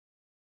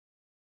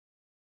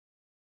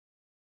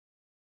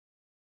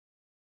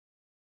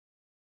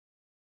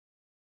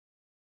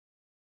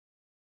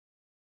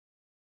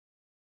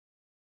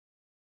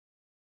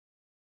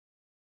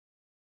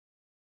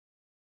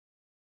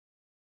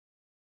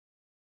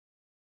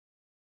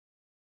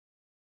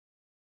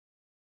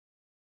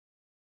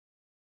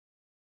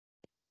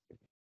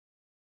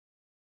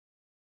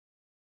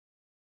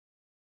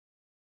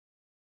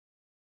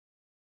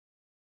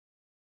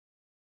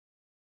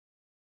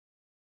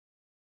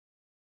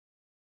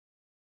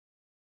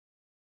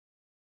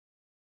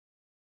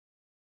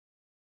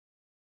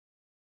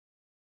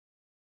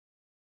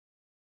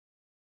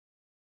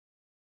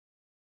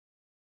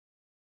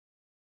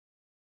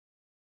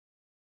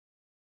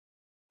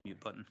Mute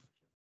button.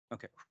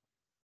 Okay.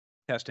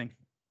 Testing.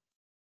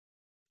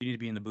 You need to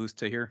be in the booth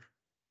to hear.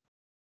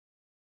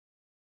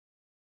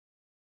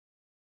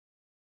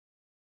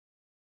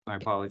 My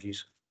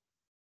apologies.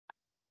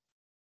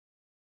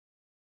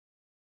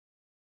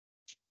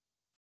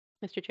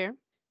 Mr. Chair.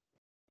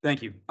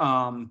 Thank you.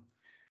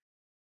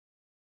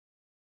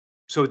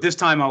 So at this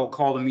time, I will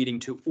call the meeting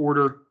to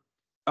order.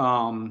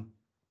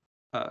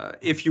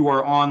 If you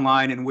are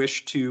online and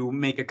wish to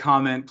make a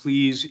comment,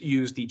 please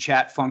use the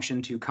chat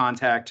function to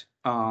contact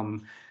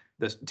the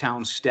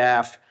town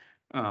staff.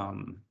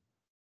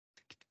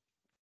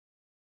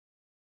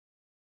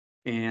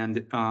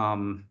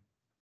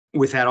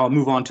 With that, I'll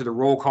move on to the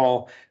roll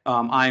call.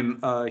 I'm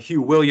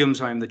Hugh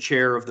Williams. I'm the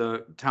chair of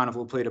the Town of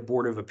La Plata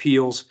Board of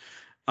Appeals.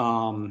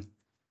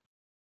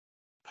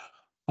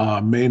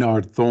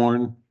 Maynard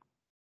Thorne.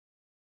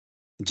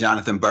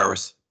 Jonathan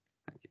Burris.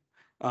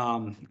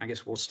 I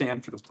guess we'll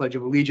stand for the Pledge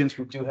of Allegiance.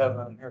 We do have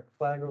an American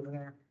flag over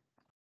there.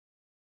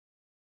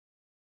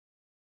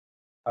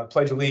 I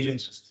pledge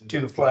allegiance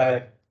to the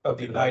flag of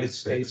the United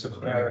States of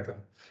America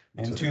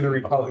and to the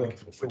republic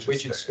for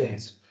which it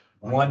stands,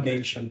 one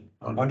nation,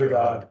 under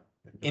God,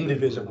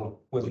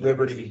 indivisible, with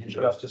liberty and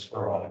justice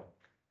for all.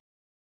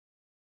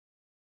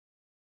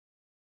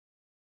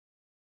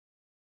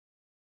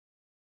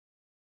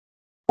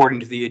 According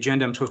to the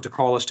agenda, I'm supposed to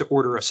call us to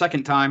order a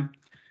second time.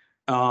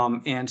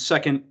 And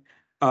second,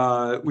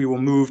 we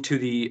will move to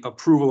the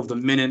approval of the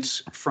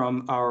minutes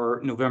from our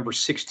November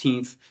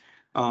 16th,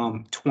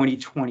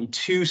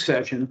 2022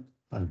 session,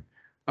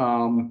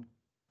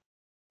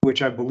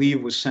 which I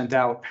believe was sent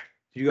out.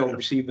 Did you all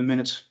receive the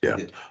minutes? Yeah.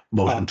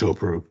 Motion to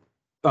approve.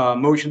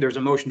 There's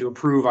a motion to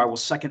approve. I will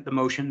second the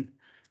motion.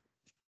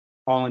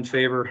 All in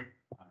favor?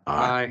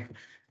 Aye.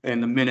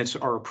 And the minutes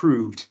are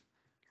approved.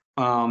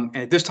 And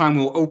at this time,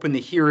 we'll open the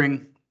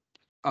hearing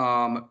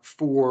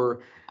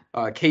for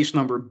case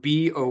number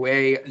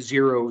BOA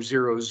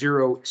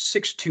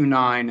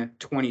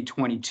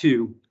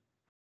 000-629-2022.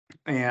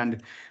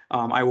 And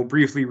I will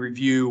briefly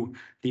review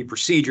the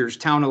procedures.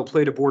 Town of La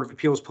Plata Board of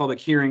Appeals public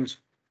hearings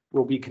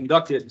will be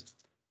conducted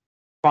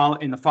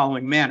in the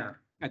following manner.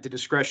 At the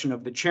discretion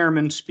of the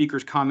chairman,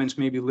 speakers' comments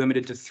may be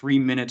limited to 3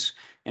 minutes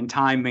and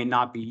time may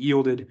not be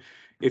yielded.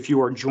 If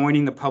you are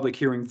joining the public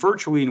hearing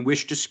virtually and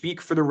wish to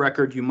speak for the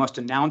record, you must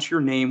announce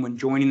your name when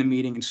joining the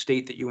meeting and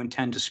state that you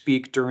intend to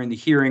speak during the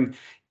hearing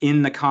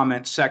in the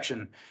comment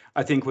section.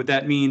 I think what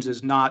that means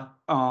is not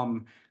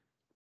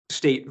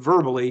state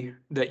verbally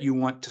that you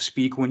want to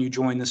speak when you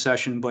join the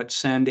session, but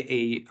send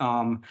a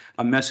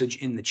message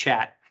in the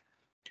chat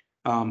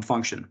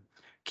function.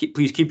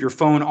 Please keep your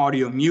phone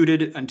audio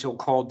muted until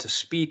called to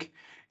speak.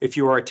 If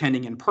you are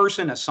attending in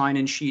person, a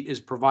sign-in sheet is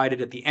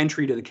provided at the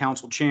entry to the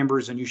council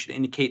chambers, and you should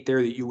indicate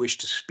there that you wish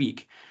to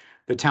speak.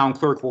 The town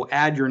clerk will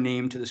add your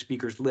name to the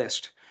speakers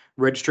list.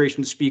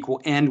 Registration to speak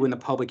will end when the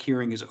public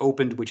hearing is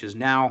opened, which is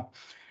now.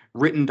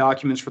 Written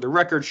documents for the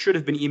record should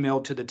have been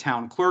emailed to the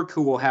town clerk,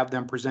 who will have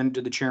them presented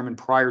to the chairman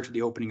prior to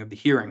the opening of the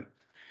hearing.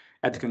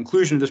 At the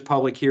conclusion of this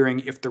public hearing,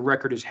 if the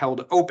record is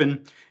held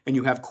open and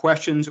you have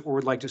questions or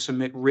would like to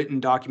submit written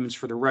documents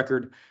for the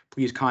record,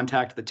 please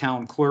contact the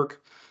town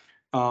clerk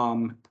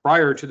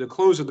prior to the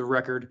close of the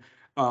record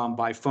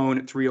by phone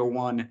at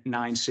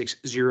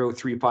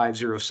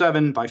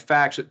 301-960-3507, by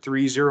fax at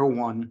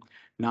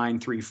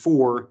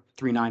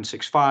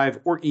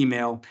 301-934-3965, or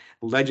email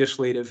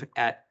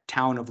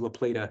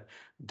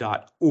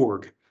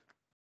legislative@townoflaplata.org.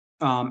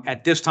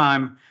 At this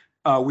time,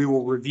 we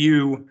will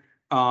review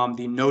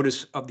the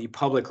notice of the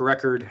public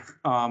record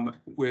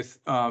with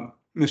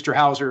Mr.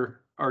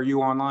 Hauser. Are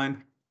you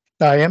online?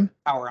 I am.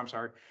 Hauer, I'm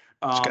sorry.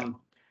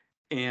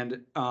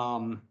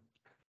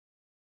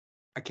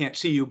 I can't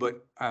see you,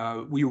 but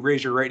will you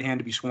raise your right hand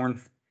to be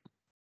sworn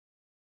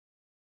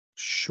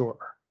Sure.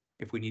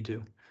 if we need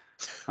to?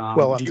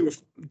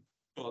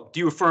 Do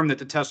you affirm that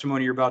the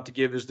testimony you're about to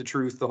give is the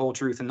truth, the whole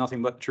truth, and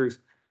nothing but the truth?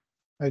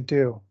 I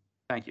do.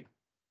 Thank you.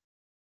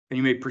 And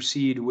you may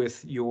proceed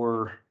with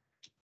your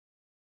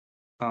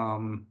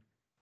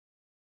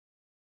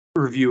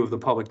review of the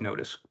public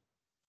notice.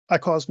 I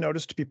cause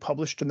notice to be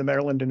published in the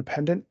Maryland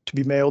Independent, to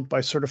be mailed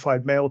by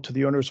certified mail to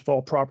the owners of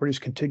all properties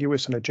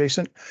contiguous and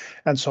adjacent,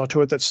 and saw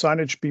to it that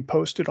signage be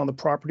posted on the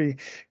property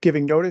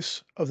giving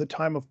notice of the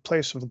time of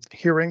place of the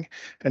hearing,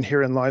 and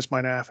herein lies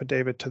mine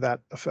affidavit to that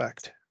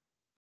effect.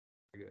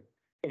 Very good.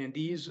 And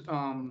these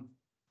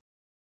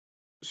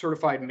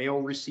certified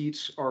mail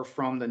receipts are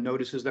from the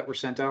notices that were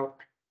sent out?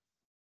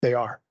 They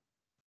are.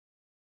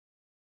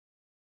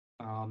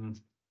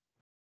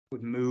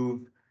 Would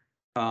move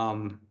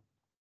the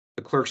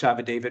clerk's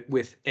affidavit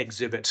with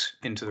exhibits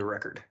into the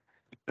record.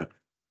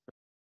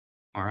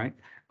 All right.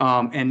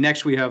 And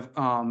next we have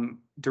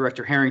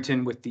Director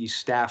Harrington with the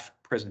staff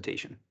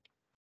presentation.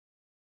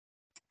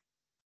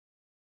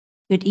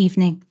 Good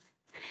evening.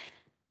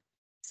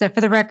 So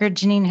for the record,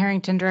 Janine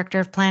Harrington, Director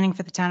of Planning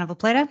for the Town of La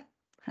Plata.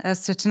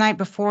 So tonight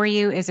before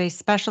you is a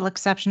special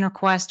exception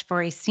request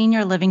for a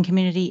senior living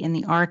community in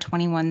the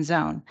R21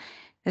 zone.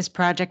 This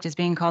project is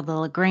being called the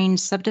LaGrange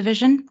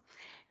subdivision.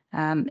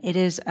 It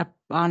is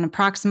on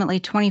approximately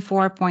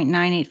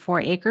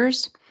 24.984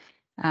 acres.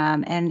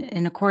 And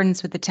in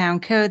accordance with the town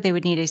code, they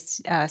would need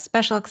a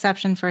special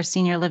exception for a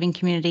senior living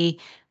community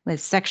with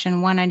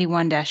section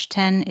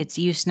 191-10, its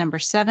use number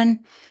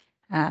 7.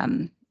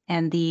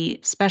 And the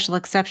special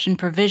exception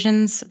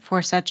provisions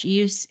for such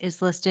use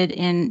is listed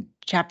in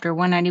chapter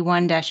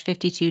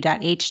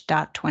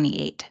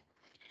 191-52.h.28.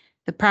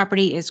 The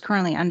property is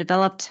currently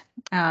undeveloped,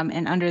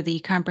 and under the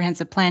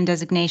comprehensive plan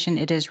designation,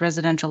 it is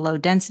residential low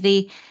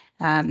density.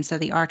 So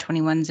the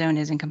R21 zone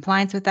is in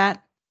compliance with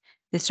that.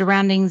 The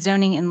surrounding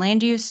zoning and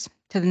land use: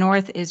 to the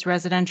north is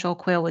residential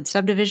Quailwood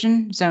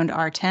subdivision, zoned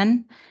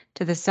R10.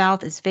 To the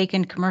south is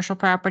vacant commercial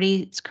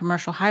property, it's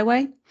commercial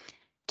highway.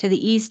 To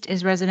the east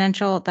is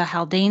residential, the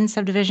Haldane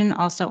subdivision,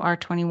 also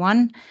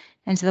R21.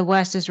 And to the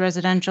west is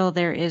residential.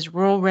 There is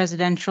rural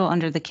residential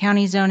under the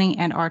county zoning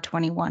and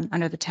R21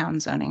 under the town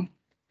zoning.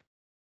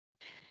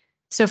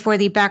 So for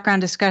the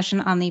background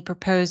discussion on the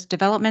proposed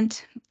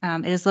development,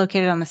 it is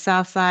located on the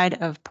south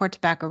side of Port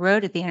Tobacco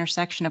Road at the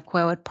intersection of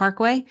Quailwood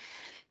Parkway.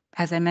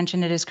 As I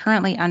mentioned, it is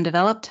currently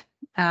undeveloped,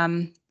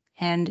 and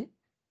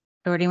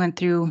already went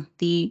through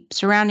the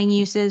surrounding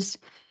uses.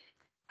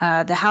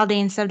 The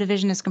Haldane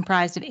subdivision is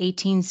comprised of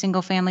 18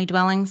 single-family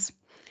dwellings,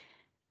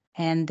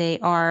 and they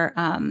are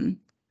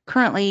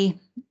currently,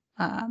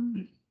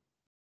 let's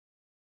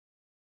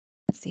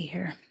see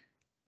here.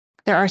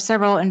 There are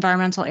several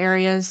environmental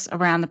areas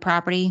around the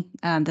property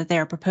that they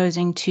are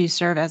proposing to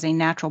serve as a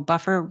natural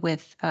buffer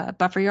with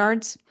buffer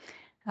yards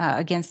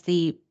against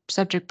the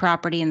subject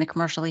property and the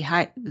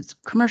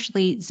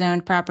commercially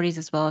zoned properties,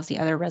 as well as the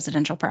other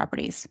residential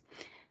properties.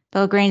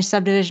 The LaGrange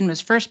subdivision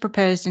was first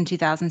proposed in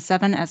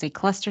 2007 as a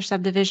cluster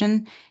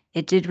subdivision.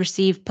 It did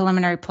receive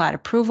preliminary plat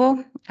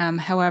approval.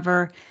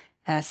 However,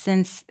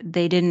 since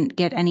they didn't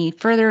get any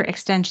further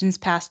extensions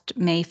past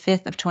May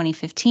 5th of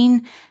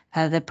 2015,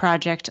 the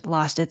project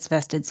lost its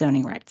vested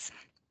zoning rights.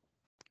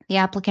 The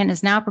applicant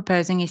is now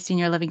proposing a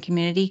senior living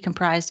community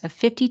comprised of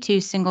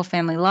 52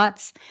 single-family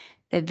lots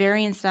that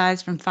vary in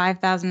size from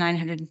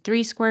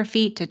 5,903 square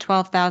feet to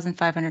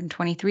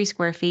 12,523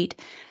 square feet,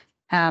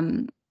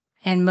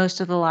 and most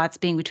of the lots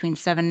being between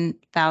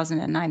 7,000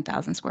 and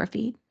 9,000 square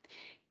feet.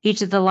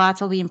 Each of the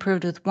lots will be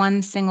improved with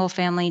one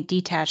single-family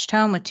detached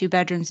home with 2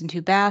 bedrooms and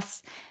 2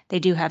 baths. They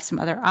do have some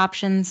other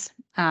options.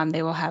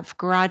 They will have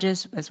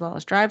garages as well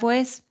as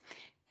driveways,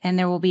 and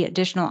there will be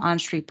additional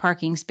on-street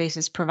parking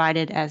spaces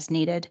provided as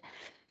needed.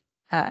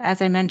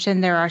 As I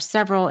mentioned, there are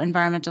several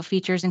environmental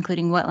features,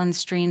 including wetlands,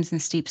 streams,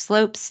 and steep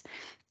slopes,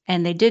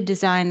 and they did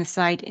design the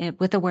site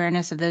with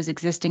awareness of those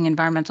existing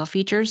environmental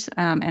features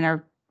and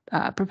are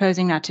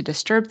proposing not to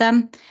disturb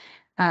them.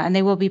 And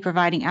they will be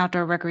providing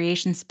outdoor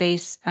recreation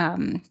space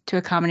to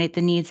accommodate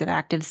the needs of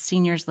active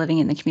seniors living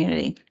in the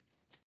community.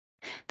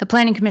 The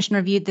Planning Commission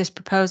reviewed this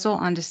proposal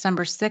on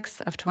December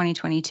 6th of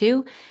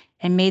 2022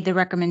 and made the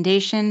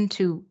recommendation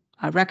to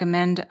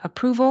recommend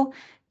approval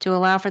to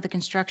allow for the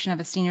construction of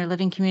a senior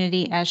living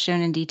community as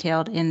shown and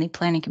detailed in the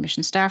Planning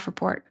Commission staff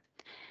report.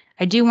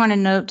 I do want to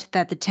note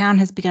that the town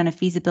has begun a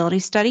feasibility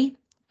study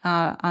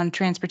on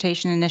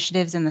transportation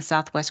initiatives in the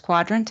Southwest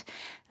Quadrant.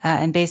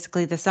 And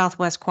basically the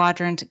Southwest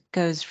Quadrant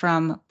goes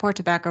from Port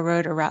Tobacco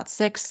Road or Route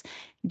 6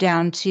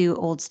 down to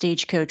Old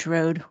Stagecoach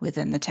Road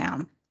within the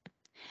town.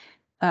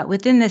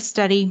 Within this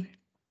study,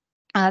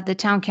 the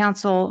town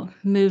council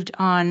moved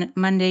on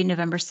Monday,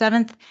 November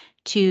 7th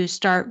to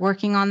start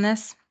working on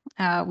this.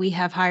 We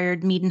have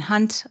hired Mead and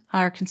Hunt,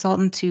 our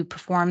consultant, to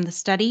perform the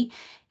study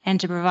and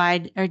to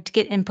provide or to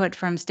get input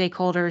from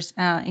stakeholders,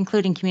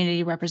 including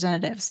community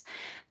representatives.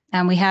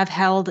 And we have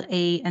held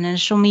an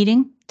initial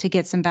meeting to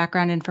get some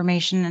background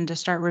information and to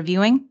start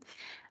reviewing.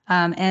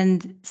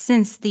 And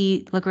since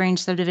the LaGrange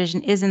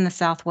subdivision is in the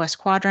Southwest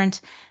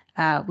Quadrant,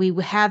 we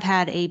have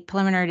had a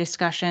preliminary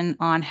discussion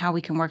on how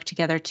we can work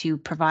together to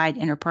provide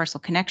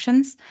interparcel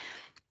connections.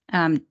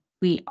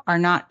 We are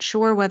not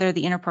sure whether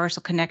the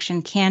interparcel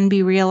connection can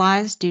be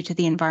realized due to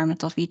the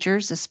environmental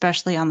features,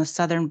 especially on the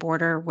southern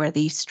border where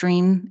the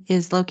stream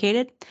is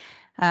located.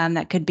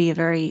 That could be a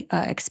very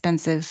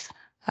expensive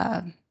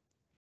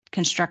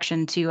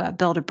construction to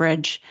build a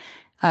bridge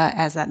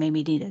as that may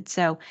be needed.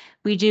 So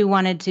we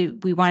wanted to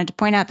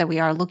point out that we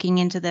are looking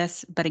into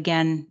this, but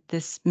again,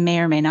 this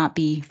may or may not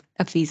be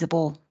a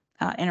feasible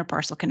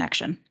interparcel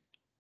connection.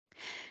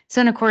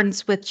 So in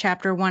accordance with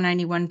Chapter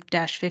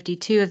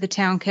 191-52 of the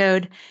Town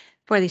Code,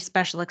 for the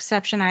special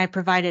exception, I have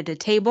provided a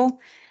table,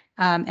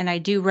 and I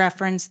do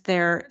reference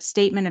their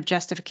statement of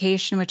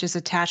justification, which is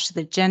attached to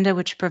the agenda,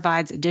 which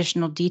provides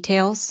additional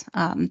details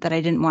that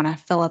I didn't want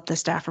to fill up the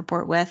staff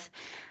report with.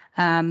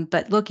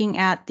 But looking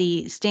at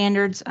the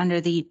standards under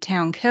the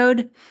Town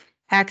Code,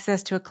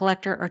 access to a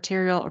collector,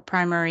 arterial, or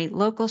primary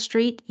local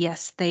street,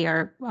 yes, they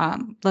are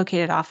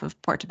located off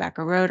of Port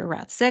Tobacco Road or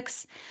Route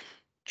 6.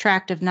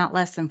 Tract of not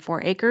less than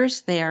 4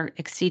 acres. They are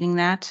exceeding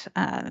that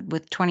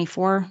with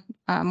 24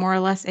 more or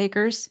less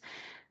acres.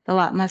 The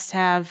lot must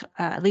have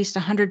at least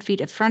 100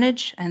 feet of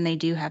frontage, and they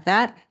do have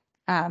that.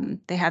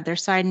 They have their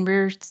side and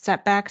rear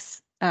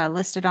setbacks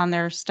listed on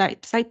their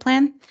site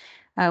plan.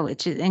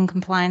 which is in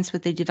compliance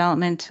with the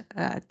development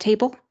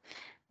table.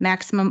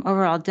 Maximum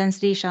overall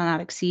density shall not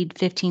exceed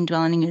 15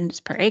 dwelling units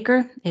per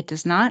acre. It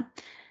does not.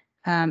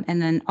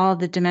 And then all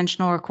the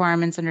dimensional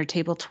requirements under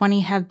table 20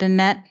 have been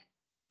met.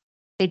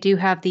 They do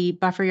have the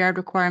buffer yard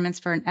requirements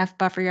for an F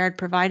buffer yard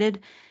provided,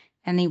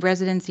 and the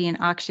residency and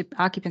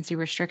occupancy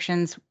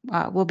restrictions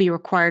will be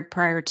required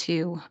prior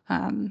to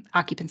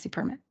occupancy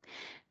permit.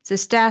 So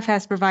staff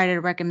has provided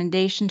a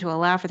recommendation to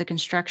allow for the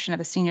construction of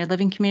a senior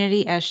living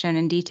community as shown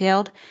and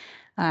detailed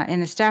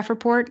in the staff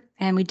report.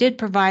 And we did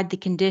provide the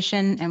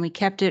condition, and we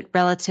kept it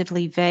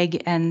relatively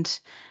vague and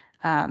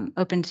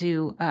open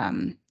to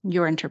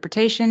your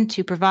interpretation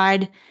to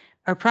provide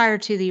or prior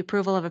to the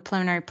approval of a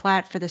preliminary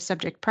plat for the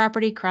subject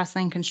property,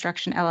 Crosslane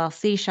Construction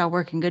LLC shall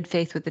work in good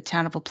faith with the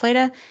town of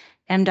Plata,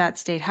 MDOT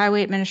State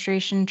Highway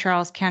Administration,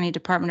 Charles County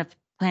Department of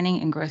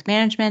Planning and Growth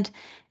Management,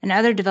 and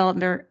other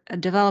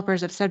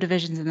developers of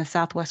subdivisions in the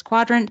Southwest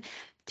Quadrant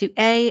to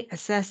A,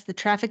 assess the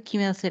traffic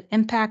cumulative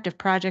impact of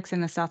projects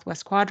in the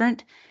Southwest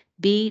Quadrant,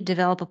 B,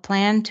 develop a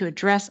plan to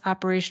address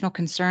operational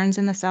concerns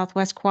in the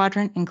Southwest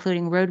Quadrant,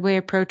 including roadway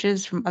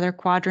approaches from other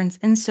quadrants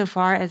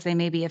insofar as they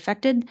may be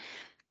affected,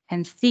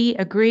 and C,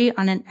 agree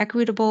on an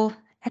equitable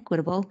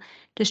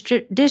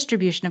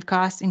distribution of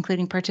costs,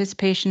 including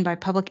participation by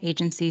public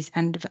agencies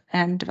and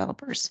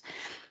developers.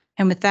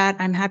 And with that,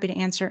 I'm happy to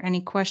answer any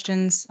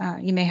questions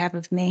you may have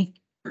of me.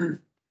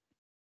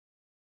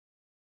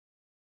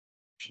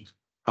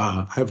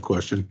 I have a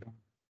question.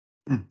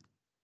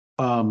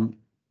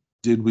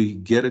 Did we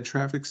get a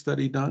traffic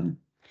study done?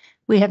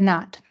 We have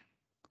not.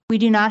 We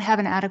do not have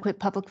an adequate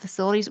public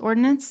facilities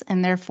ordinance,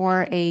 and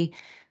therefore a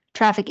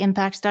traffic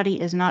impact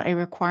study is not a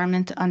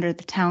requirement under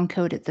the town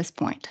code at this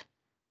point.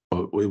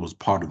 Oh, it was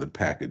part of the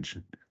package.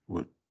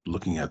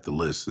 Looking at the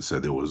list, it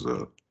said there was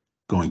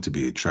going to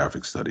be a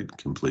traffic study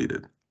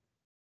completed.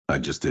 I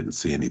just didn't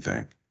see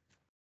anything,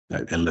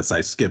 unless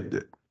I skipped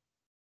it.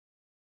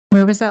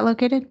 Where was that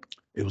located?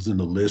 It was in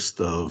the list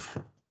of.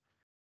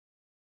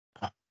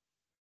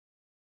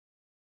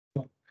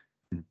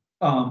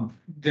 I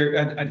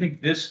think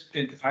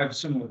I have a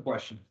similar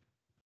question.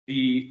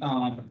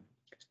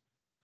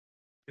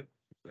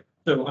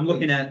 So I'm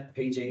looking at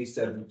Page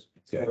 87,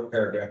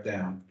 paragraph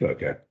down.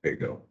 Okay, there you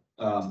go.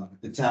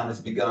 The town has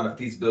begun a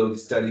feasibility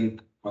study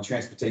on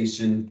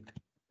transportation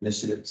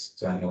initiatives.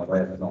 So I know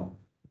where I'm going.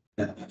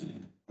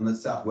 On the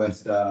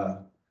Southwest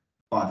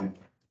quadrant.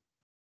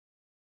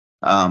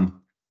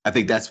 I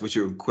think that's what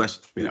your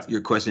question. Yeah.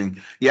 Your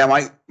questioning.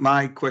 Yeah,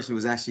 my question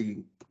was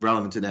actually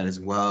relevant to that as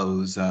well. It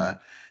was,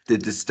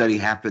 did the study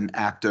happen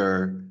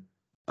after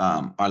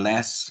our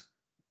last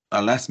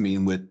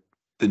meeting with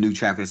the new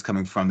traffic that's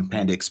coming from the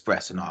Panda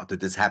Express and all? Did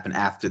this happen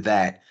after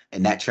that,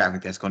 and that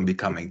traffic that's going to be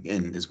coming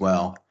in as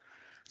well?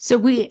 So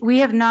we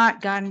have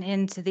not gotten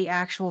into the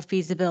actual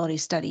feasibility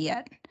study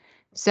yet.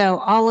 So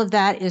all of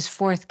that is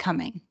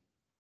forthcoming.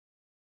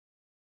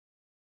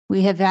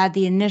 We have had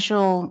the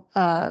initial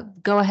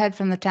go ahead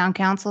from the town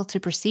council to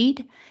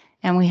proceed,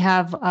 and we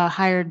have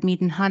hired Mead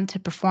and Hunt to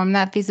perform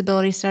that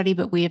feasibility study,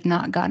 but we have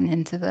not gotten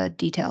into the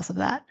details of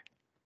that.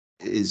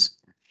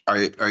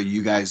 Are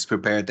you guys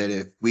prepared that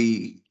if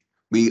we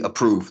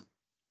approve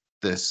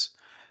this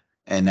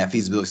and that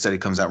feasibility study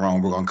comes out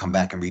wrong, we're going to come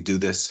back and redo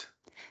this?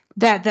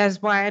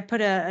 That's why I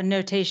put a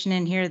notation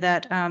in here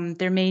that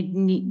there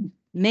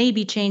may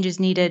be changes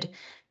needed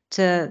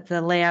to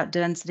the layout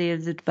density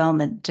of the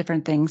development,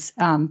 different things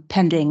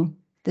pending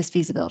this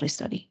feasibility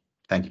study.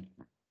 Thank you.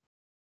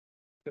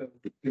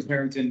 Ms.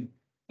 Harrington,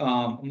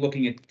 I'm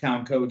looking at the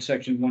town code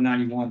section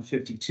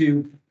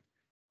 191.52,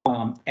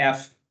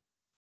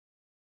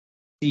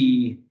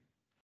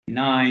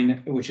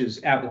 FC9, which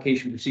is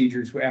application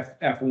procedures.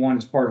 F1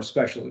 is part of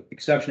special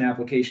exception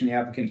application. The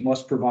applicant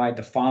must provide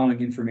the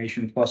following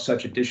information plus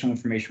such additional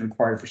information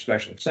required for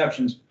special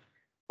exceptions,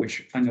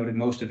 which I noted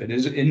most of it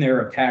is in there,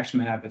 a tax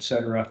map, et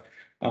cetera.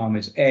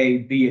 Is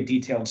A, B, a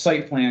detailed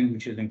site plan,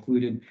 which is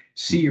included,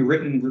 C, a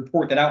written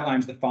report that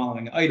outlines the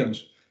following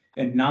items.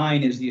 And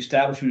 9 is the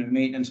establishment and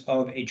maintenance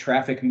of a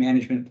traffic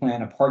management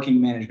plan, a parking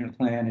management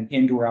plan, an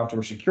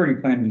indoor-outdoor security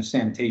plan, and a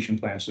sanitation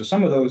plan. So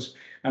some of those,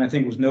 and I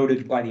think was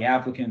noted by the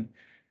applicant,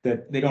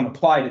 that they don't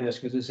apply to this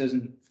because this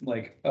isn't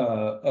like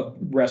a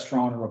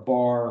restaurant or a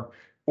bar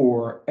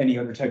or any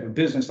other type of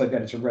business like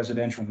that. It's a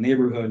residential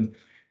neighborhood.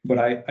 But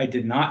I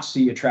did not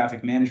see a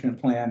traffic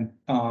management plan.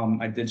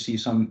 I did see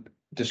some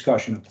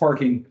discussion of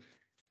parking.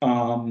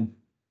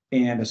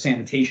 And a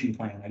sanitation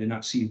plan. I did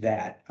not see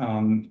that.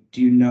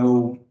 Do you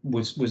know,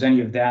 was any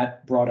of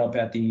that brought up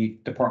at the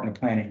Department of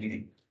Planning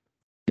meeting?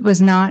 It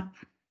was not.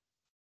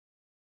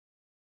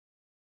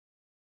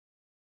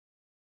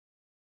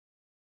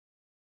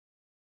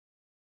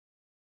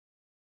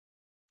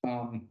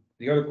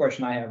 The other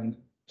question I have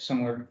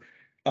similar,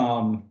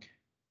 when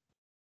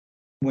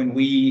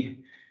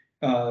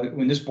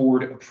this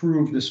board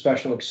approved the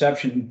special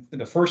exception,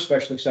 the first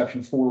special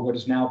exception for what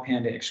is now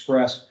Panda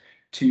Express,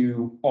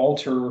 to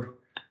alter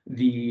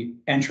the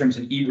entrance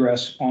and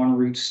egress on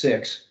Route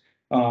 6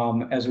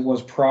 As it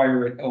was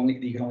prior,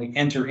 you can only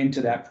enter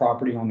into that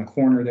property on the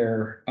corner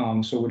there.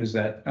 So what is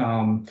that?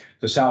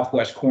 The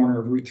southwest corner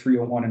of Route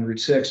 301 and Route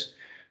 6.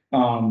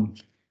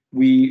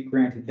 We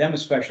granted them a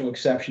special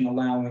exception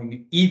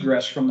allowing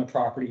egress from the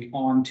property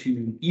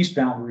onto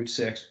eastbound Route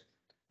 6.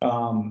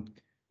 And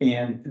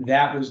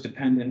that was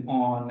dependent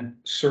on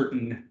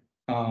certain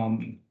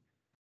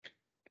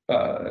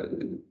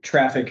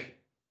traffic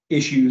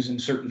issues and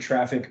certain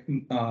traffic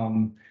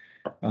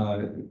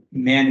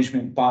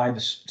management by the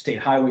State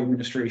Highway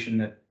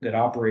Administration that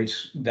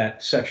operates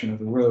that section of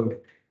the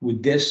road.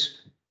 With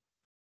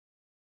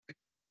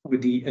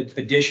the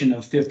addition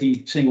of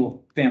 50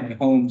 single-family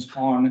homes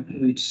on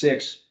Route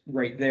 6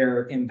 right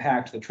there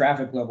impact the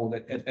traffic level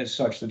that as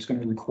such that's going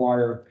to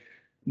require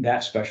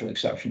that special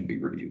exception to be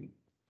reviewed.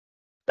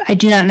 I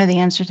do not know the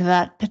answer to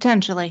that.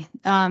 Potentially.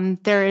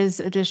 There is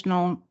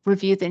additional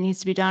review that needs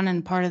to be done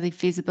and part of the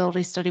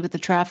feasibility study with the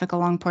traffic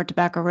along Port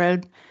Tobacco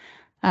Road,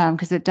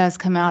 because it does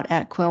come out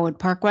at Quailwood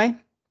Parkway.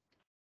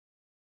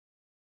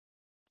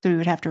 So we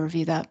would have to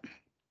review that.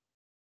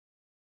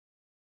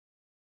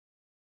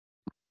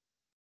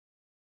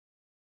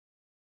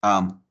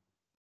 And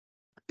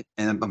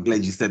I'm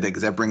glad you said that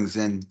because that brings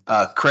in,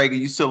 Craig, are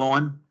you still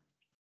on?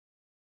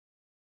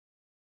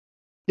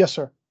 Yes,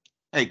 sir.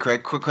 Hey,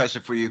 Craig, quick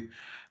question for you.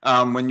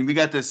 When we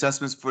got the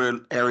assessments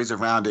for areas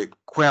around it,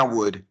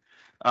 Quailwood,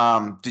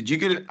 did you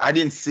get it? I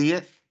didn't see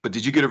it, but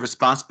did you get a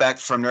response back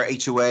from their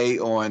HOA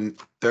on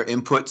their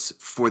inputs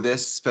for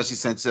this, especially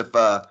since if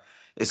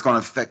it's going to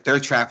affect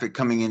their traffic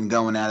coming in and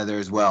going out of there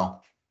as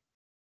well?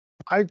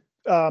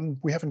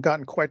 We haven't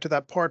gotten quite to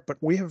that part, but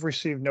we have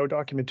received no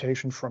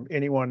documentation from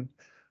anyone,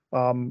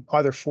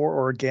 either for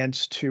or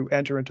against to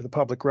enter into the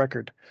public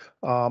record.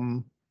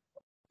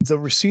 The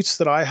receipts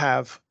that I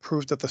have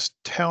prove that the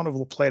town of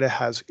La Plata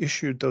has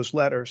issued those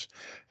letters.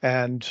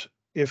 And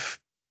if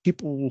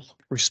people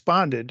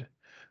responded,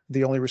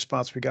 the only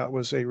response we got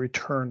was a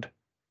returned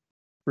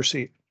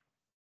receipt.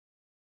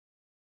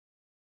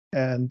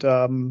 And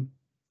I'm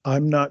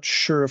not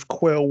sure if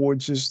Quail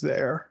Woods is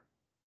there.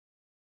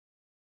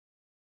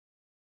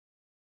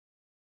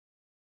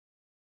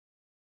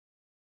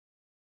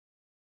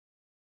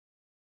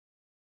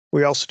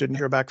 We also didn't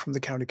hear back from the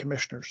county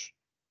commissioners.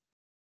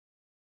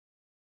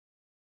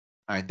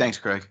 All right, thanks,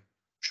 Craig.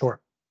 Sure.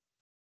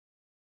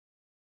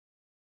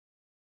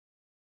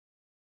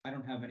 I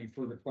don't have any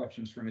further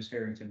questions for Ms.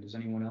 Harrington. Does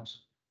anyone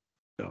else?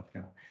 No.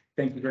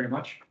 Thank you very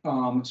much.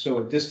 So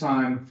at this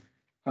time,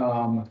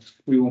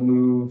 we will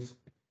move.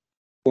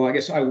 Well, I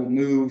guess I will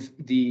move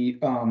the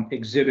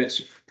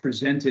exhibits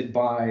presented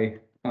by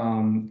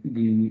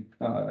the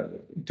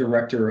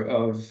Director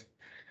of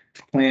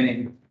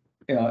Planning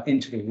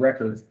into the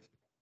record.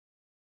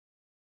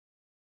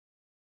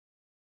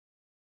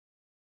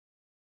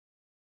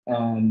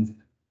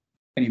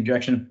 Any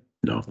objection?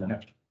 No.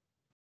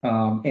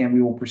 And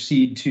we will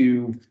proceed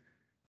to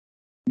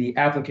the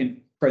applicant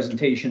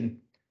presentation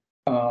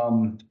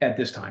at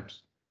this time.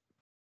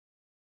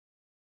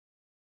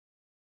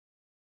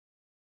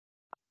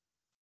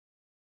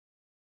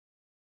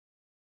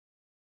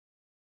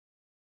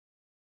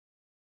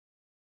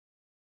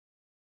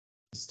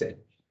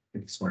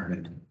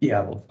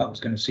 Yeah, well, I was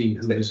going to see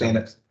who is in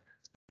it.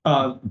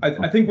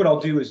 I think what I'll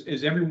do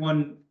is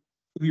everyone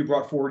who you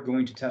brought forward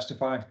going to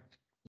testify?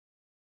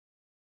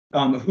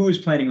 Who is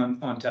planning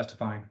on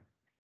testifying?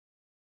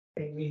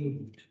 Me,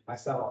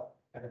 myself,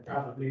 and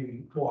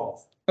probably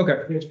 12.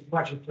 Okay, There's a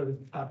question for the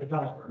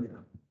developer.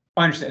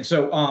 I understand.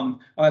 So I'll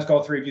ask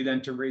all three of you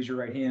then to raise your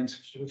right hands.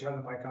 Should we turn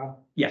the mic on?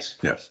 Yes.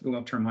 Yes.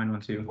 We'll turn mine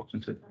on too.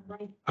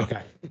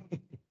 Okay.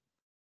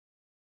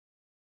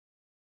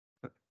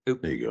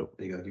 There you go.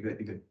 There you go. You good?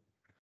 You good?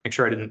 Make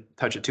sure I didn't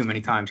touch it too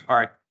many times. All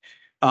right.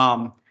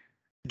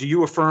 Do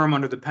you affirm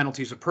under the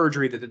penalties of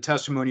perjury that the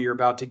testimony you're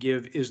about to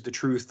give is the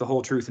truth, the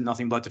whole truth, and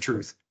nothing but the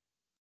truth?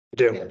 I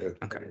do.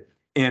 Okay.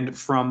 And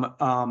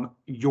from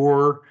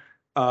your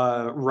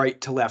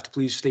right to left,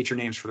 please state your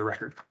names for the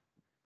record.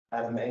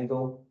 Adam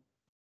Engel,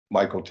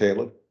 Michael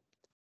Taylor.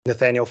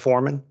 Nathaniel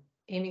Foreman.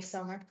 Amy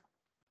Summer.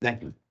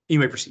 Thank you. You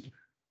may proceed.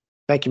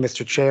 Thank you,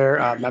 Mr.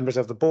 Chair, members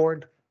of the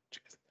board.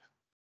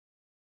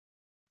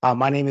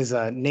 My name is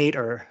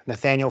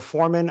Nathaniel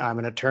Foreman. I'm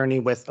an attorney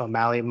with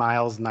O'Malley,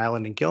 Miles,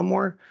 Nyland, and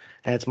Gilmore.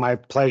 And it's my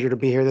pleasure to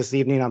be here this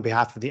evening on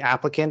behalf of the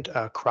applicant,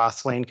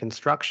 Cross Lane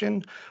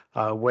Construction.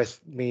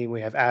 With me, we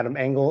have Adam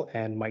Engel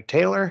and Mike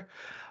Taylor.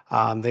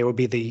 They will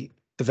be the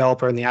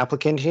developer and the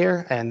applicant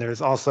here. And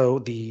there's also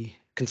the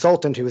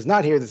consultant who is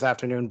not here this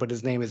afternoon, but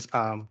his name is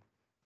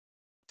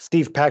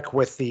Steve Peck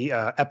with the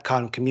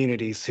Epcon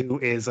Communities, who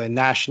is a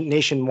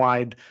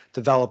nationwide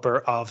developer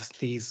of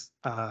these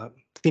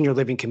senior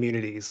living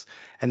communities.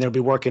 And they'll be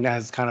working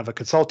as kind of a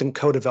consultant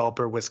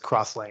co-developer with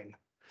Cross Lane.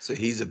 So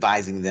he's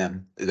advising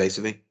them,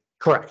 basically?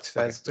 Correct.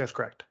 That's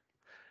correct.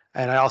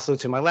 And I also,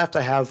 to my left,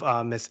 I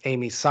have Miss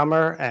Amy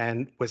Summer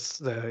and with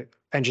the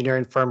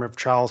engineering firm of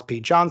Charles P.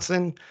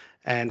 Johnson.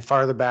 And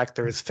farther back,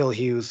 there is Phil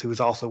Hughes, who is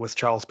also with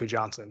Charles P.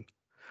 Johnson.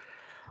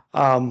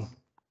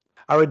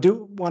 I would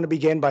do want to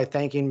begin by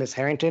thanking Ms.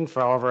 Harrington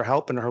for all of her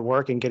help and her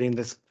work in getting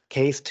this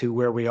case to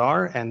where we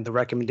are and the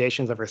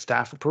recommendations of her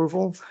staff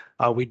approval.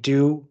 We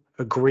do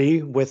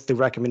agree with the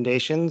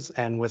recommendations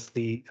and with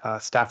the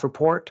staff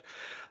report.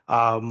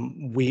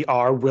 We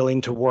are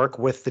willing to work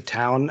with the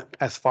town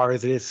as far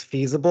as it is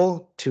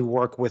feasible to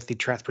work with the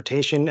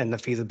transportation and the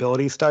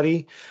feasibility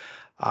study.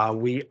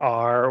 We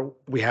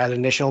had an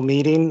initial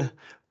meeting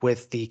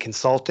with the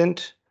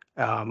consultant,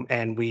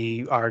 and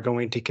we are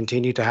going to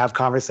continue to have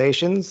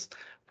conversations.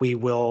 We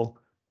will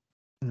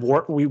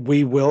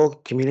we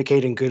will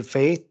communicate in good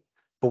faith,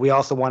 but we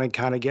also want to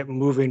kind of get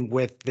moving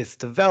with this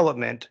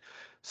development.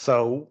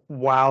 So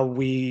while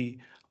we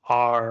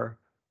are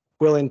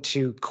willing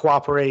to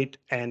cooperate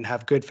and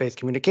have good faith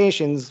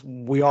communications,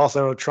 we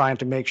also are trying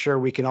to make sure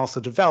we can also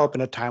develop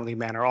in a timely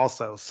manner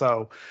also.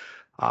 So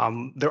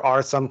there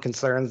are some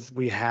concerns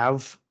we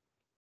have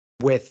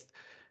with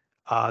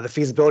the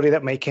feasibility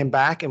that may come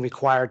back and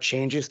require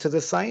changes to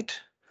the site.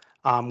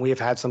 We have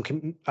had some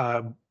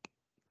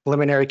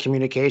preliminary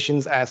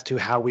communications as to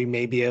how we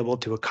may be able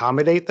to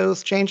accommodate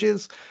those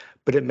changes,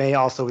 but it may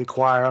also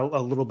require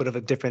a little bit of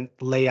a different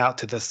layout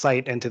to the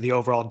site and to the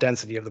overall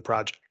density of the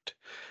project.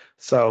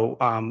 So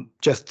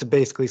just to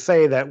basically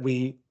say that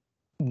we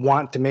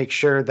want to make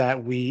sure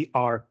that we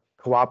are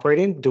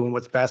cooperating, doing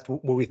what's best,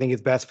 what we think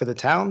is best for the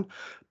town,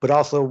 but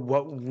also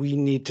what we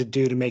need to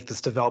do to make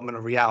this development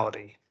a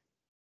reality.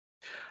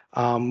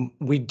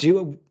 We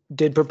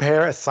did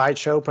prepare a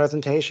sideshow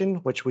presentation,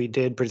 which we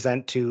did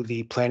present to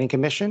the Planning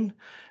Commission.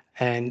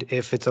 And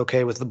if it's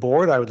okay with the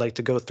board, I would like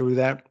to go through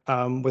that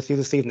with you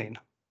this evening.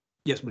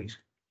 Yes, please.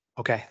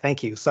 Okay,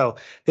 thank you. So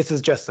this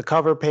is just the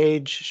cover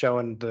page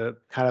showing the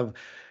kind of,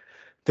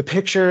 the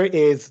picture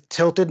is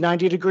tilted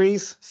 90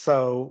 degrees.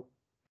 So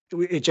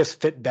it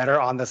just fit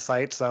better on the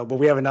site. So, but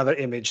we have another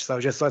image. So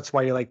just that's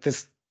why you're like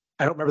this.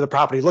 I don't remember the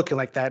property looking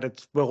like that.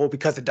 It's well,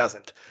 because it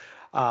doesn't.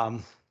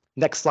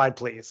 Next slide,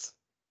 please.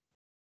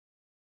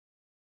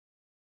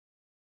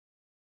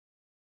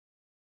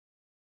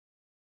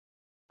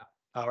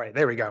 All right,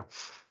 there we go.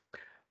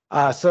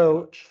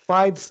 So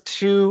slides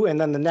 2 and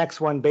then the next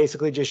one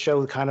basically just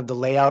show kind of the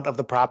layout of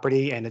the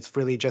property, and it's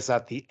really just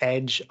at the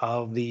edge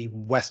of the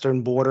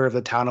western border of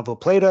the town of La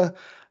Plata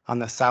on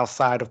the south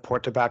side of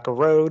Port Tobacco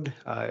Road,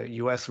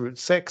 US Route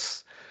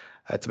 6.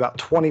 It's about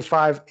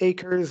 25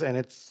 acres and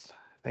it's,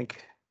 I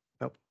think,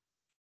 nope.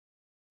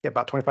 Yeah,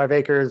 about 25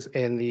 acres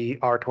in the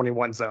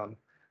R21 zone.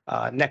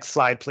 Next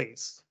slide,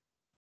 please.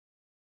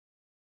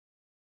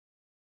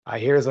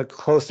 Here's a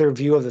closer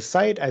view of the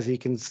site. As you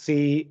can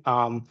see,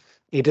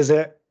 it is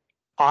a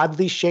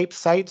oddly shaped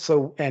site.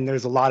 So, and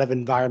there's a lot of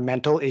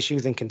environmental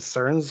issues and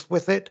concerns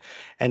with it.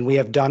 And we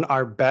have done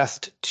our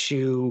best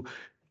to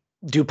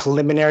do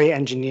preliminary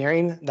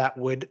engineering that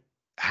would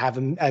have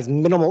as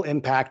minimal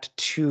impact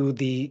to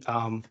the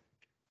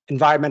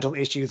environmental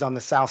issues on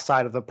the south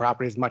side of the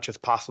property as much as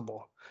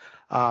possible.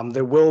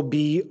 There will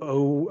be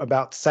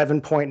about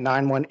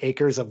 7.91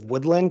 acres of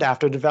woodland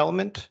after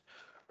development,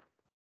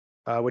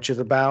 which is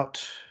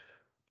about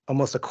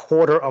almost a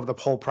quarter of the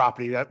whole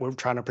property that we're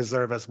trying to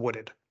preserve as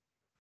wooded.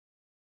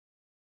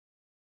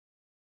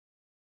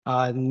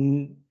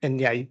 And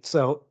yeah,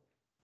 so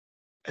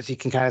as you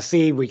can kind of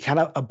see, we kind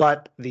of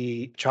abut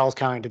the Charles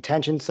County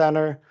Detention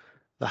Center,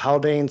 the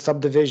Haldane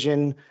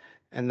subdivision,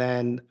 and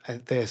then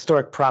the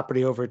historic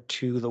property over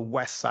to the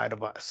west side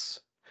of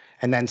us.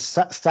 And then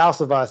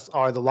south of us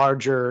are the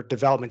larger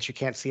developments you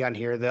can't see on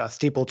here, the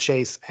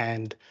Steeplechase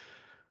and,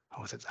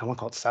 what was it? I want to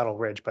call it Saddle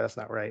Ridge, but that's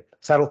not right.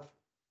 Saddle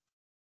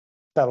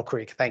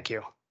Creek, thank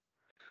you.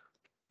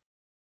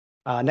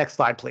 Next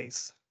slide,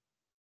 please.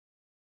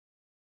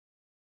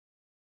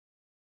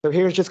 So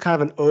here's just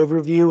kind of an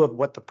overview of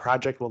what the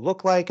project will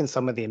look like and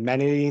some of the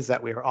amenities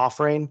that we are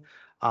offering.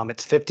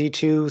 It's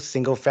 52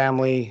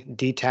 single-family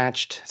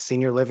detached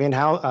senior living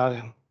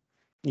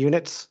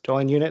units,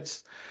 dwelling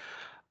units.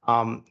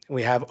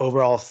 We have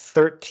overall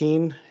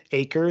 13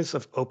 acres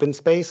of open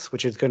space,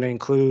 which is going to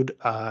include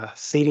a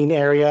seating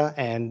area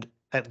and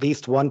at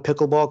least one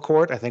pickleball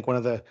court. I think one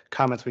of the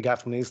comments we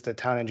got from the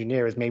town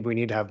engineer is maybe we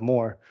need to have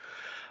more,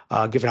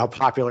 given how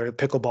popular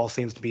pickleball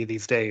seems to be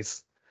these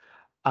days.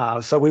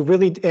 So we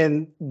really,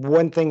 and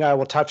one thing I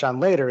will touch on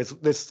later is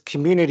this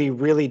community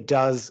really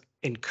does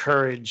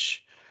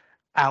encourage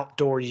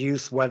outdoor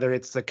use, whether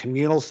it's the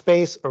communal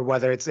space or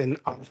whether it's in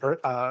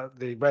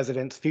the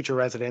residents, future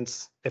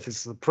residents, if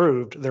it's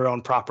approved, their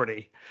own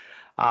property.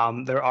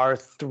 There are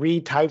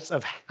 3 types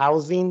of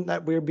housing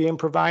that we're being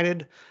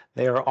provided.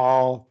 They are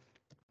all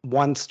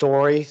 1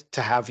 story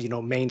to have,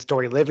 main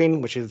story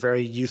living, which is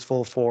very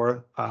useful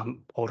for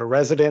older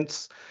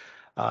residents.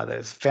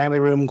 There's family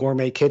room,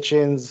 gourmet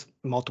kitchens,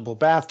 multiple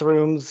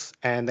bathrooms,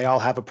 and they all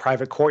have a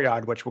private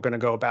courtyard, which we're going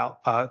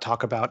to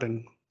talk about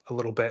in a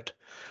little bit.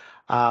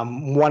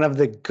 One of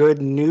the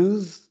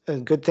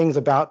good things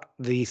about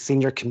the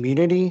senior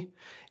community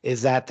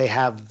is that they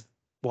have,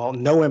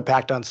 no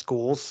impact on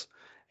schools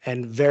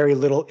and very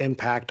little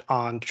impact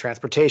on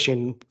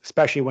transportation,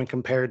 especially when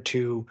compared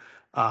to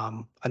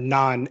a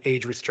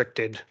non-age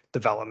restricted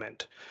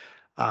development.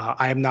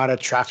 I am not a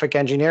traffic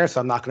engineer, so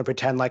I'm not going to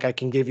pretend like I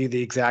can give you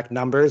the exact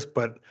numbers,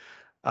 but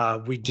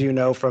we do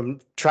know from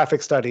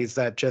traffic studies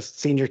that just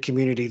senior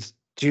communities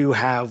do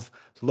have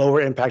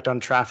lower impact on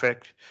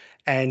traffic,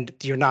 and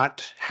you're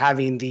not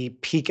having the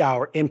peak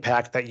hour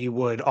impact that you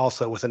would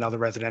also with another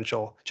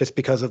residential, just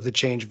because of the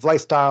change of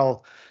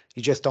lifestyle.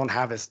 You just don't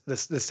have the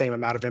same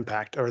amount of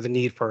impact or the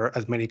need for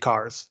as many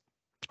cars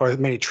or as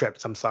many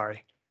trips, I'm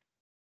sorry.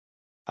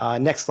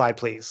 Next slide,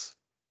 please.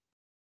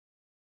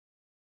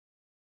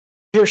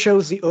 Here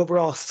shows the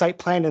overall site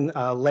plan and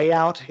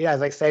layout. Yeah,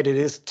 as I said, it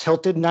is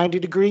tilted 90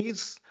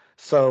 degrees.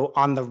 So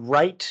on the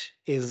right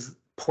is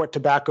Port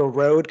Tobacco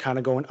Road, kind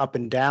of going up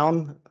and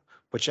down,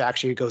 which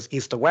actually goes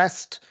east to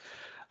west.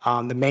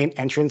 The main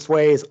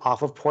entranceway is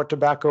off of Port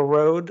Tobacco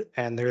Road,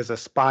 and there's a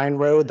spine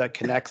road that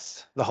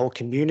connects the whole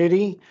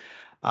community.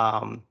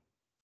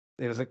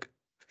 There's a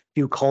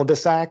few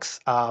cul-de-sacs.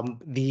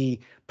 The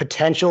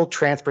potential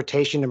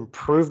transportation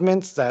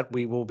improvements that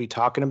we will be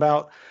talking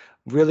about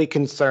really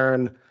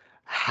concern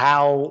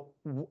how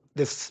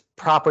this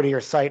property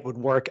or site would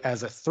work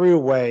as a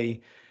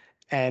throughway,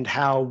 and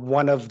how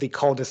one of the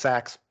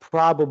cul-de-sacs,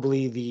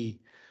 probably the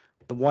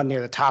one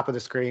near the top of the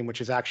screen,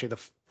 which is actually the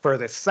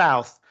furthest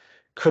south,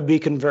 could be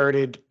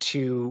converted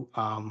to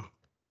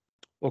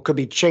or could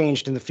be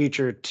changed in the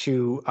future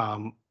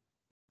to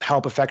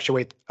help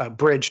effectuate a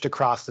bridge to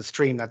cross the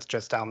stream that's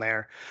just down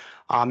there.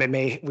 It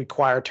may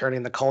require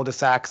turning the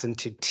cul-de-sacs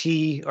into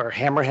T or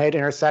hammerhead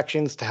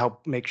intersections to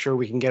help make sure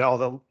we can get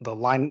all the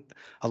line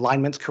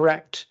alignments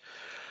correct.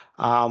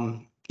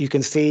 You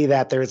can see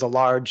that there's a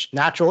large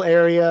natural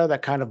area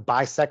that kind of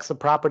bisects the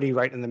property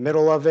right in the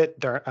middle of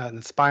it, on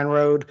the Spine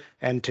Road,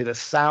 and to the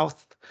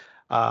south.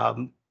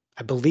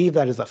 I believe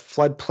that is a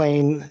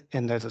floodplain,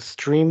 and there's a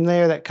stream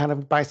there that kind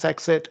of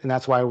bisects it, and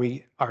that's why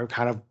we are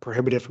kind of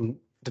prohibited from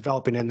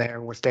developing in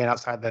there. We're staying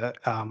outside the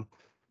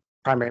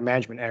primary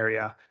management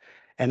area.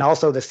 And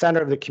also the center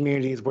of the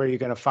community is where you're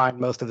going to find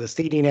most of the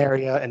seating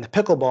area and the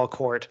pickleball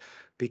court,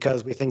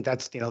 because we think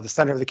that's, the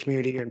center of the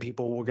community, and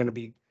people were going to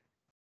be,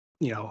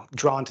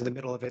 drawn to the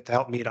middle of it to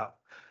help meet up.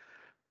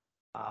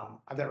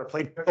 I've never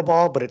played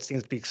pickleball, but it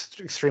seems to be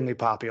extremely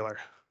popular.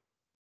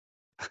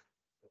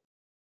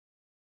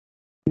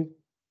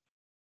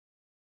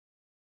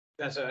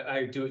 That's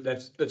a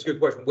good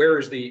question. Where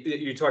is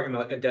you're talking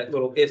about that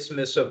little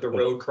isthmus of the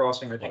road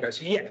crossing? I think I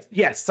see.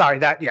 Yes, sorry,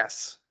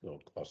 yes.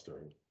 Little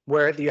clustering.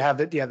 Where you have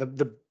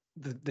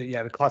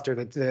the cluster,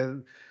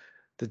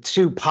 the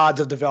two pods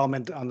of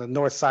development on the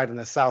north side and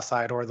the south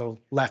side, or the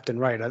left and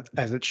right,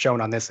 as it's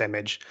shown on this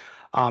image.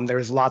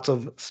 There's lots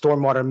of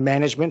stormwater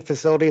management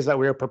facilities that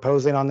we are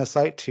proposing on the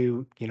site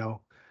to,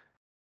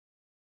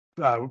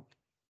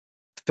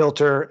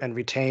 filter and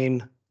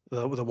retain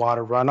the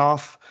water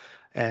runoff.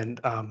 And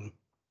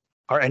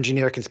our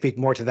engineer can speak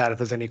more to that if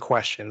there's any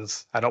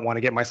questions. I don't want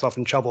to get myself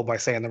in trouble by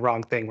saying the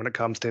wrong thing when it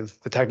comes to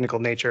the technical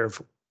nature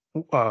of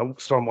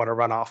stormwater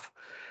runoff.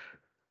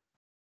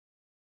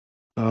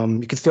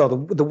 You can see all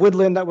the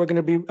woodland that we're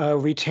going to be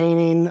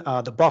retaining,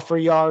 the buffer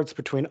yards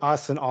between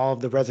us and all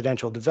of the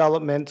residential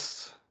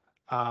developments.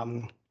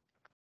 Okay,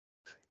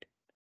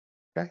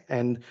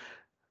 and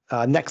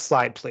next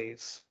slide,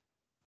 please.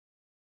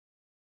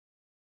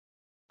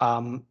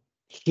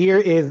 Here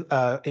is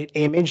an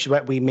image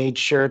that we made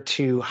sure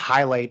to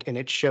highlight, and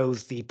it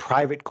shows the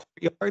private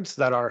courtyards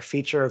that are a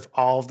feature of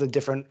all of the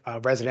different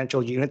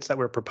residential units that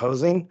we're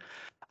proposing.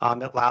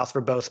 It allows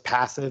for both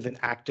passive and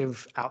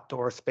active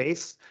outdoor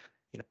space.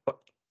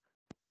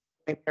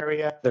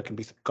 Area, there can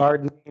be some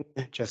gardening,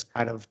 just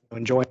kind of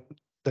enjoying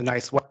the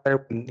nice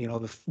weather, and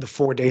the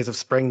 4 days of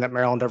spring that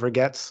Maryland ever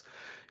gets.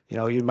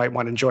 You might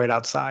want to enjoy it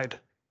outside.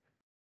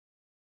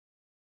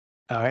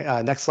 All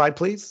right, next slide,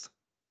 please.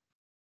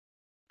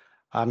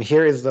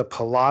 Here is the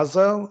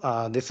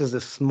palazzo. This is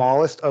the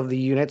smallest of the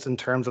units in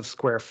terms of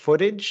square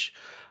footage.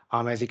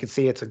 As you can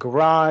see, it's a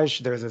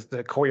garage. There's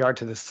the courtyard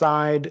to the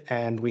side,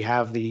 and we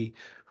have the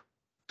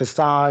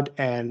facade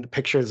and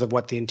pictures of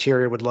what the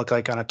interior would look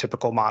like on a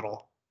typical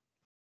model.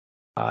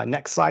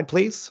 Next slide,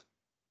 please.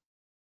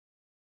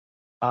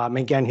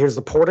 Again, here's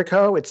the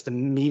portico. It's the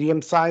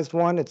medium-sized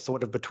one. It's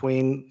sort of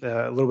between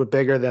a little bit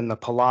bigger than the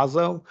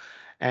palazzo.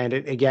 And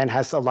it, again,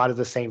 has a lot of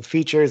the same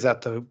features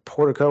that the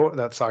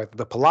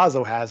the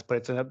palazzo has, but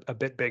it's a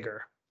bit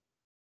bigger.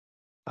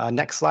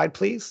 Next slide,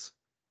 please.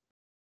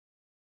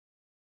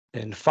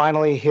 And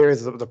finally,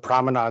 here's the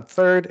promenade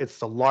third. It's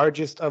the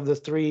largest of the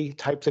three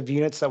types of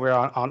units that we're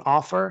on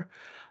offer.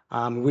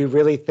 We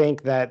really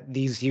think that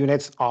these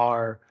units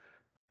are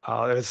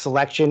the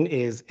selection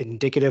is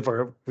indicative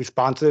or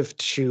responsive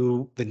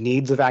to the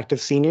needs of active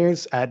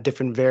seniors at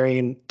different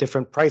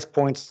price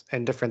points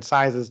and different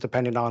sizes,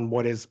 depending on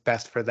what is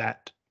best for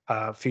that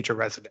future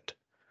resident.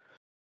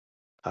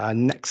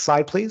 Next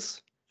slide,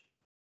 please.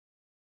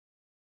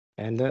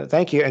 And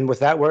thank you. And with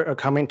that, we're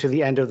coming to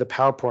the end of the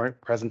PowerPoint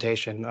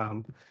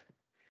presentation.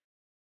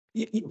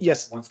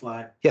 Yes. One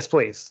slide. Yes,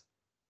 please.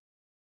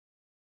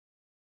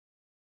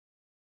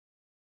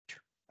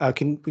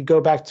 Can we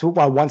go back to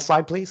one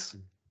slide, please?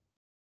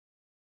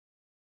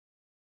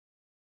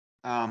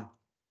 I'll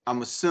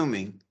I'm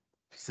assuming,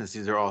 since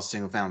these are all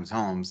single family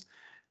homes,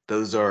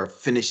 those are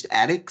finished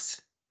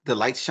attics, the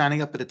lights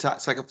shining up at the top,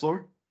 second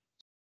floor?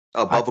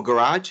 Above a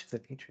garage?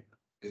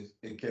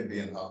 It can be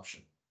an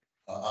option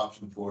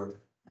for.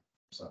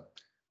 So.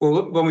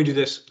 Well, when we do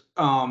this,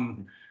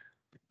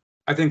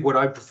 I think what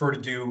I prefer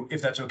to do,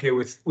 if that's okay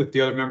with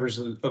the other members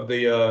of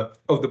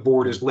the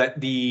board, is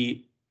let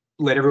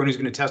everyone who's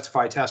going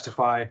to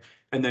testify,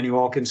 and then you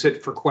all can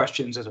sit for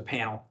questions as a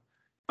panel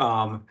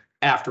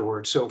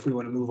afterwards. So if we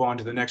want to move on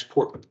to the next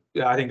port,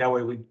 I think that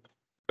way we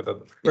have a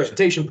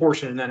presentation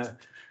portion and then a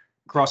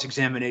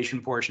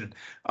cross-examination portion.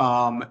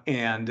 I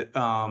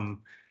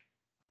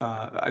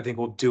think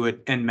we'll do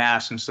it en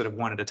masse instead of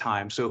one at a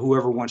time. So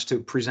whoever wants to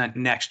present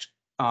next,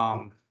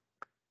 go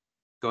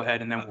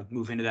ahead, and then we'll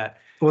move into that.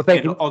 Well,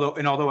 thank And you.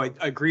 although I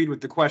agreed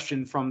with the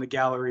question from the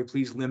gallery,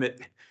 please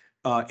limit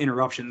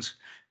interruptions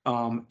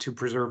to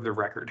preserve the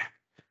record.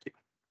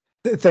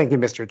 Thank you,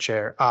 Mr.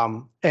 Chair.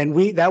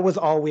 And that was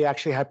all we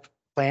actually had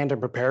planned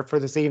and prepared for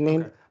this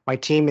evening. Okay. My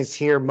team is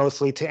here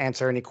mostly to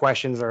answer any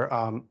questions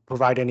or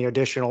provide any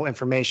additional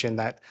information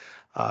that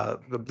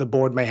the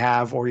board may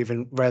have, or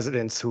even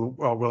residents who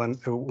are willing,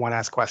 who want to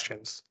ask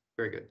questions.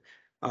 Very good.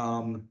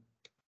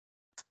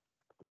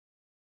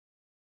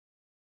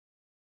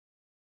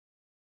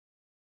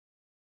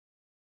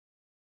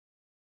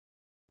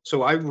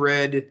 So I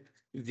read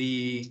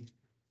the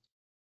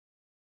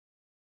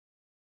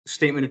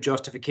statement of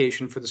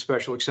justification for the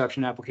special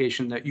exception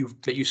application that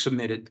you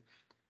submitted.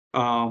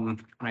 And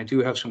I do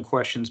have some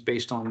questions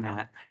based on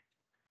that.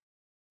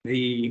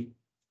 The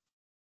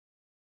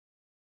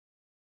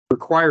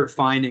required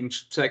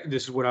findings,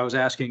 this is what I was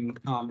asking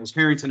Ms.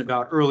 Harrington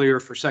about earlier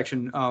for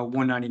section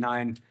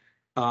 199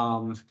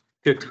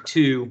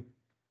 52,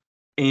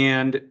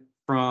 and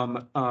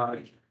from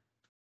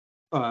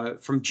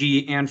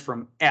G and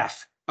from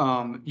F.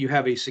 You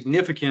have a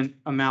significant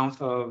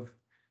amount of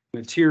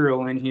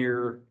material in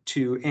here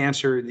to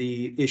answer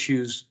the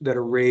issues that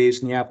are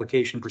raised in the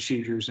application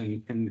procedures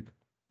in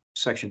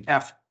section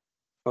F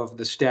of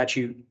the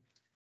statute.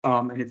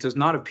 And it does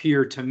not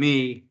appear to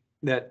me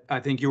that, I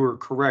think you were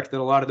correct,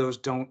 that a lot of those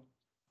don't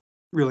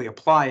really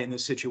apply in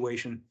this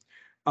situation.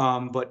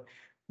 But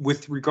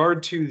with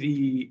regard to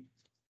the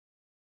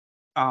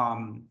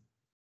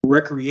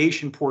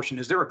recreation portion,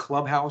 is there a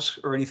clubhouse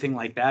or anything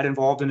like that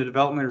involved in the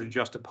development, or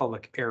just a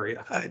public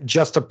area?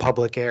 Just a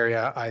public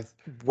area.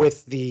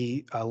 With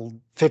the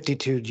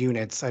 52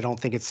 units, I don't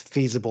think it's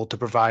feasible to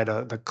provide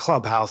the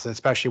clubhouse,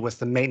 especially with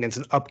the maintenance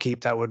and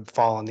upkeep that would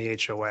fall on the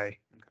HOA.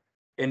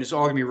 And it's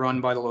all gonna be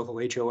run by the local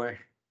HOA?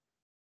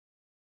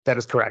 That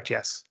is correct,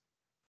 yes.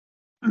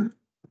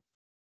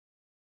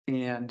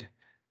 And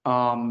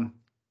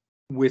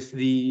with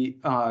the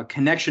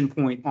connection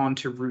point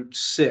onto Route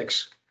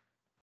 6,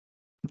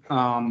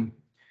 I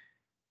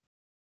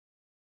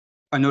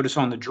notice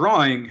on the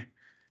drawing,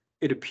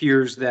 it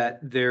appears that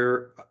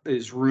there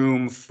is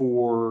room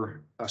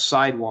for a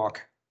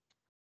sidewalk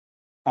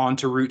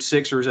onto Route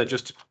 6, or is that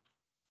just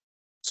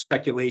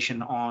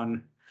speculation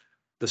on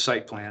the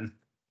site plan?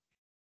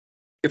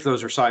 If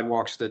those are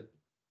sidewalks that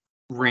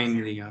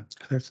ring the, I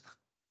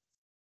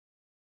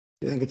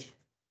think it's,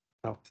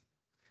 oh,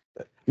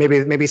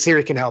 maybe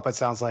Siri can help. It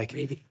sounds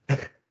like.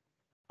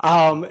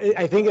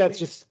 I think that's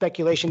just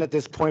speculation at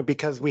this point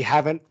because we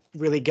haven't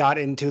really got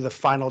into the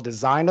final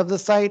design of the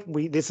site.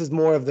 This is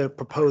more of the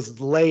proposed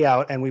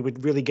layout, and we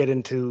would really get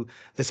into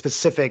the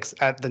specifics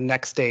at the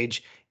next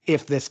stage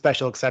if this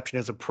special exception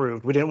is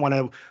approved. We didn't want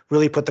to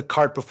really put the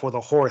cart before the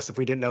horse if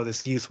we didn't know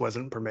this use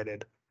wasn't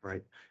permitted.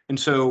 right. And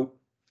so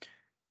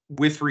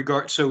with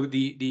regard, so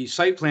the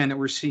site plan that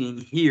we're seeing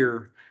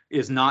here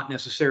is not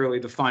necessarily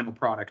the final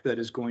product that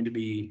is going to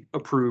be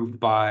approved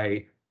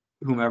by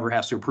whomever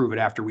has to approve it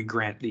after we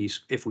grant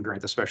these, if we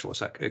grant the special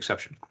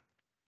exception.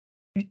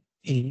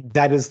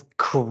 That is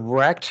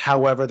correct.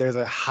 However, there's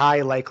a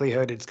high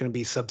likelihood it's going to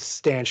be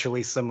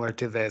substantially similar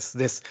to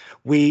this.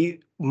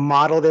 We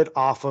modeled it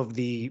off of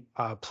the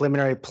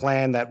preliminary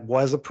plan that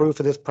was approved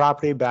for this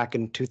property back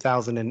in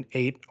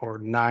 2008 or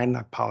 9. I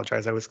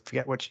apologize. I always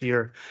forget which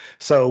year.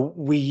 So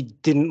we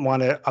didn't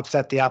want to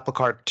upset the apple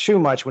cart too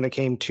much when it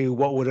came to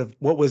what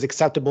was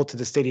acceptable to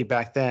the city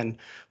back then.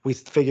 We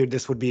figured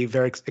this would be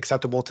very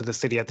acceptable to the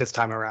city at this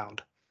time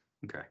around.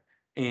 Okay.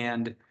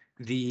 And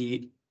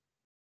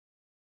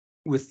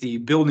with the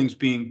buildings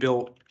being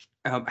built,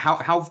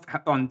 how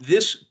on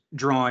this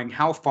drawing,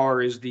 how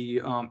far is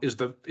the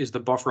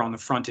buffer on the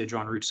frontage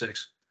on Route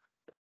 6?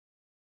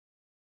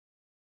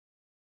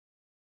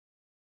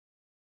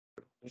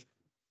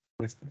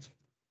 With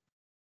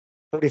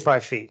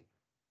 35 feet.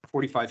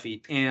 45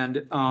 feet.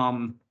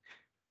 And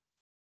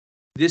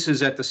this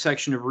is at the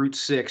section of Route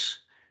 6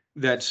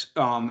 that's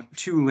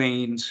 2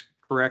 lanes,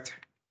 correct?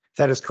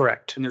 That is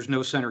correct. And there's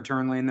no center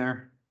turn lane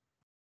there?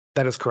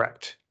 That is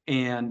correct.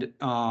 And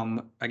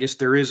I guess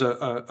there is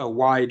a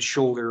wide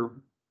shoulder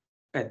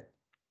at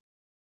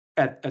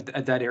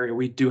that area.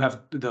 We do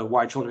have the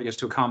wide shoulder, I guess,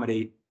 to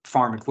accommodate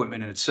farm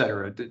equipment and et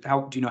cetera. Do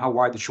you know how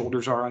wide the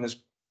shoulders are on this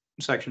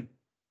section?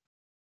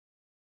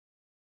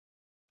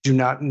 Do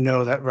not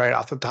know that right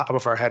off the top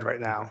of our head right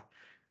now.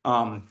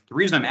 The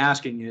reason I'm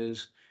asking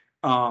is,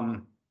 I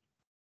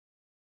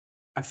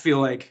feel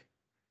like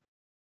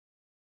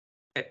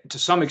to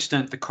some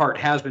extent, the cart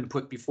has been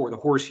put before the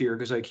horse here,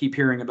 because I keep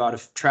hearing about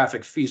a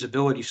traffic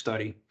feasibility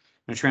study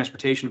and a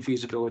transportation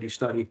feasibility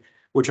study,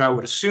 which I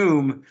would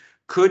assume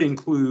could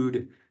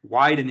include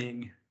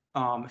widening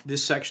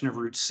this section of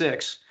Route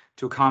 6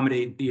 to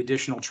accommodate the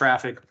additional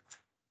traffic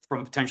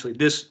from potentially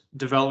this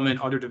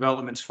development, other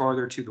developments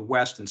farther to the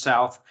west and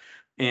south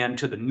and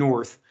to the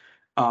north.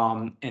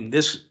 And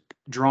this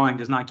drawing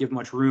does not give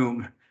much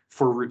room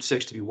for Route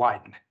 6 to be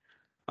widened.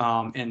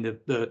 And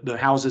the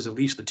houses, at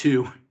least the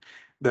two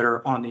that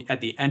are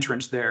at the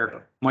entrance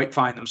there, might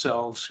find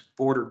themselves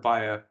bordered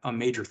by a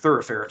major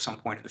thoroughfare at some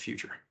point in the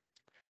future.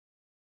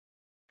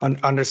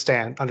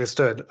 Understood.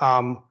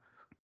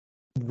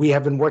 We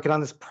have been working on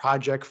this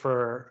project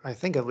for, I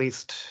think, at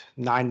least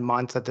 9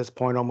 months at this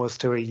point, almost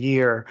to a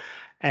year.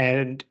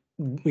 And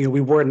we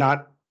were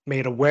not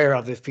made aware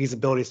of the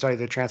feasibility study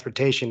of the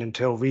transportation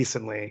until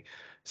recently.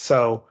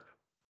 So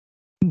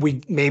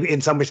we maybe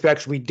in some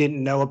respects, we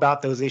didn't know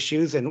about those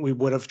issues, and we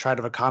would have tried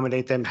to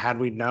accommodate them had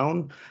we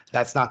known.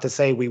 That's not to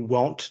say we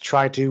won't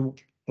try to,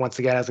 once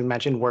again, as we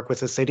mentioned, work with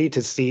the city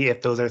to see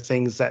if those are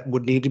things that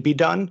would need to be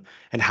done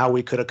and how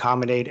we could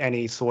accommodate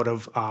any sort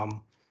of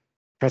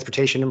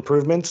transportation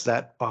improvements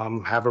that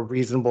have a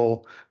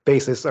reasonable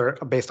basis or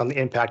based on the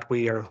impact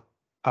we are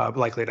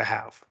likely to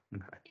have.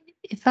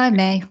 If I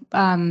may,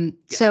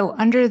 so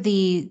under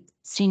the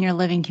senior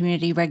living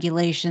community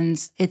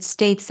regulations, it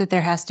states that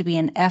there has to be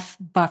an F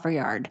buffer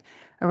yard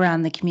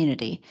around the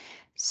community.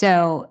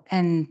 So,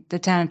 and the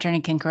town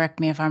attorney can correct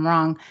me if I'm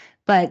wrong,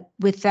 but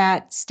with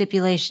that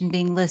stipulation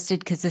being listed,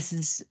 because this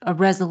is a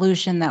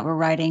resolution that we're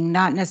writing,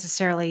 not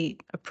necessarily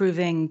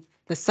approving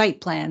the site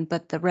plan,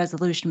 but the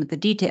resolution with the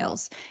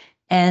details.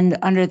 And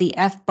under the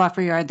F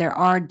buffer yard, there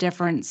are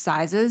different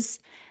sizes.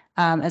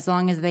 As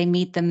long as they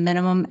meet the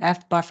minimum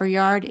F buffer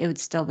yard, it would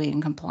still be in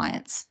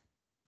compliance.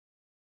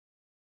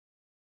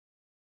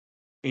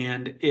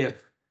 And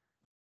if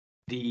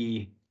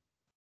the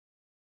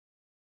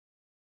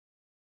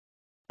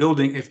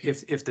building,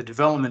 if the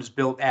development is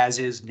built as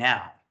is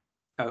now,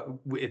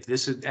 if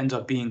this ends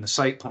up being the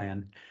site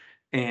plan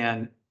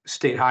and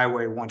State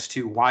Highway wants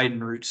to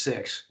widen Route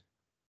 6,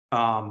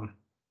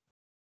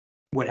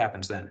 what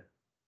happens then?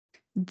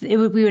 We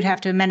would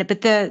have to amend it,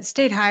 but the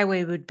state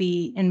highway would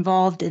be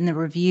involved in the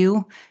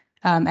review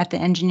at the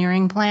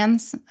engineering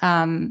plans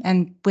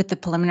and with the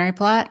preliminary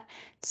plat.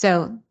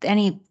 So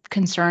any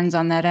concerns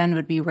on that end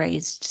would be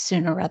raised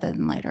sooner rather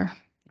than later.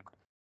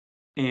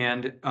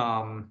 And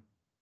for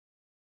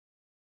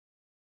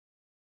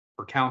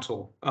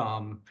council,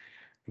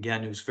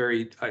 again, it was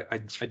I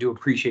do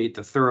appreciate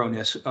the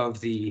thoroughness of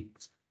the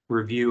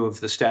review of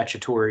the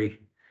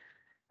statutory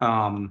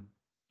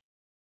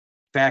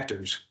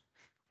factors.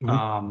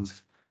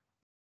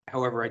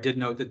 However, I did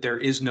note that there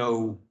is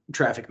no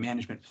traffic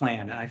management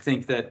plan. And I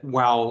think that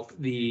while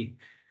the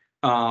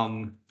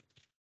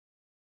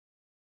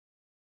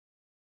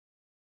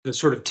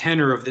sort of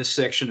tenor of this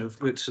section of,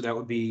 so that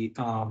would be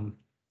section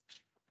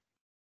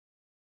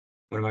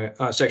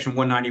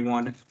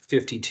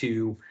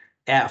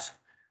 191.52F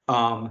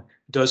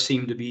does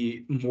seem to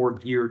be more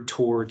geared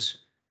towards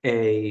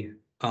a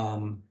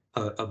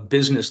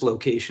business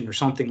location or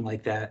something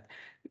like that.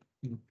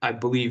 I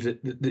believe that,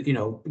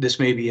 this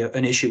may be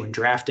an issue in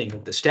drafting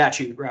of the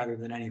statute rather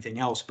than anything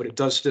else, but it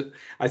does,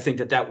 I think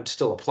that would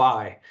still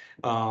apply.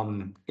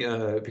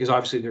 Because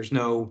obviously there's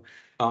no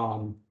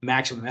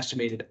maximum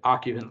estimated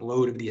occupant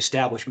load of the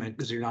establishment,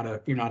 because you're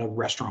not a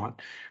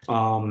restaurant.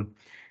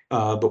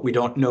 But we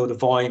don't know the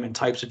volume and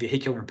types of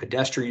vehicular and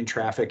pedestrian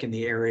traffic in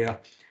the area.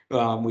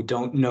 We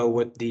don't know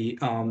what we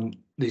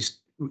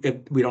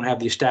don't have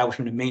the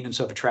establishment and maintenance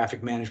of a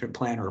traffic management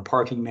plan or a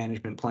parking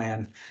management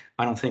plan.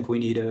 I don't think we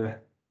need a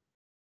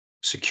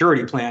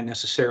security plan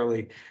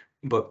necessarily,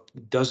 but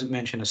it doesn't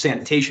mention a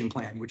sanitation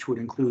plan, which would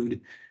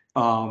include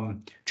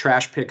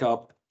trash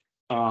pickup.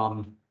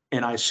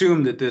 And I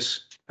assume that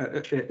this,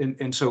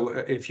 and so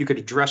if you could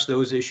address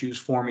those issues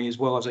for me, as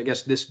well as, I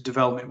guess, this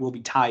development will be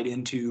tied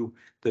into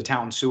the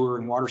town sewer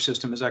and water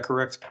system. Is that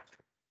correct?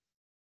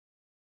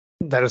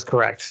 That is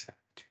correct.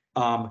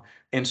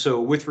 And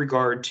so with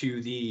regard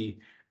to the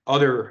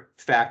other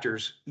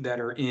factors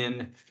that are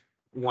in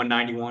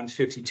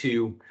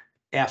 191.52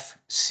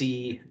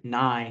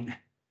 FC9,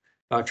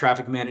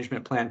 traffic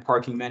management plan,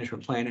 parking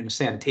management plan, and a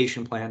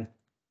sanitation plan,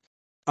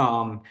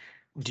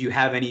 do you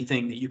have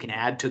anything that you can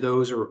add to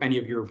those, or any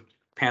of your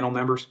panel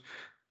members?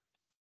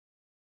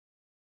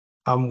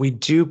 We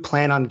do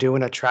plan on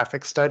doing a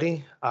traffic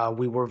study.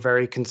 We were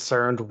very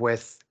concerned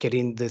with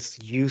getting this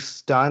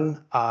use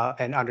done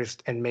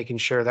and making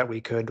sure that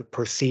we could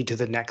proceed to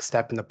the next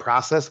step in the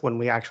process when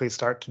we actually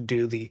start to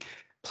do the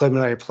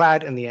preliminary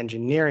plat and the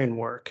engineering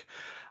work.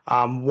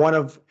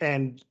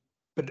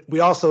 But we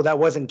also, that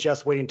wasn't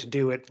just waiting to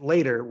do it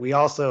later. We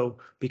also,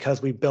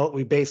 because we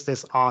based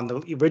this on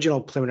the original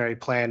preliminary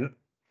plan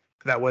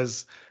that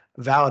was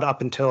valid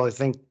up until, I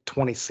think,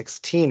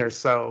 2016 or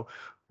so.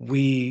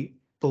 we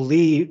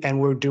believe, and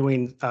we're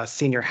doing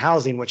senior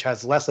housing, which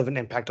has less of an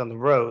impact on the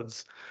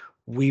roads.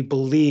 We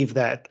believe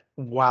that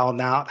while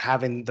not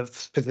having the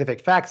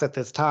specific facts at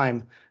this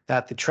time,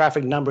 that the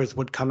traffic numbers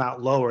would come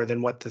out lower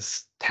than what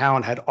this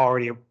town had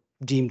already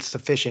deemed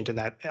sufficient in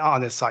that,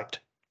 on this site.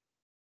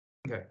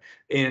 Okay,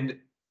 and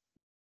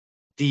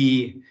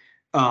the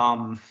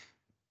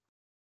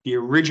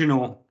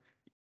original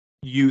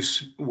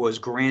use was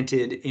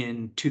granted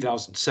in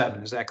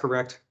 2007, is that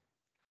correct?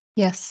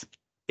 Yes.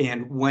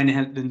 And when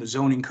had, then the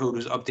zoning code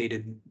was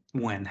updated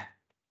when?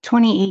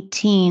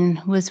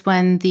 2018 was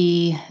when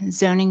the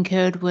zoning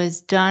code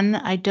was done.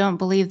 I don't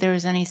believe there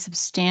was any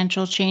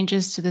substantial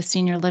changes to the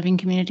senior living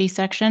community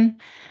section.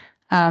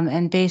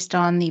 And based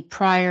on the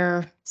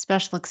prior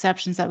special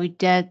exceptions that we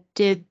did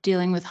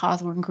dealing with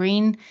Hawthorne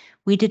Green,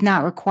 we did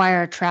not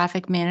require a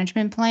traffic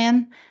management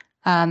plan.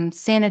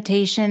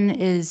 Sanitation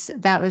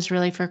that was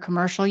really for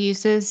commercial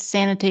uses.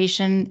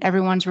 Sanitation,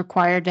 everyone's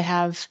required to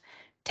have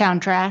town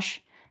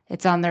trash.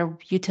 It's on their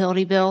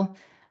utility bill.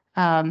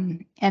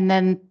 And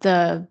then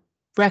the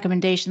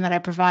recommendation that I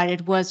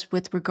provided was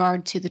with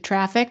regard to the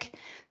traffic.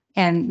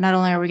 And not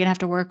only are we going to have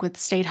to work with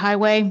State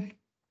Highway,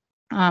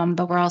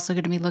 but we're also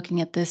going to be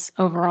looking at this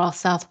overall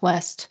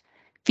Southwest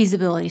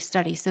feasibility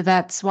study. So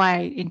that's why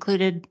I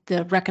included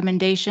the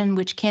recommendation,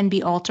 which can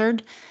be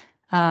altered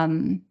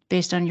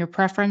based on your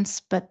preference.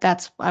 But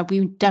that's why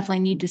we definitely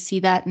need to see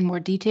that in more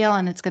detail,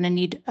 and it's going to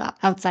need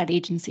outside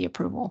agency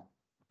approval.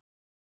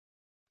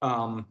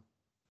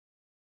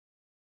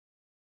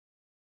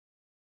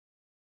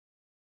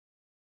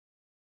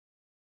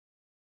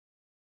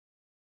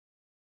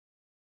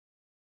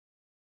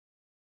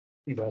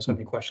 You guys have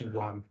any questions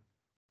while I'm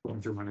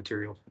going through my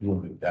materials? You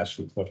want me to ask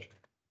you a question?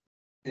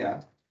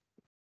 Yeah.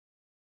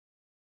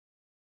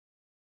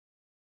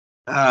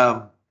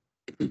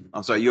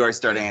 I'm sorry, you already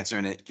started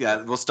answering it.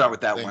 Yeah, we'll start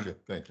with that Thank one. you,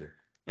 thank you.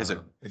 Yes,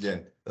 sir.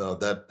 Again,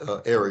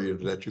 that area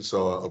that you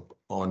saw up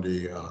on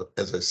the,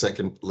 as a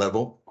second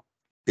level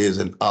is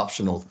an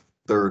optional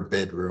third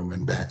bedroom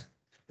in that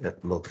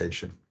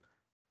location.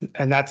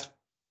 And that's,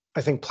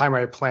 I think,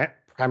 primarily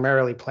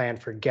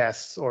planned for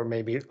guests or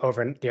maybe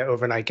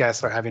overnight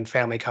guests or having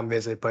family come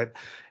visit, but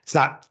it's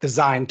not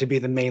designed to be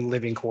the main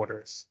living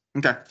quarters.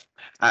 Okay.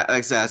 Like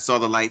I said, I saw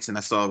the lights and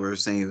I saw we were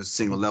saying it was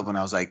single level and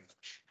I was like,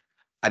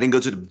 I didn't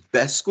go to the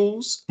best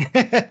schools,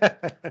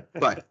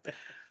 but,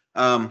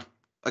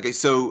 okay,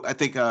 so I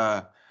think,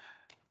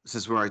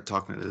 since we're already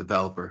talking to the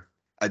developer,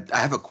 I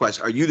have a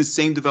question. Are you the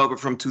same developer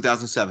from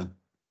 2007?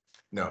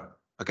 No,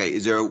 Okay,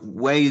 is there a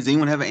way, does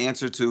anyone have an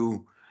answer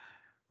to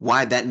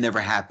why that never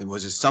happened?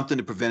 Was there something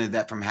that prevented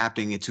that from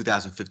happening in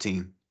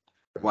 2015?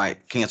 Why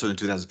it canceled in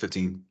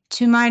 2015?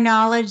 To my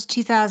knowledge,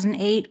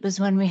 2008 was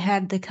when we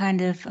had the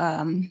kind of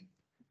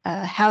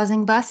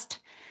housing bust.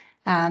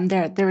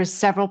 There was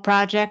several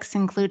projects,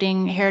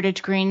 including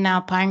Heritage Green,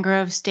 now Pine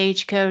Grove,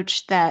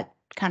 Stagecoach, that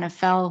kind of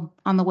fell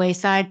on the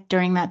wayside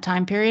during that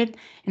time period.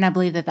 And I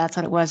believe that that's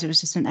what it was. It was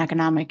just an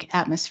economic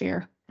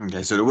atmosphere.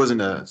 Okay, so there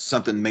wasn't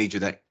something major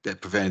that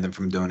prevented them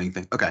from doing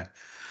anything. Okay.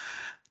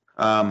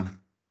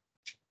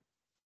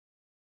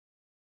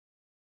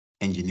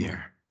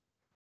 Engineer.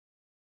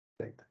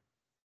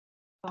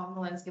 I'm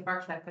the landscape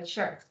architect, but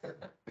sure.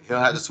 He'll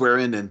have to swear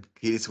in then.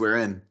 He swear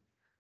in.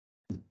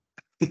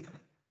 You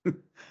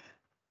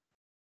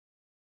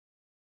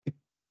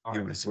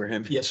want to swear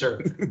him? Yes,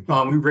 sir.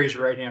 You raise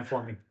your right hand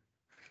for me.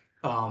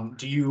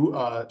 Do you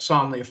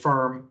solemnly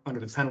affirm under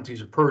the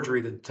penalties of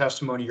perjury that the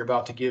testimony you're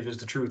about to give is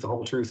the truth, the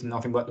whole truth, and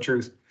nothing but the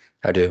truth?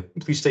 I do.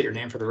 Please state your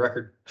name for the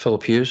record.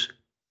 Philip Hughes.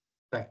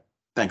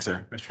 Thanks,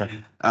 sir. Mr.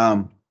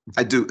 Chairman.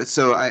 I do.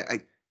 So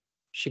I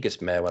She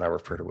gets mad when I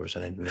refer to her as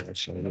an engineer.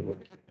 So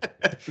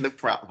no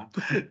problem.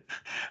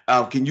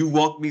 Can you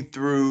walk me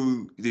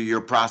through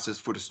your process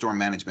for the storm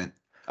management?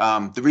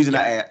 The reason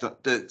I asked,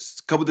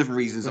 there's a couple different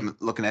reasons I'm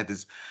looking at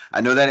this.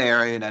 I know that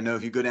area, and I know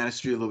if you go down the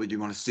street a little bit, you're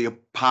going to see a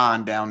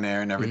pond down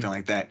there and everything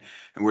like that,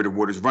 and where the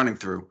water's running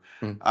through.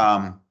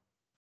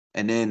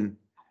 And then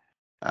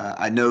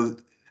I know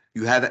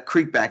you have that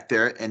creek back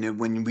there, and then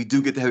when we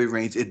do get the heavy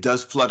rains, it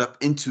does flood up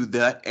into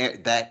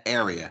that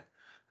area.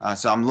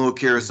 So I'm a little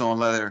curious on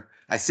whether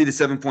I see the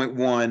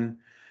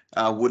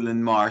 7.1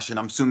 woodland marsh, and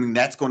I'm assuming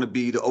that's going to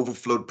be the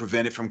overflow to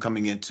prevent it from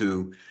coming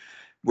into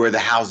where the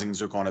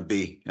housings are going to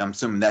be. And I'm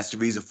assuming that's the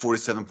reason for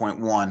the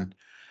 7.1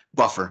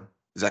 buffer.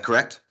 Is that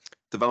correct,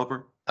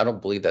 developer? I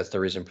don't believe that's the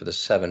reason for the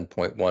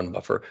 7.1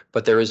 buffer,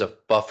 but there is a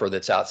buffer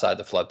that's outside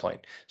the floodplain.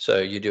 So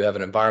you do have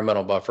an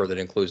environmental buffer that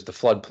includes the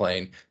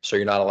floodplain, so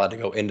you're not allowed to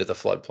go into the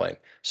floodplain.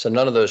 So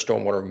none of those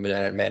stormwater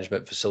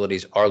management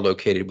facilities are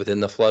located within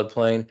the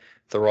floodplain.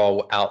 They're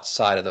all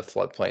outside of the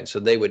floodplain. So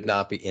they would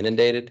not be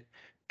inundated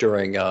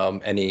during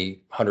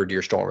any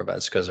 100-year storm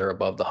events because they're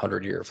above the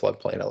 100-year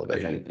floodplain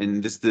elevation. Okay,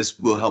 and this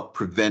will help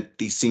prevent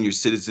these senior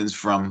citizens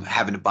from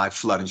having to buy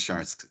flood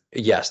insurance.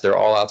 Yes, they're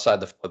all outside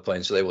the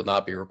floodplain, so they will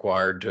not be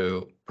required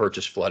to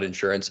purchase flood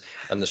insurance.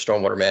 And the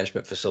stormwater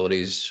management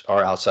facilities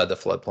are outside the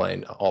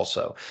floodplain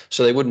also.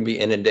 So they wouldn't be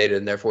inundated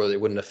and therefore they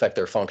wouldn't affect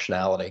their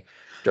functionality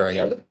during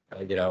a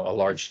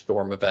large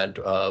storm event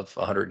of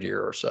 100-year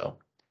or so.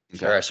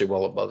 They're actually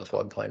well above the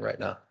floodplain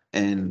right now.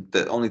 And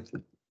the only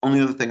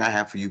other thing I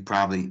have for you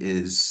probably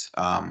is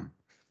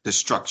the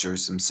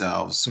structures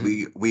themselves.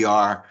 We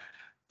are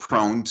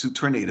prone to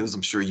tornadoes.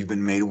 I'm sure you've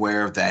been made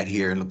aware of that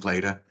here in La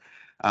Plata.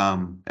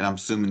 And I'm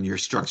assuming your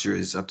structure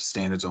is up to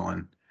standards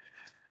on.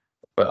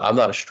 But I'm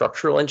not a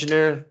structural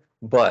engineer,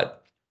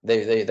 but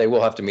they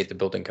will have to meet the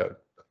building code,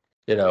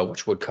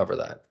 which would cover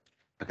that.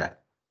 Okay.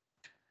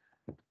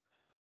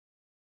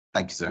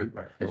 Thank you, sir.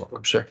 You're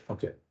welcome, sir.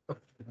 Okay.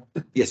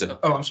 Yes, sir.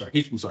 Oh, I'm sorry.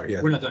 I'm sorry,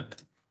 yeah. We're not done.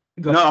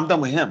 No, I'm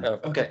done with him.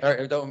 Okay, all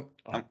right, don't.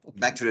 I'm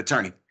back to the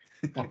attorney.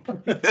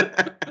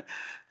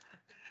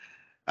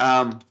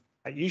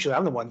 Usually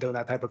I'm the one doing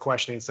that type of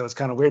questioning, so it's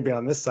kind of weird being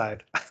on this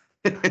side.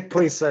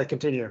 Please,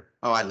 continue.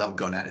 Oh, I love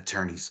going at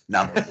attorneys.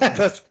 No.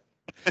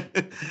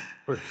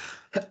 You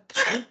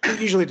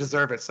usually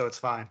deserve it, so it's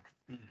fine.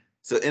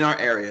 So in our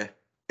area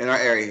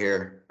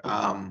here,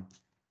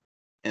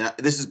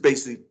 this is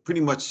basically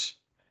pretty much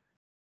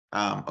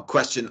a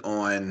question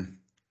on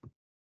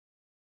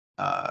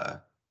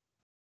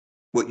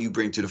what you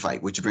bring to the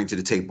fight, what you bring to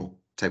the table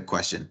type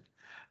question.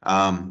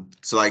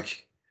 So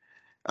like,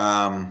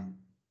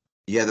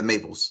 you have the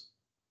Maples,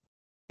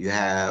 you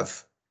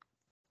have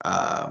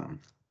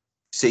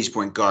Sage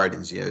Point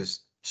Gardens, you have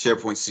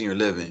SharePoint Senior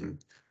Living,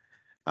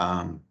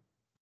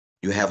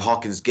 you have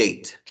Hawkins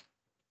Gate.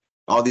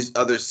 All these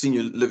other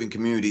senior living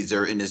communities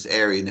are in this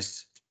area,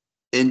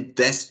 and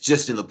that's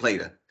just in La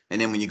Plata. And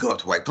then when you go up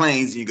to White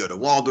Plains and you go to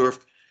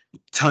Waldorf,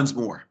 tons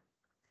more.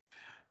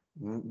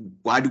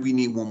 Why do we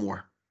need one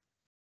more?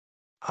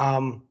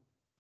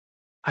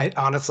 I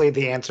honestly,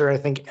 the answer, I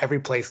think every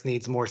place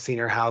needs more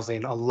senior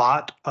housing. A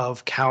lot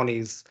of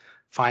counties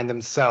find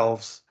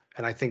themselves,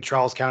 and I think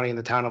Charles County and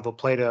the town of La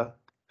Plata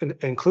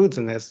includes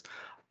in this.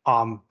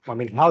 I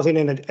mean, housing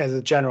as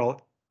a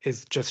general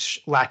is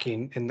just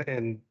lacking in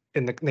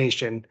the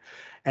nation.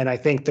 And I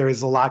think there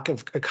is a lack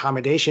of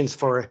accommodations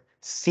for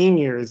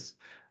seniors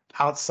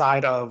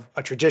outside of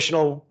a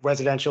traditional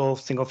residential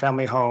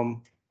single-family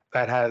home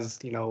that has,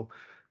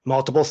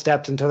 multiple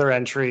steps into their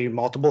entry,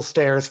 multiple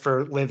stairs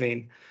for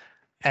living.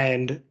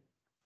 And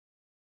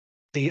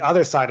the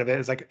other side of it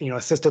is like,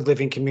 assisted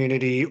living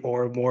community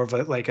or more of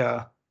I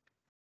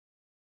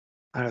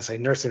don't say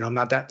nursing home,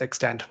 not that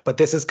extent, but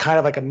this is kind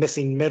of like a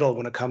missing middle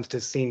when it comes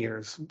to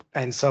seniors.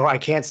 And so I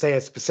can't say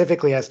it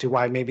specifically as to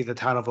why maybe the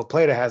town of La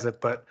Plata has it,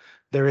 but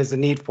there is a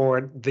need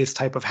for this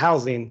type of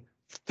housing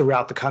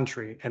throughout the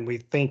country. And we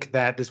think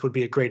that this would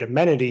be a great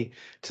amenity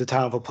to the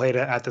town of La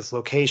Plata at this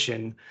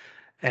location.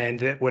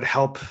 And it would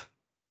help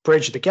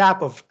bridge the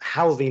gap of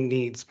housing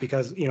needs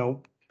because,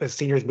 as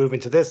seniors move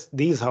into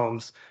these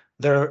homes,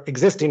 their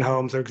existing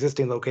homes or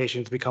existing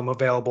locations become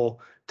available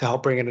to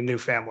help bring in a new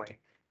family.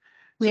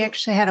 We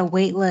actually had a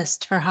wait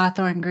list for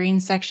Hawthorne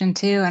Green Section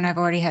 2, and I've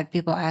already had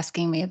people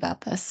asking me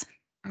about this.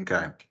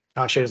 Okay.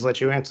 I should just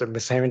let you answer,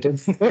 Ms. Harrington.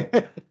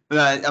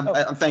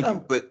 I'm thank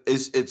you, but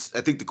it's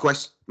I think the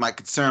question, my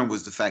concern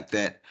was the fact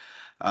that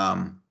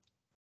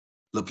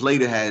La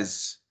Plata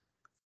has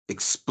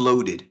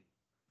exploded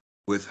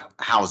with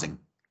housing.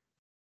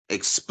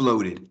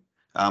 Exploded.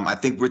 I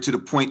think we're to the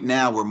point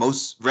now where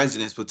most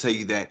residents will tell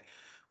you that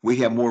we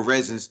have more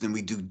residents than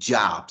we do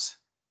jobs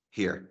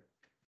here.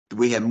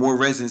 We have more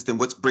residents than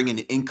what's bringing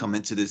the income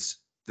into this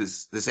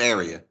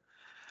area.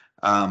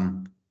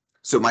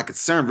 So my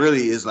concern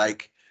really is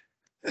like,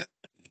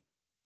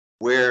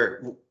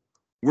 where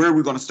are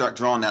we going to start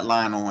drawing that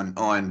line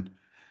on?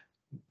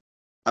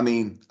 I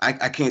mean,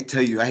 I can't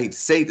tell you, I hate to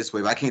say it this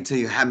way, but I can't tell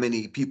you how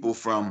many people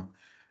from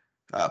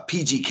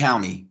PG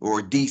County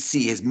or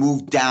DC has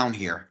moved down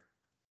here.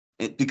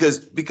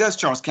 Because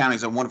Charles County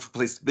is a wonderful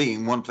place to be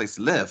and one place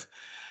to live.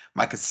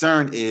 My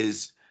concern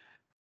is,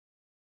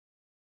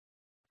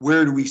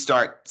 where do we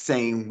start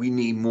saying we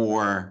need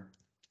more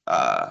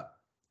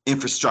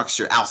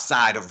infrastructure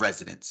outside of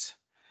residents?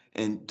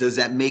 And does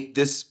that make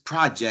this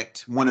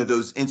project one of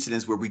those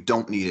incidents where we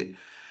don't need it?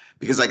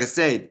 Because like I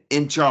said,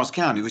 in Charles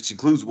County, which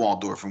includes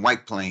Waldorf and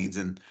White Plains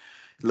and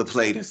La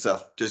Plata and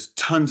stuff, there's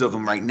tons of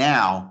them right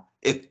now.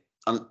 If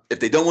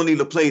they don't want to leave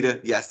La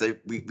Plata, yes,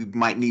 we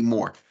might need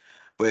more.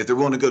 But if they're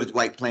willing to go to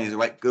White Plains,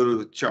 go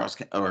to Charles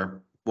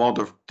or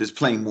Waldorf, there's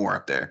plenty more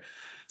up there.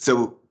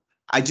 So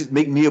I just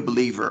make me a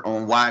believer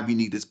on why we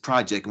need this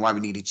project and why we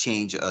need to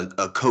change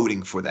a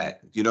coding for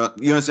that. You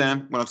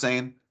understand what I'm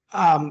saying?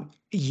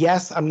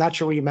 Yes, I'm not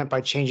sure what you meant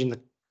by changing the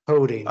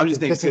coding. I'm just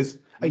thinking, This is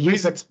a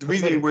the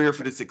reason we're here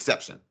for this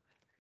exception.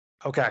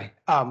 Okay.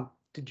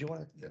 Did you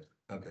want to?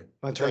 Okay.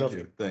 I'll turn it Thank over.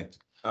 you. Thanks.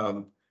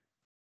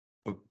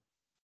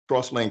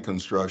 Cross Lane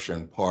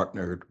Construction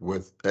partnered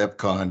with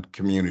EPCON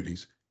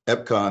Communities.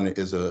 EPCON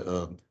is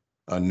a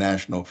a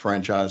national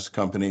franchise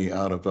company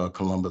out of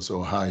Columbus,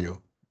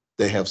 Ohio.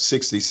 They have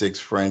 66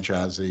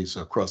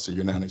 franchisees across the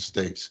United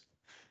States.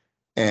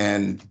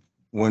 And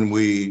when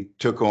we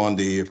took on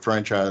the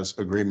franchise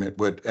agreement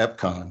with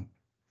EPCON,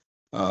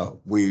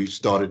 we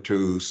started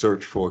to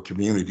search for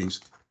communities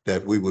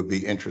that we would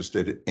be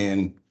interested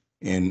in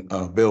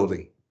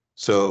building.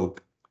 So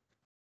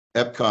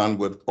EPCON,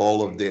 with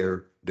all of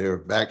their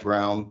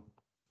background,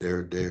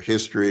 their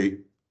history,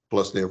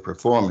 plus their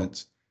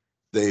performance,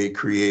 they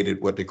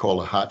created what they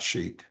call a hot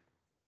sheet.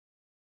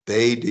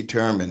 They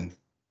determined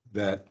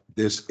that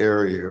this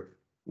area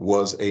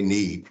was a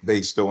need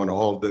based on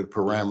all the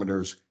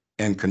parameters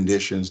and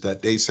conditions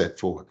that they set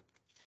forth.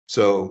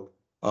 So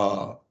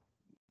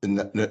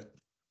again,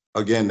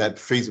 that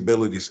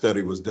feasibility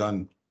study was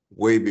done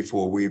way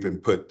before we even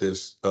put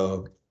this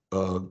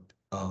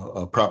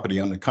property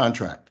under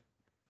contract.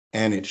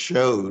 And it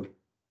showed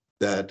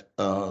that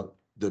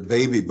the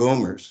baby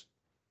boomers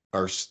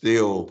are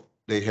still,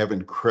 they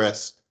haven't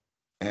crest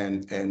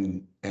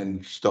and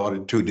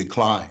started to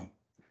decline.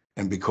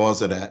 And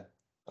because of that,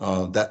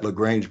 that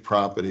LaGrange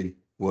property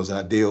was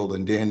ideal.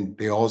 And then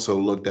they also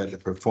looked at the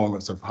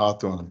performance of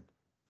Hawthorne.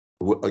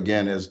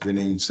 Again, as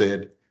Deneen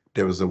said,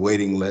 there was a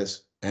waiting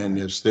list and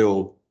there's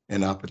still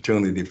an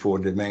opportunity for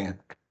demand.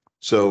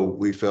 So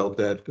we felt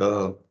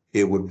that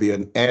it would be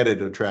an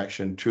added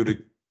attraction to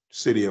the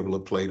city of La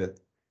Plata.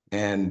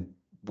 And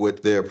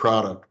with their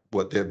product,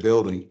 what they're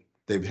building,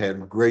 they've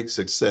had great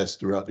success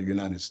throughout the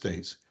United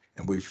States.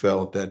 And we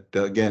felt that,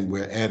 again,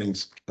 we're adding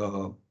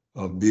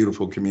a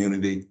beautiful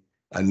community,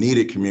 a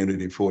needed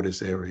community for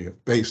this area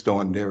based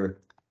on their,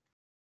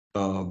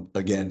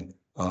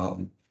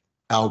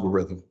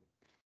 algorithm.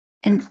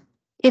 And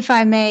if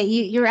I may,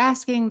 you're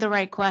asking the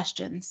right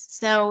questions.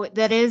 So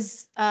that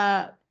is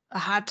a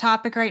hot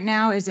topic right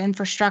now is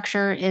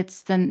infrastructure.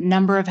 It's the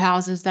number of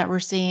houses that we're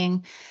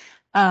seeing.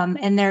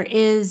 And there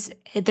is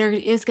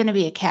going to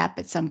be a cap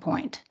at some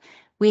point.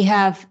 We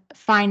have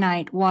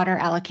finite water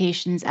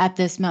allocations at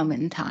this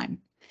moment in time.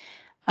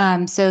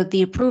 So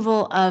the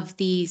approval of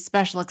the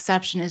special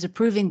exception is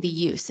approving the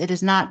use. It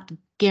is not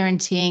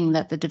guaranteeing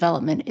that the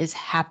development is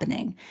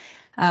happening.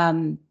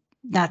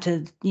 Not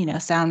to,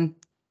 sound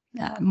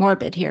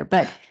morbid here,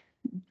 but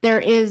there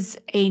is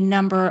a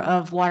number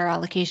of water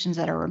allocations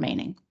that are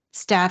remaining.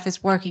 Staff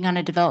is working on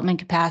a development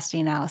capacity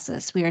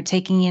analysis. We are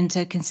taking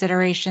into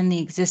consideration the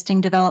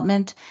existing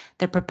development,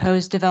 the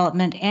proposed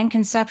development, and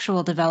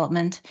conceptual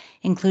development,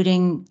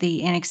 including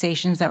the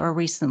annexations that were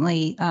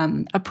recently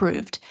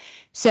approved.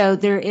 So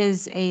there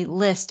is a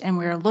list, and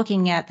we're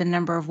looking at the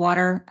number of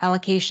water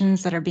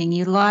allocations that are being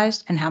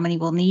utilized and how many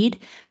we'll need.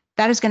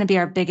 That is going to be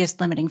our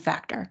biggest limiting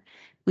factor.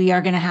 We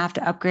are going to have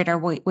to upgrade our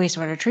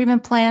wastewater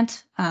treatment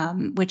plant,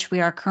 which we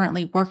are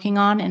currently working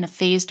on in a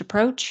phased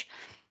approach.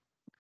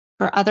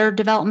 For other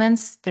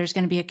developments, there's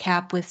going to be a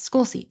cap with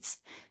school seats.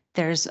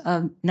 There's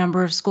a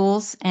number of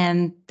schools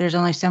and there's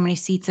only so many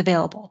seats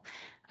available.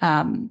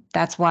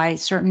 That's why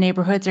certain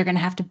neighborhoods are going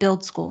to have to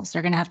build schools.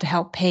 They're going to have to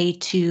help pay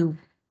to,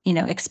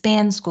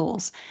 expand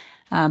schools.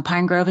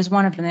 Pine Grove is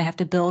one of them. They have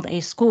to build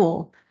a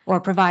school or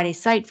provide a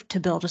site to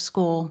build a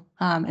school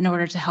in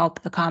order to help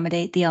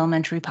accommodate the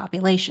elementary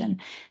population.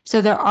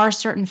 So there are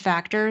certain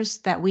factors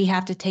that we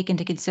have to take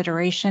into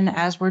consideration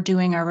as we're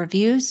doing our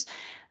reviews.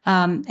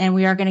 And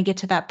we are going to get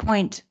to that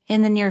point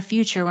in the near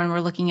future when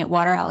we're looking at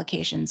water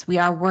allocations. We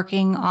are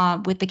working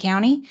with the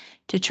county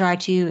to try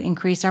to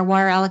increase our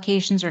water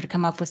allocations or to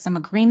come up with some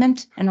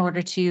agreement in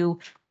order to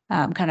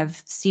kind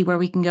of see where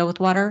we can go with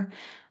water.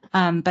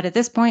 But at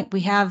this point,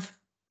 we have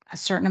a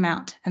certain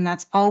amount, and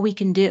that's all we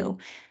can do.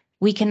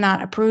 We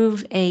cannot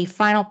approve a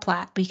final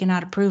plat. We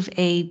cannot approve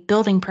a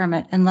building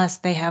permit unless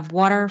they have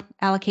water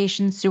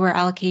allocations, sewer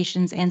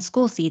allocations, and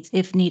school seats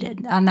if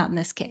needed. Not in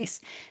this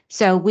case.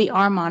 So we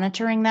are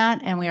monitoring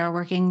that, and we are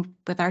working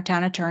with our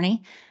town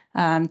attorney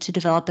to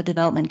develop a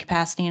development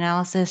capacity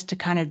analysis to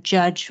kind of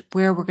judge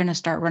where we're going to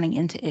start running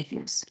into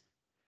issues.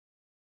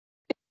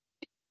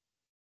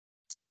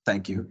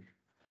 Thank you.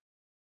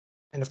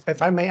 And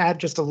if I may add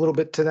just a little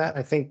bit to that,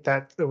 I think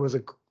that it was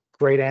a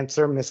great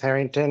answer, Ms.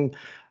 Harrington.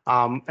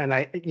 And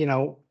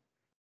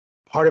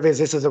part of it is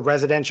this is a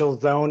residential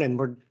zone and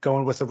we're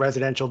going with a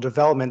residential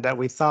development that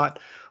we thought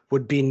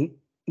would be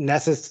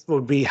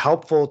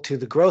helpful to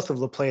the growth of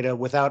La Plata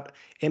without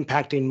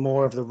impacting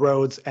more of the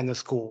roads and the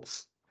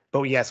schools.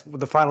 But yes,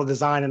 with the final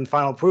design and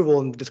final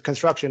approval and this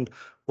construction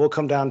will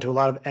come down to a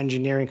lot of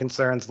engineering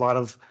concerns, a lot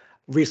of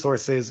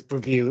resources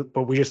review,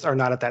 but we just are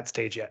not at that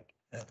stage yet.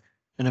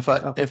 And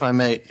if I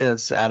may,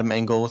 it's Adam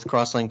Engel with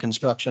Crosslane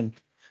Construction.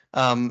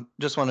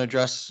 Just want to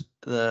address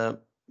the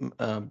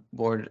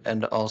board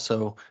and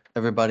also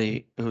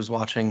everybody who's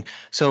watching.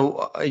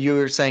 So you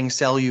were saying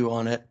sell you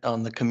on it,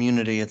 on the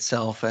community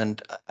itself. And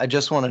I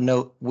just want to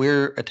note,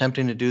 we're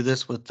attempting to do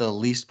this with the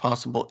least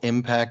possible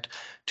impact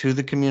to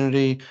the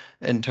community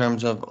in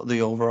terms of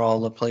the overall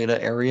La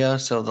Plata area.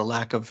 So the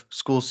lack of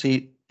school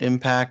seat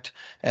impact,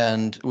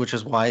 and which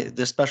is why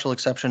this special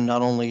exception,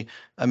 not only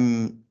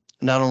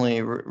not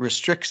only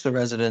restricts the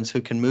residents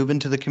who can move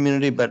into the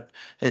community, but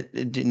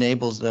it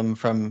enables them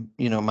from,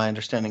 my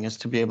understanding is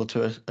to be able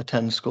to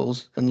attend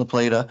schools in La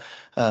Plata,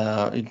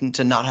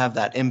 to not have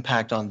that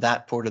impact on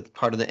that part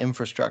of the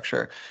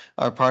infrastructure.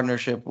 Our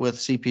partnership with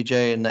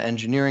CPJ and the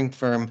engineering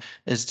firm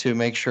is to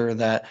make sure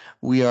that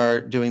we are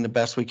doing the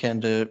best we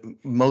can to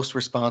most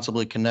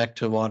responsibly connect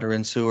to water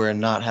and sewer and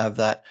not have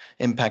that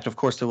impact. Of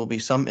course, there will be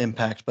some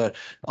impact, but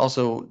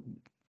also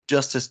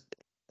just to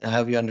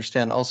have you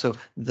understand, also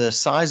the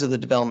size of the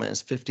development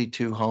is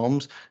 52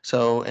 homes.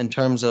 So in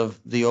terms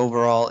of the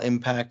overall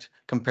impact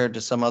compared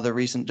to some other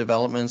recent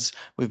developments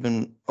we've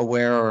been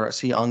aware or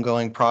see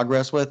ongoing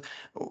progress with,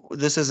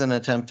 this is an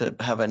attempt to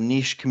have a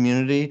niche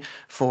community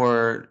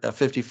for a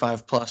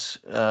 55 plus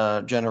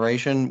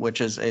generation, which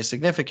is a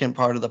significant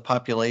part of the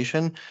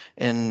population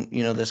in,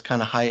 this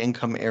kind of high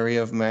income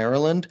area of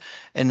Maryland.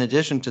 In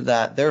addition to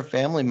that, their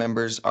family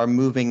members are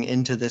moving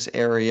into this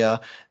area.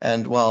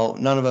 And while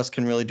none of us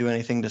can really do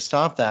anything to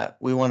stop that,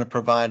 we want to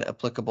provide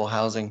applicable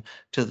housing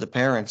to the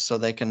parents so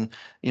they can,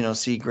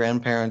 see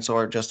grandparents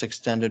or just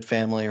extended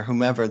family or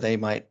whomever they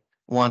might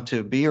want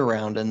to be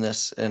around in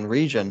this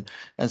region.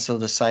 And so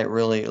the site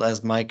really,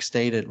 as Mike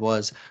stated,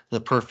 was the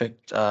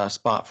perfect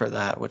spot for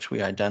that, which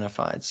we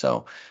identified.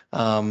 So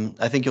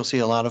I think you'll see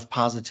a lot of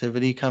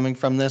positivity coming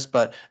from this,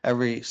 but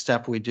every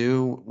step we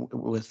do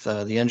with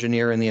the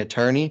engineer and the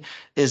attorney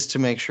is to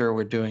make sure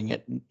we're doing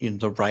it in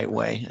the right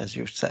way, as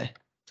you say.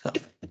 So,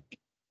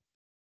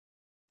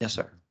 yes,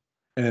 sir.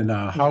 And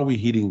how are we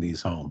heating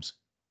these homes?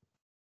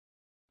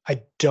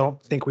 I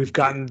don't think we've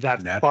gotten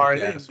that Natural far.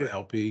 gas or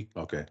LP?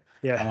 Okay.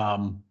 Yeah,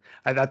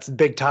 that's a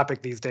big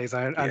topic these days.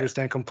 I Yeah.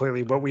 understand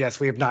completely, but yes,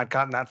 we have not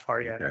gotten that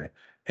far yet. Okay.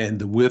 And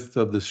the width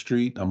of the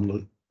street,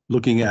 I'm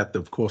looking at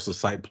of course, the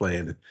site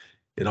plan.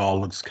 It all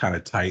looks kind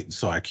of tight,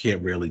 so I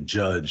can't really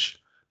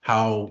judge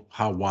how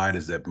wide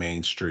is that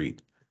main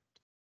street?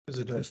 Is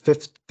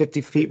it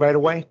 50 feet right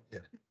away?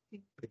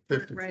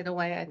 Right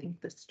away, I think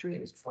the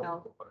street is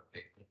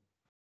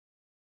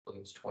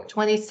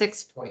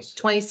 26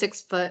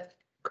 foot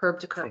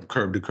curb to From curb.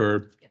 curb to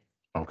curb?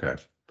 Okay.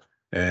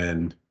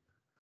 And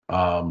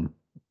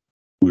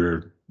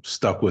we're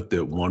stuck with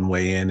the one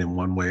way in and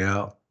one way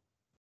out?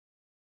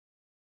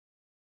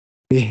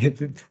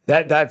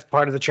 That's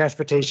part of the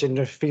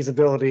transportation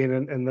feasibility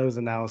and those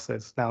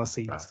analyses. All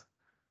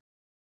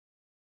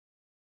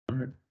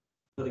right.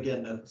 But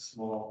again, a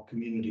small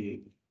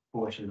community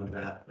portion of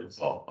that is.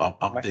 Well,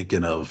 I'm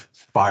thinking of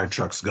fire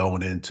trucks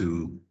going in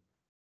to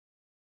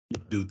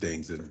do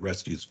things and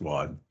rescue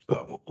squad.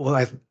 So, Well,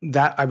 I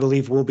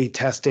believe will be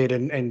tested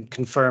and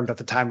confirmed at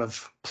the time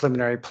of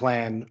preliminary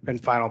plan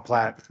and final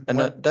plat. And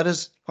that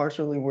is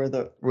partially where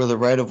the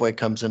right of way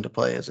comes into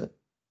play, is it?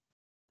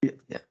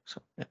 Yeah.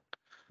 So, yeah.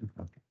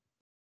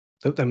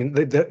 So, I mean,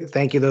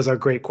 thank you. Those are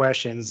great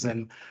questions,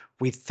 and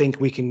we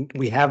think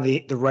we have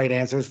the right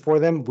answers for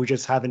them. We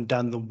just haven't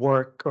done the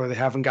work, or they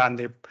haven't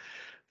gotten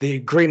the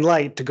green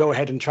light to go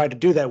ahead and try to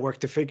do that work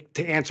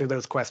to answer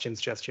those questions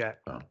just yet.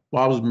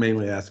 well, I was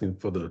mainly asking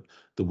for the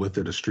width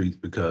of the streets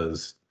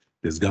because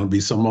there's gonna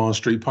be some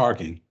on-street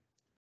parking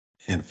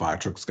and fire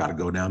trucks gotta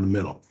go down the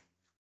middle.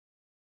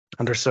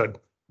 Understood.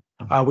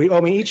 I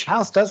mean, each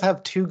house does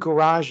have two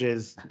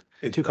garages,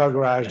 two-car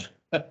garage.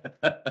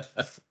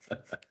 The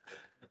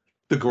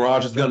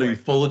garage is gonna be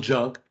full of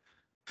junk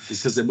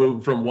because they're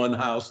moving from one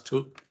house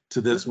to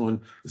this one.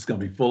 It's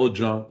gonna be full of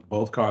junk.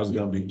 Both cars are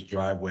gonna be in the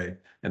driveway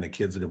and the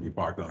kids are gonna be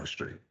parked on the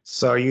street.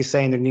 So are you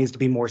saying there needs to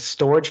be more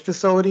storage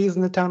facilities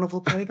in the town of La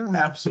Plata?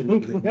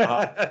 Absolutely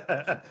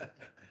not.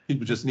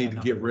 People just need to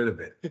get rid of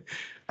it.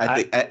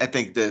 I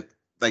think that,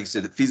 like I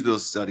said, the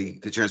feasibility study,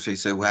 the transportation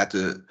said will have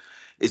to,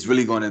 it's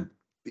really going to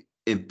be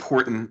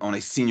important on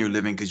a senior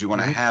living because you're going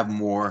to have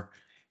more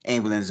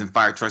ambulance and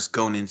fire trucks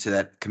going into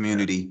that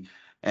community.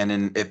 And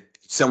then if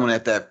someone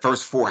at that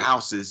first 4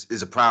 houses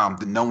is a problem,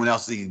 then no one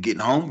else is either getting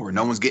home or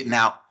no one's getting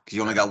out because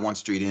you only got one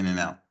street in and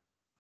out.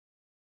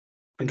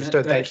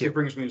 Understood. That Thank actually you.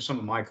 brings me to some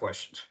of my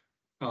questions.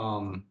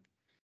 So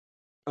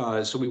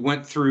we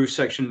went through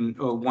section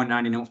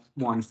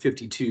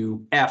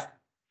 19152F.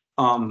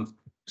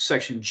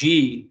 Section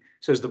G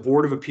says the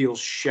Board of Appeals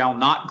shall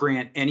not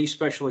grant any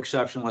special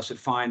exception unless it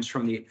finds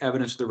from the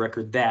evidence of the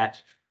record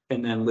that,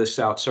 and then lists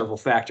out several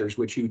factors,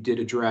 which you did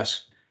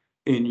address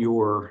in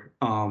your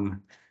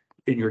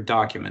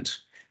documents.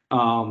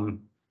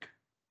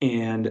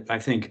 And I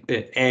think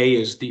that A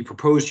is the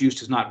proposed use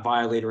does not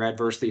violate or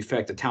adversely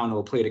affect the town of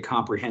La Plata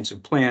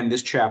comprehensive plan,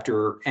 this chapter,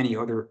 or any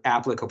other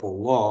applicable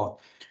law.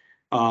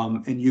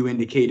 And you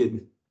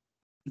indicated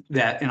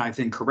that, and I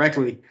think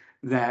correctly,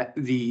 that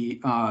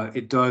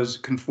it does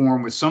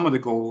conform with some of the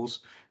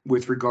goals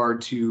with regard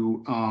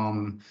to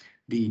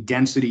the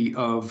density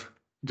of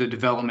the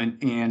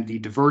development and the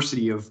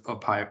diversity of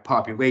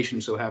population.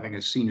 So having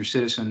a senior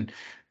citizen,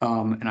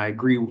 and I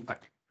agree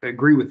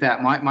with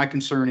that. My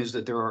concern is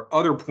that there are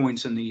other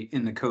points in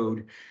the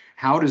code.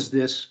 How does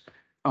this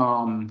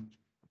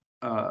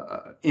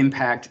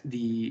impact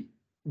the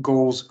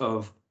goals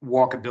of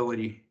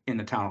walkability in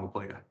the town of La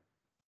Plata?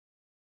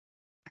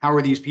 how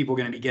are these people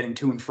going to be getting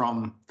to and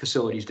from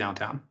facilities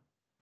downtown?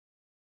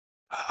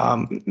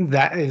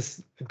 That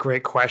is a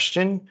great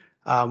question.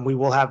 We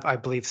will have, I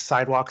believe,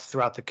 sidewalks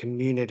throughout the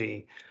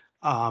community.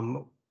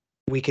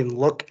 We can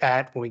look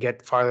at when we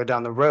get farther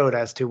down the road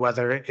as to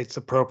whether it's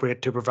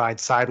appropriate to provide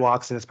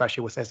sidewalks, and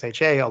especially with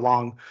SHA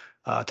along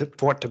to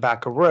Fort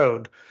Tobacco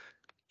Road.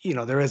 You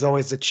know, there is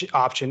always the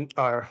option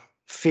or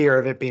fear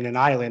of it being an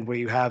island where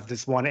you have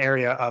this one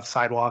area of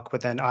sidewalk,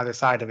 but then either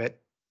side of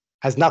it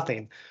has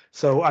nothing.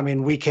 So, I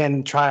mean, we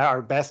can try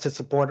our best to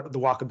support the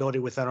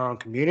walkability within our own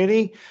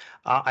community,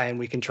 and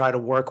we can try to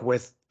work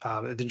with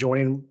the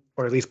joining,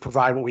 or at least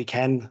provide what we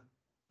can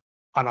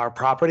on our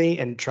property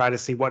and try to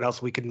see what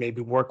else we could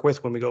maybe work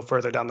with when we go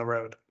further down the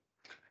road.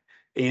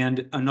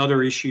 And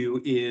another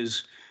issue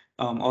is,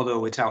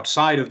 although it's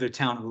outside of the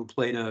town of La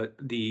Plata,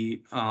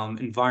 the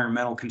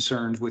environmental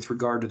concerns with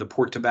regard to the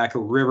Port Tobacco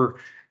River,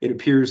 it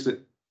appears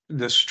that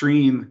the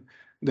stream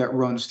that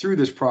runs through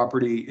this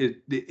property,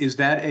 is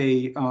that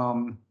a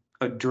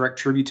direct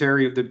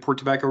tributary of the Port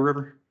Tobacco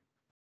River?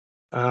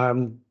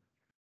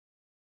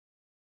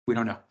 We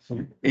don't know.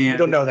 We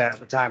don't know that at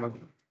the time.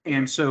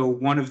 And so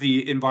one of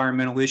the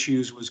environmental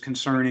issues was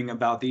concerning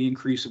about the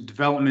increase of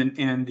development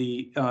and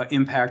the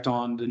impact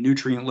on the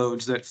nutrient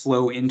loads that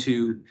flow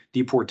into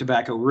the Port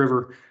Tobacco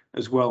River,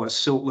 as well as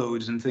silt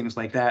loads and things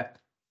like that.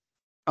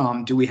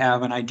 Do we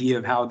have an idea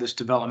of how this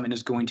development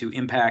is going to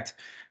impact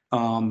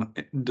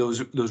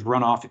those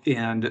runoff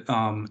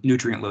and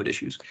nutrient load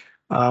issues?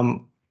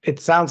 It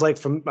sounds like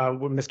from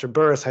what Mr.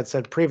 Burris had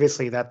said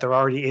previously that there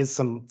already is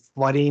some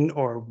flooding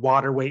or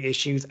waterway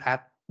issues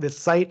at this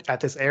site,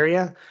 at this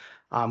area.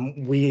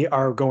 We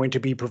are going to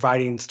be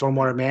providing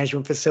stormwater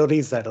management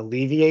facilities that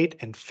alleviate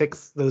and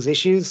fix those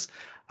issues.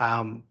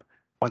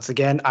 Once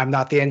again, I'm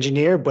not the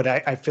engineer, but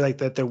I feel like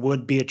that there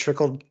would be a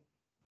trickle,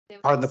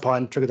 pardon the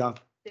pun, trickle down.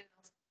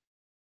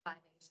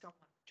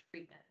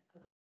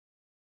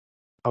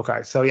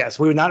 Okay, so yes,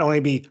 we would not only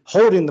be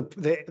holding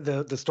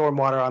the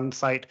stormwater on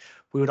site,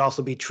 we would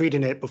also be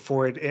treating it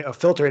before it,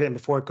 filtering it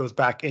before it goes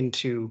back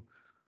into,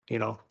 you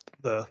know,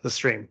 the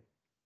stream.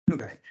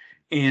 Okay.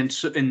 And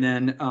so, and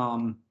then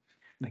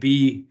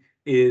B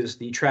is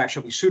the track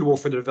shall be suitable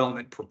for the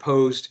development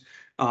proposed.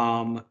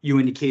 You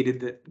indicated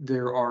that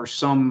there are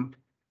some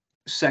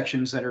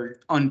sections that are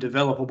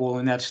undevelopable,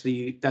 and that's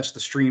the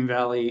stream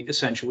valley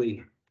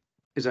essentially.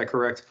 Is that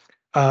correct?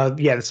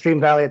 Yeah, the stream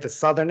valley at the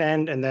southern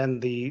end, and then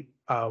the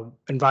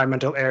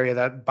environmental area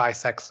that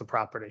bisects the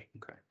property.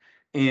 Okay.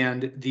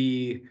 And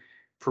the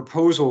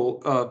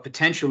proposal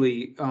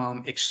potentially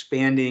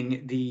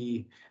expanding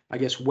the, I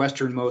guess,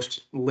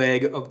 westernmost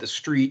leg of the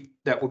street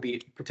that would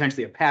be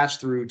potentially a pass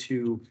through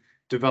to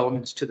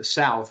developments to the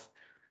south.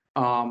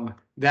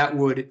 That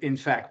would in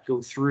fact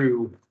go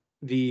through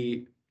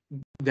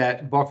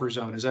that buffer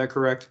zone. Is that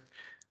correct?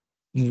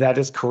 That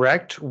is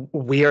correct.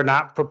 We are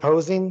not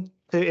proposing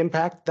to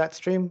impact that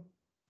stream.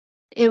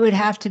 It would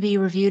have to be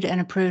reviewed and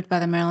approved by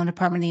the Maryland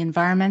Department of the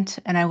Environment.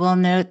 And I will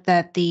note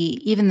that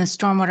even the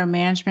stormwater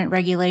management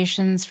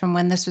regulations from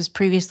when this was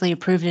previously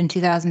approved in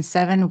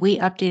 2007, we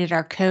updated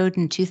our code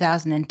in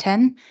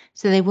 2010.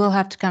 So they will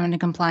have to come into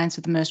compliance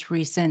with the most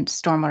recent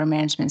stormwater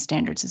management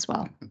standards as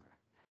well.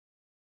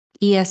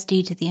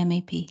 ESD to the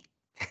MAP.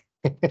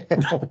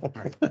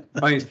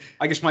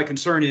 I guess my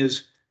concern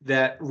is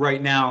that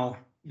right now,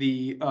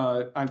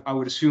 I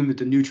would assume that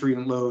the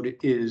nutrient load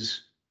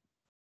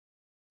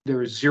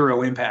there is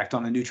zero impact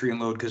on the nutrient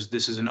load because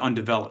this is an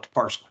undeveloped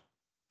parcel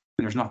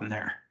and there's nothing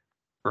there,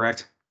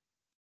 correct?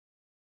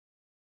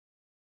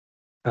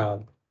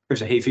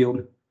 There's a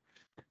hayfield.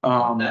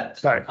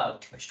 Sorry.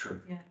 That's true.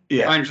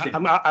 Yeah, I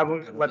understand. I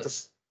will let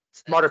the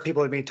smarter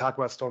people than me talk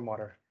about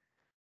stormwater.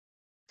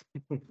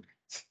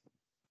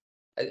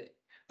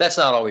 That's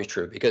not always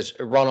true because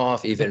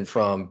runoff, even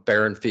from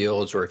barren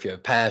fields or if you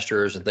have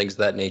pastures and things of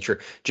that nature,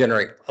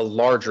 generate a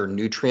larger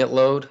nutrient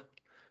load,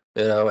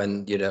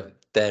 and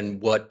than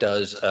what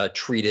does a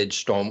treated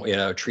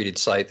treated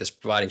site that's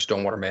providing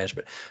stormwater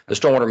management. The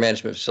stormwater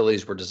management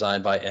facilities were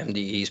designed by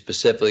MDE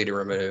specifically to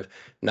remove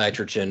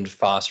nitrogen,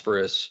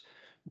 phosphorus,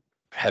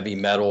 heavy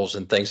metals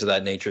and things of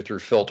that nature through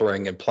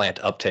filtering and plant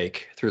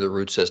uptake through the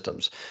root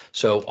systems.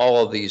 So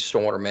all of these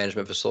stormwater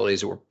management facilities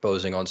that we're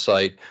proposing on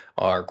site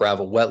are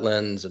gravel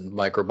wetlands and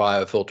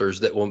microbiofilters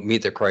that will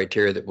meet the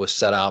criteria that was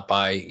set out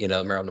by, the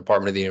Maryland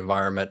Department of the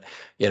Environment,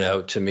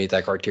 to meet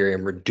that criteria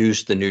and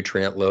reduce the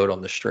nutrient load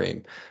on the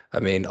stream. I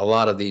mean, a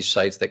lot of these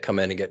sites that come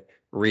in and get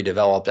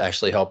redeveloped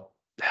actually help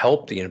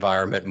the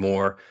environment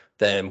more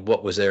than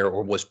what was there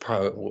or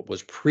what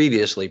was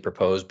previously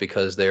proposed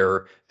because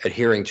they're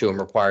adhering to and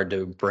required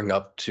to bring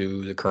up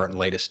to the current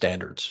latest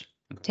standards.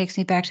 Takes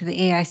me back to the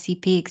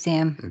AICP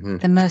exam. Mm-hmm.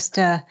 The most,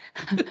 the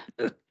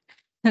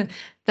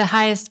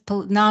highest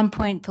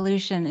non-point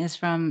pollution is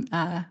from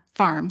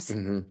farms.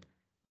 Mm-hmm.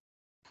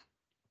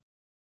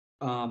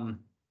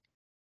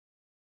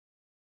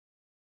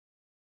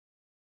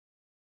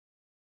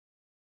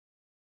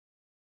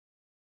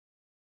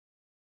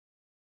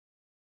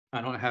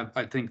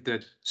 I think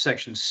that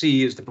section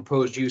C is the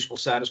proposed use will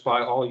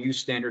satisfy all use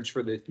standards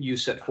for the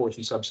use set forth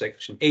in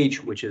subsection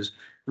H, which is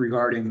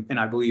regarding, and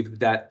I believe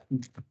that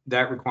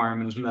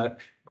requirement is met.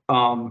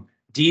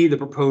 D, the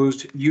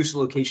proposed use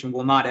location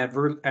will not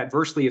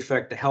adversely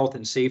affect the health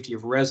and safety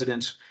of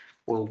residents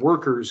or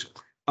workers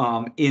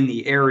in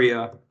the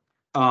area.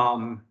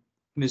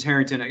 Ms.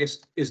 Harrington, I guess,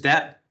 is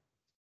that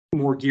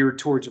more geared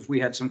towards if we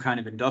had some kind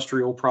of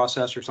industrial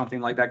process or something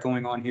like that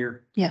going on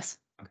here? Yes.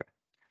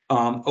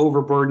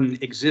 Overburden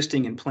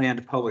existing and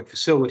planned public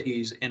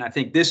facilities. And I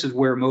think this is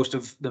where most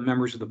of the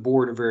members of the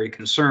board are very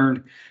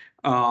concerned,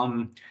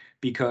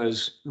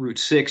 because Route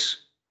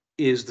 6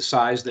 is the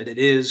size that it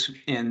is,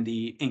 and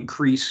the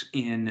increase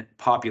in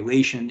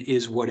population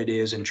is what it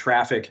is, and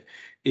traffic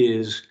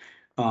is,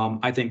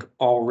 I think,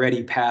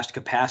 already past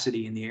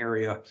capacity in the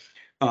area.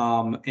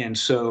 And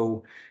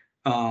so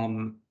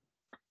I'm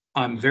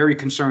very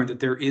concerned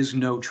that there is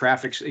no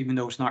traffic, even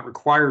though it's not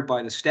required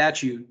by the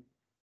statute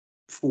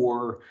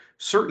for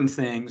certain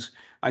things.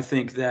 I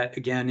think that,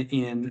 again,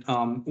 in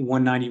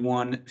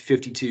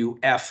 191-52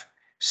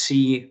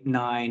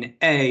 FC9A,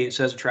 it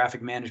says a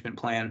traffic management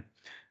plan.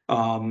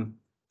 And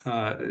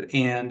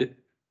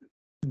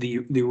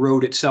the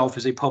road itself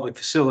is a public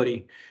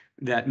facility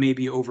that may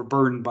be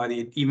overburdened by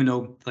even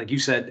though, like you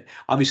said,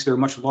 obviously there are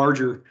much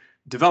larger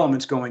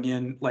developments going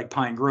in, like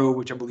Pine Grove,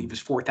 which I believe is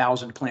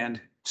 4,000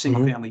 planned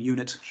single-family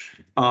units.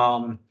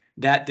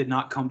 That did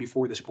not come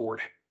before this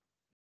board.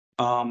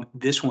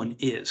 This one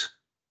is.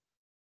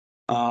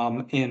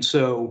 And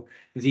so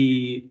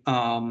the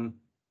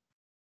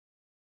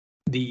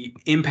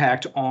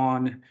impact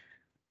on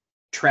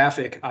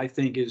traffic, I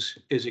think, is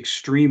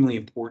extremely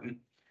important.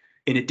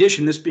 In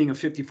addition, this being a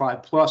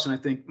 55 plus, and I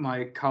think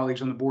my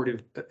colleagues on the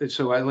board have,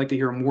 so I'd like to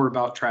hear more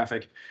about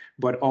traffic,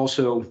 but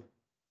also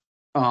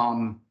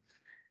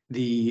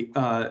the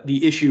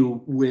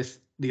issue with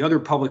the other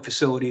public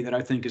facility that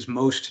I think is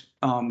most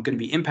going to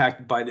be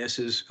impacted by this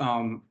is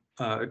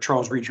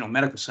Charles Regional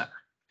Medical Center.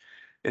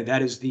 And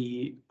that is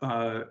the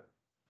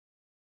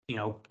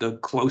the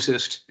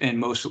closest and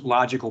most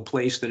logical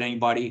place that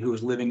anybody who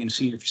is living in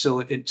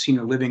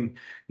senior living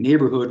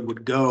neighborhood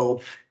would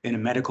go in a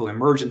medical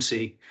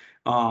emergency.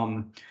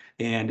 And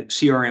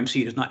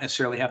CRMC does not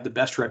necessarily have the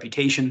best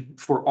reputation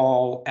for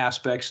all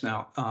aspects.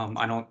 Now,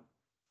 I don't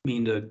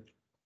mean to,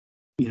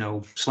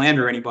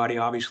 slander anybody,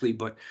 obviously,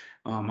 but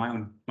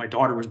my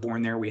daughter was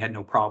born there. We had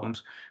no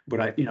problems,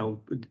 but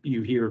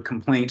you hear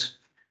complaints.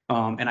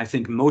 And I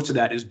think most of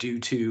that is due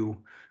to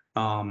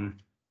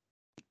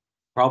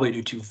probably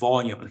due to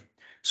volume.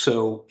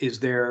 So is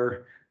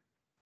there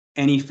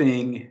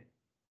anything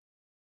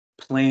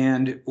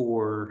planned,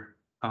 or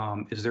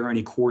is there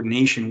any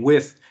coordination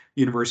with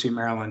University of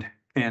Maryland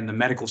and the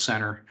medical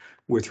center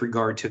with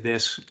regard to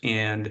this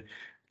and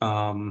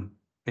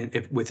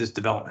with this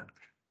development?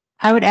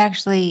 I would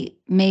actually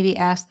maybe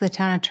ask the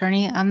town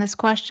attorney on this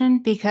question,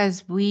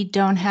 because we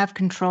don't have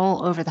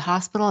control over the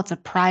hospital. It's a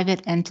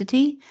private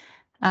entity,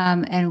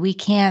 and we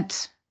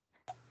can't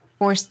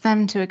force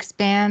them to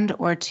expand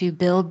or to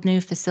build new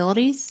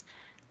facilities.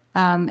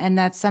 And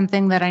that's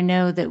something that I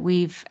know that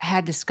we've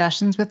had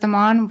discussions with them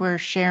on. We're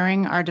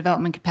sharing our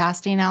development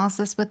capacity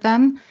analysis with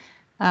them.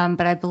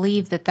 But I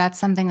believe that that's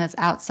something that's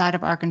outside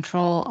of our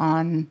control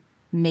on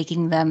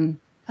making them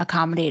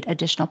accommodate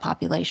additional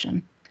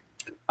population.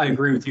 I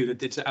agree with you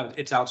that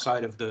it's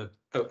outside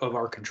of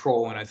our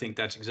control, and I think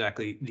that's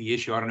exactly the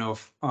issue. I don't know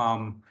if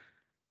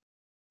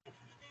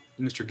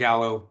Mr.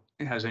 Gallo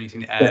has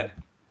anything to add.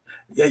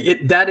 Yeah,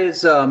 that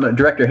is,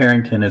 Director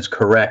Harrington is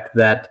correct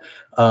that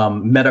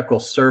medical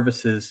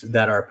services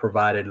that are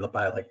provided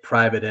by like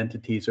private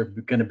entities are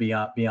going to be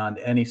beyond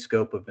any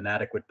scope of an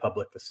adequate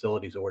public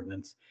facilities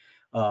ordinance.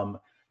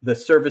 The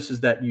services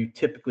that you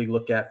typically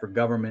look at for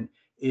government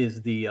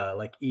is the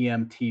like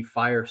EMT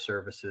fire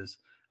services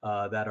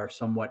that are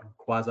somewhat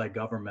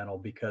quasi-governmental,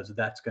 because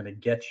that's going to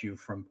get you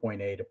from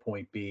point A to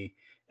point B,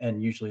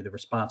 and usually the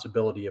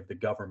responsibility of the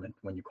government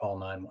when you call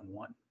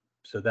 911.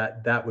 So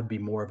that would be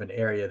more of an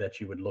area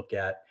that you would look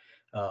at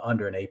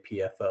under an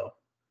APFO.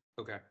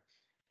 Okay.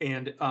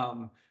 And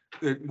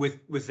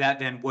with that,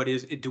 then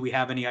do we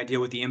have any idea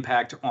what the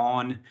impact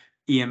on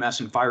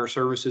EMS and fire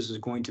services is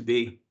going to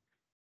be?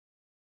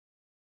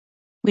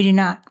 We do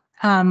not.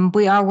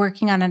 We are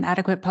working on an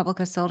adequate public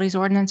facilities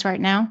ordinance right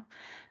now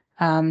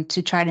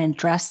to try to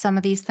address some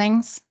of these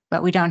things,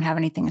 but we don't have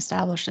anything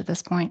established at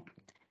this point.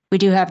 We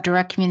do have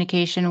direct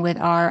communication with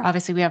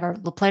obviously we have our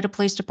La Plata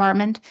Police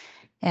Department,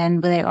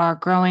 and they are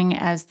growing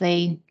as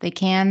they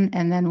can.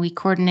 And then we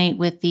coordinate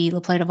with the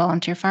La Plata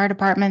Volunteer Fire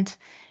Department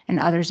and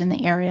others in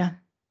the area.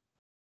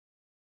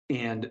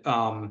 And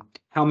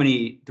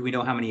do we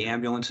know how many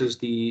ambulances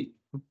the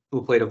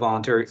La Plata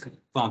Volunteer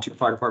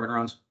Fire Department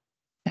runs?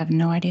 I have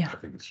no idea. I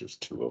think it's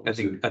just two. I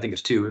think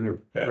it's two, and they're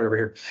right over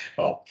here.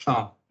 Oh,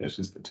 it's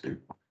just the two.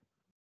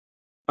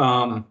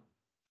 All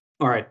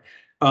right.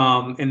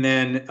 And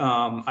then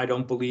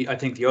I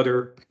think the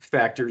other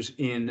factors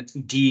in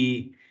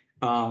D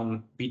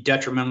be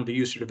detrimental to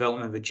use or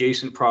development of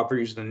adjacent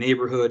properties in the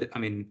neighborhood. I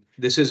mean,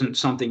 this isn't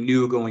something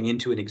new going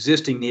into an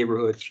existing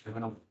neighborhood. I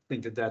don't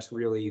think that that's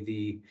really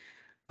the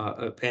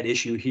at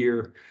issue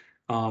here.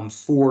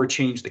 4,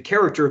 change the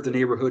character of the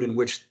neighborhood in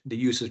which the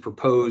use is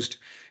proposed.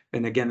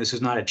 And again, this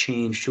is not a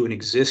change to an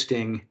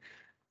existing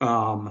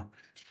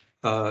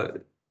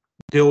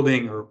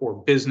building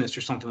or business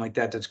or something like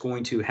that that's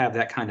going to have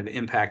that kind of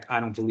impact. I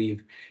don't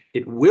believe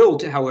it will,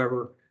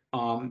 however,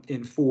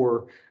 in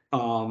 4,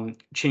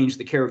 change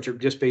the character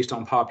just based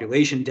on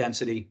population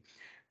density,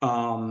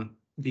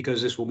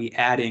 because this will be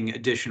adding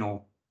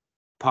additional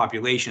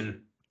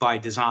population by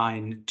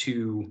design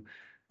to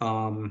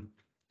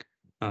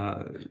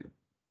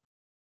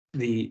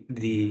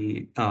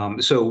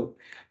so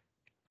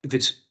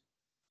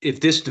if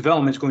this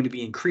development is going to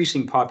be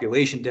increasing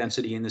population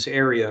density in this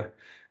area,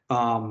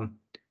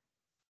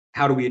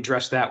 how do we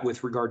address that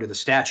with regard to the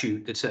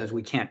statute that says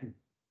we can't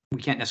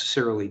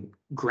necessarily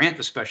grant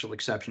the special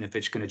exception if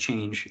it's going to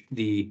change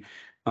the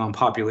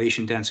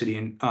population density?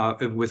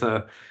 And with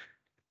a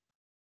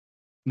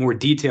more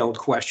detailed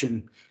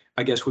question,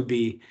 I guess, would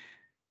be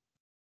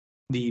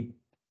the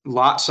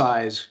lot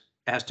size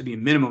has to be a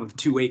minimum of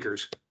 2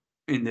 acres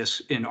in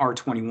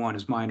R21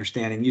 is my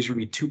understanding. These are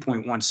going to be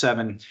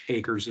 2.17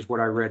 acres is what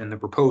I read in the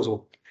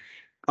proposal.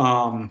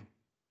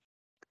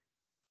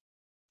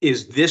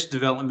 Is this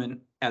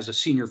development as a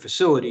senior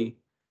facility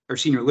or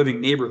senior living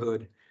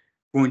neighborhood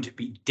going to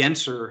be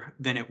denser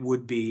than it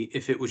would be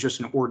if it was just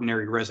an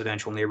ordinary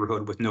residential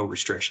neighborhood with no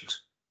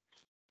restrictions?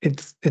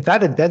 It's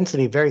at a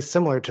density very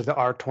similar to the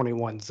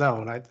R21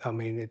 zone. I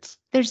mean,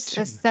 There's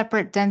a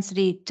separate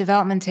density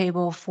development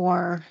table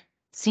for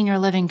senior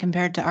living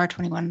compared to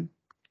R21.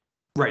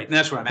 Right, and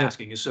that's what I'm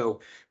asking is,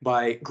 so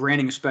by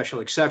granting a special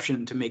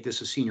exception to make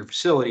this a senior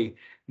facility,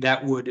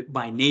 that would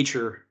by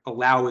nature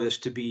allow this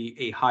to be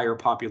a higher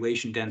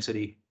population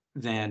density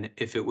than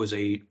if it was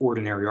a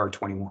ordinary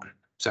R21.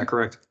 Is that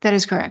correct? That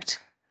is correct.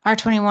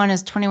 R21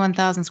 is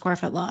 21,000 square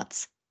foot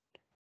lots.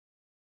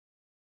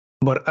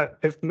 But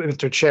if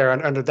Mr. Chair,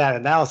 under that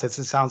analysis,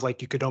 it sounds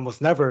like you could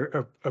almost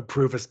never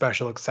approve a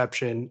special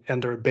exception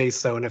under a base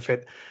zone if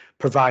it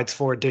provides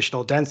for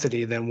additional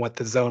density than what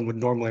the zone would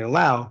normally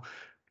allow.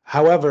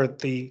 However,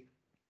 the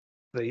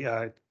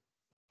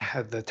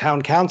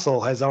town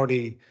council has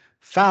already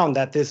found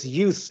that this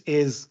use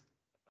is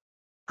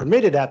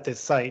permitted at this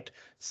site,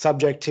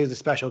 subject to the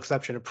special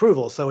exception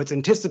approval. So it's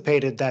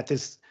anticipated that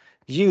this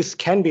use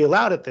can be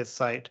allowed at this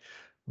site,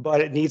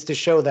 but it needs to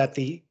show that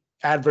the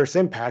adverse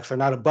impacts are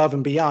not above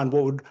and beyond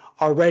what would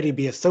already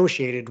be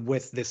associated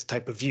with this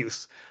type of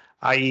use,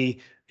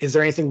 i.e., is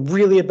there anything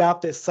really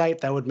about this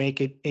site that would make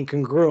it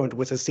incongruent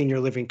with a senior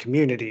living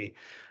community?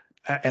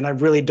 And I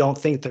really don't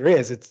think there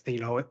is. It's,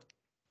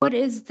 What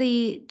is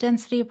the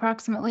density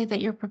approximately that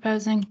you're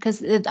proposing?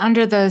 Because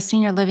under the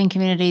senior living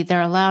community,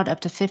 they're allowed up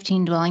to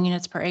 15 dwelling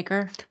units per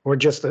acre. we're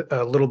just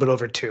a little bit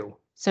over 2.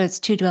 So it's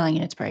 2 dwelling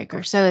units per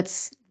acre. So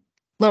it's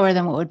lower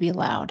than what would be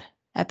allowed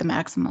at the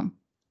maximum.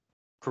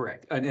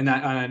 Correct, and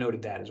I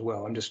noted that as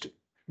well. I'm just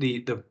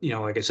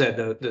like I said,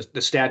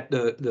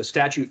 the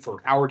statute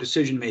for our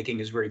decision making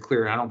is very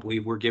clear, and I don't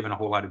believe we're given a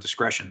whole lot of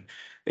discretion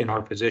in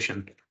our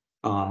position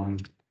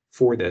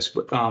for this.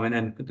 But and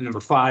then number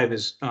 5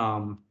 is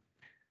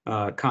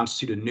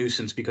constitute a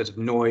nuisance because of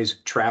noise,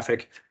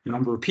 traffic,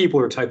 number of people,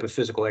 or type of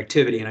physical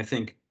activity. And I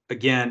think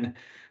again,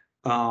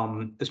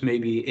 this may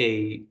be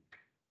a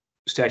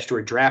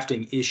statutory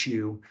drafting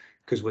issue,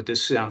 because what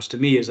this sounds to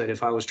me is that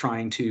if I was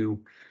trying to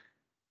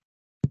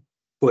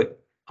put,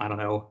 I don't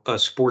know, a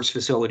sports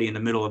facility in the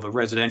middle of a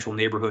residential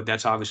neighborhood,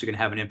 that's obviously going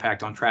to have an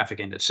impact on traffic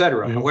and et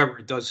cetera. Mhm. However,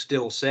 it does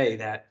still say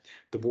that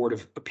the Board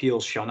of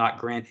Appeals shall not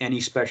grant any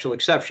special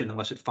exception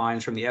unless it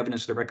finds from the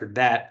evidence of the record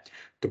that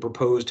the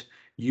proposed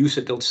use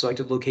at the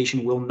selected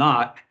location will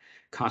not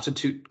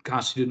constitute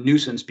a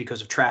nuisance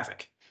because of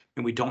traffic.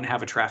 And we don't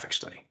have a traffic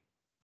study.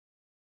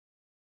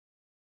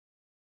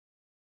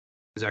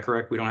 Is that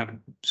correct? We don't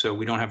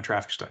have a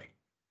traffic study.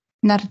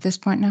 Not at this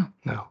point, no.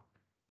 No.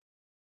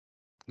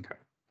 Okay.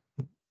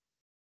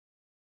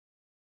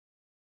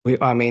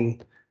 I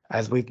mean,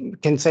 as we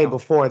can say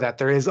before, that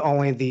there is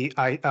only the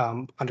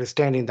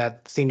understanding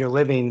that senior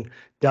living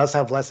does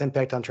have less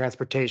impact on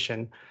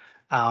transportation.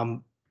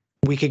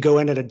 We could go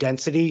in at a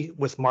density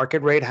with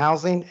market rate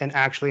housing and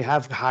actually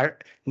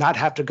not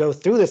have to go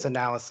through this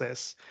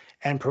analysis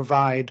and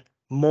provide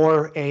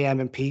more AM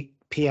and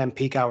PM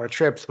peak hour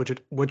trips,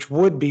 which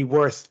would be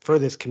worse for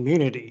this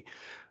community.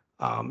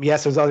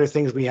 Yes, there's other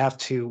things we have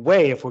to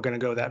weigh if we're going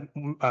to go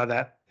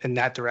in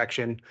that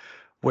direction,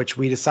 which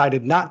we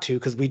decided not to,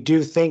 because we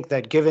do think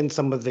that given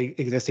some of the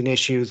existing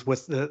issues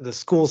with the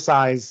school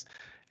size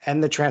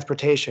and the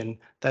transportation,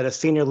 that a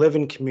senior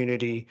living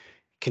community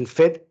can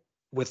fit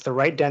with the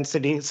right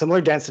density, similar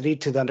density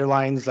to the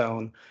underlying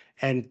zone,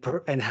 and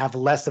have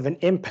less of an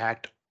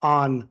impact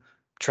on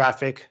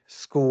traffic,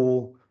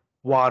 school,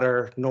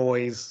 water,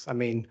 noise. I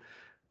mean,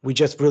 we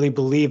just really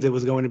believed it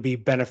was going to be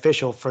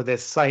beneficial for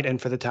this site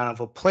and for the town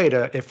of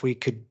Plata if we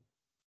could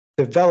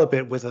develop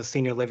it with a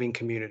senior living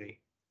community.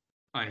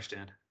 I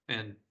understand.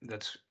 And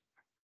that's.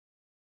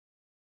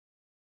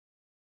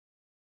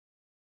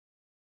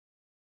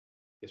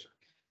 Yes, sir.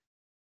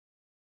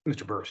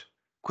 Mr. Burris.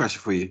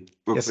 Question for you,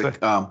 real Yes, quick.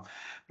 sir.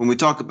 When we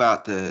talk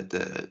about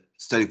the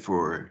study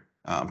for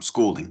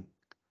schooling,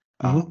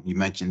 you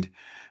mentioned,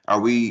 are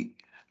we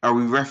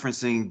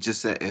referencing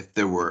just that if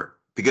there were,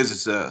 because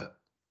it's a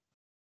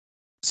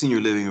senior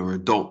living or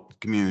adult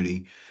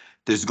community,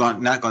 there's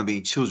not going to be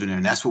any children there,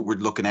 and that's what we're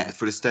looking at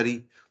for the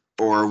study?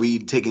 Or are we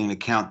taking into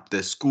account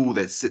the school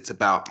that sits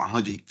about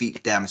 100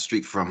 feet down the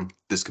street from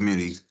this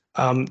community?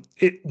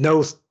 It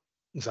knows,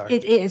 I'm sorry.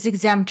 It is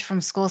exempt from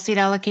school seat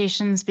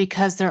allocations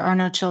because there are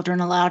no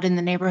children allowed in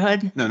the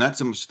neighborhood. No, not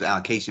so much the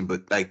allocation,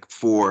 but like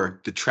for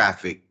the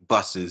traffic,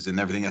 buses and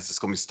everything else that's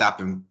going to be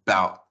stopping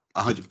about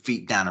 100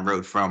 feet down the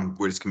road from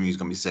where this community is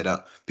going to be set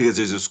up, because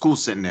there's a school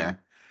sitting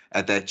there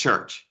at that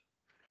church.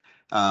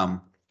 Two.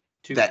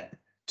 That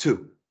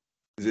two.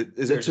 Is it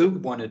There's two?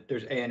 One,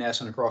 there's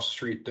A&S, and across the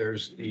street,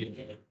 there's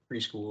the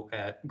preschool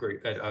at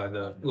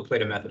the La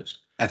Plata Methodist.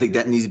 I think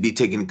that needs to be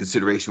taken into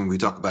consideration when we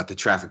talk about the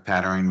traffic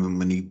pattern,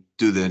 when you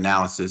do the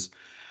analysis.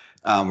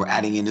 We're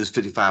adding in those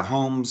 55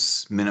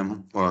 homes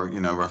minimum, or,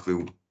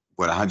 roughly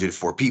what,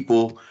 104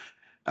 people.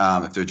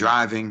 If they're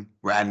driving,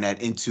 we're adding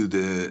that into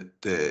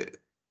the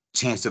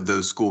chance of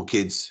those school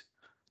kids.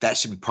 That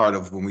should be part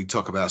of when we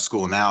talk about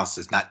school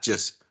analysis, not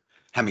just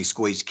how many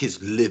school age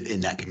kids live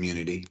in that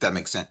community, if that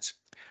makes sense.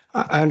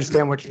 I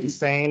understand what you're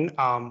saying.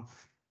 I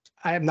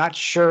am not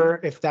sure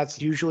if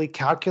that's usually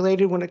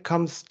calculated when it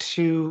comes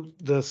to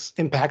the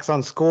impacts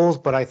on schools,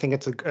 but I think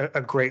it's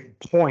a great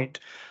point.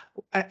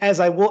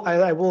 As I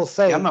will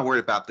say, Yeah, I'm not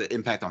worried about the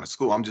impact on the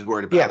school. I'm just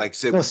worried about, Yeah, like I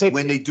said, no, safety.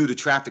 when they do the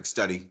traffic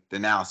study, the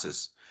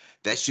analysis,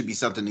 that should be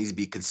something that needs to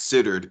be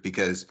considered,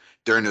 because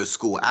during those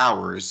school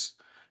hours,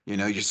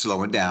 you're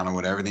slowing down or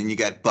whatever. Then you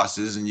got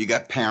buses and you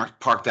got parents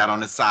parked out on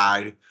the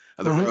side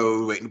of the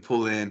road waiting to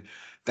pull in.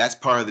 That's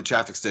part of the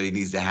traffic study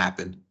needs to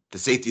happen. The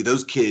safety of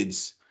those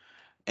kids,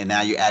 and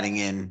now you're adding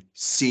in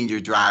senior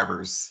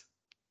drivers.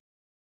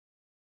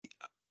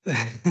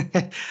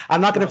 I'm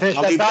not going to finish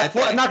I'll that leave it thought. at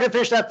that. I'm not going to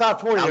finish that thought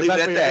for you. I'll if leave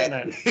that's it what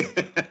at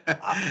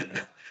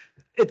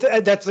you're getting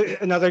that. That's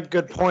another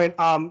good point.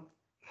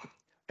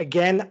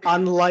 Again,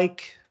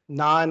 unlike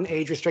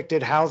non-age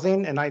restricted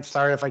housing, and I'm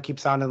sorry if I keep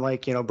sounding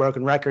like,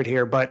 broken record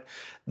here, but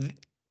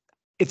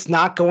it's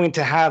not going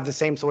to have the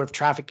same sort of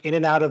traffic in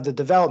and out of the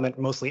development,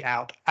 mostly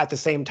out at the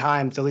same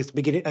time, so at least the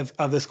beginning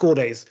of the school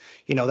days.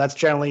 That's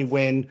generally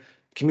when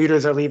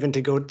commuters are leaving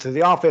to go to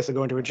the office or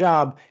going to a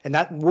job, and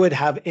that would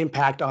have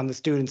impact on the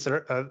students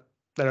that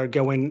are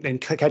going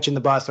and catching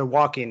the bus or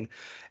walking.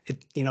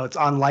 It's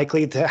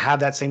unlikely to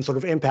have that same sort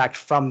of impact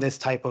from this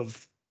type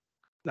of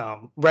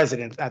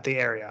residents at the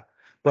area.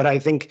 But I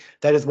think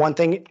that is one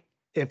thing.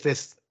 If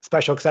this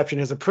special exception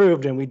is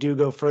approved and we do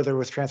go further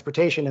with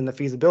transportation in the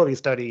feasibility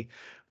study,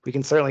 we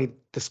can certainly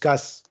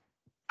discuss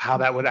how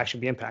that would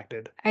actually be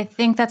impacted. I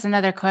think that's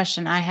another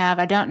question I have.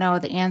 I don't know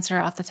the answer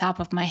off the top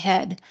of my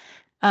head.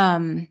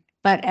 But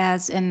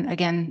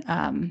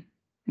Mr.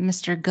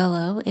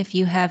 Gullo, if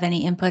you have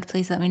any input,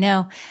 please let me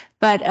know.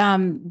 But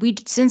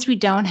since we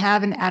don't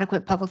have an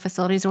adequate public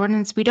facilities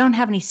ordinance, we don't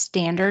have any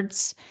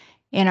standards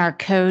in our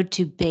code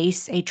to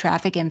base a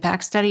traffic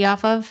impact study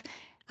off of.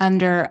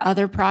 Under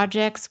other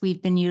projects,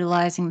 we've been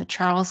utilizing the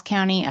Charles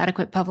County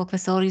Adequate Public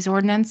Facilities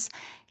Ordinance.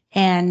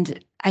 And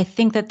I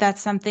think that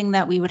that's something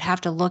that we would have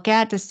to look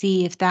at to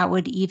see if that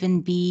would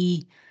even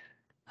be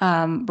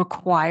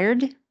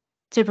required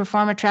to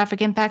perform a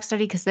traffic impact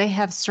study, because they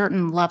have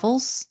certain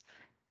levels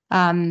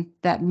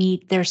that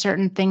meet. There are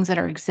certain things that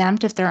are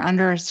exempt if they're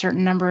under a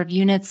certain number of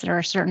units. There are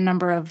a certain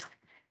number of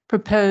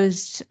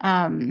proposed,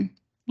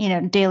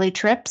 daily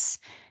trips.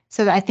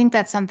 So I think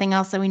that's something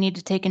else that we need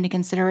to take into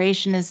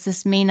consideration, is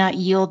this may not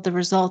yield the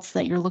results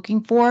that you're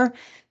looking for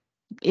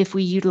if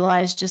we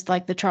utilize just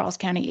like the Charles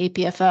County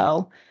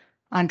APFO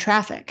on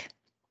traffic.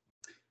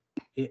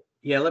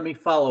 Yeah, let me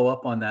follow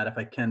up on that if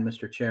I can,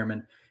 Mr.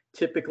 Chairman.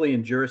 Typically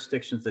in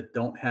jurisdictions that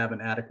don't have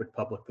an adequate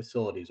public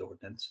facilities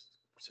ordinance,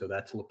 so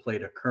that's La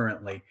Plata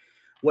currently,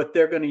 what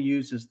they're going to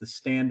use as the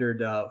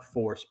standard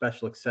for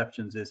special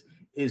exceptions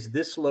is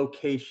this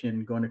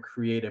location going to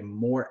create a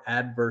more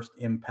adverse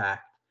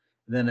impact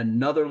than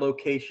another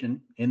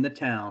location in the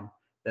town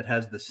that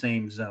has the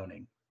same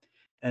zoning?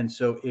 And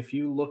so if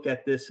you look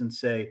at this and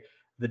say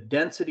the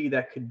density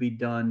that could be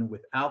done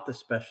without the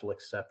special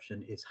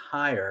exception is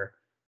higher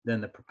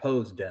than the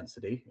proposed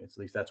density, at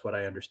least that's what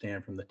I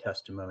understand from the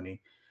testimony,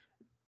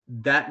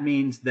 that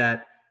means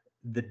that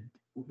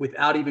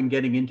without even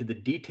getting into the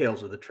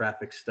details of the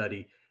traffic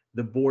study,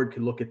 the board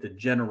could look at the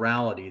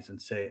generalities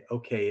and say,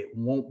 okay, it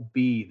won't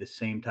be the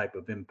same type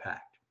of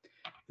impact.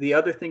 The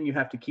other thing you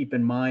have to keep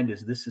in mind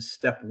is this is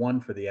step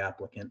one for the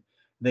applicant.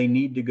 They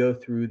need to go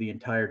through the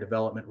entire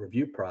development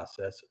review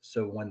process.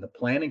 So when the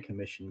planning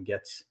commission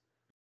gets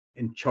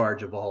in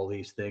charge of all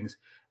these things,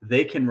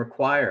 they can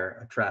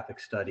require a traffic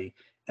study,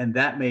 and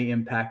that may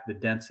impact the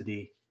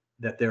density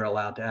that they're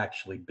allowed to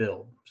actually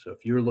build. So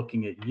if you're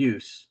looking at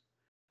use,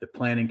 the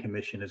planning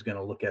commission is going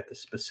to look at the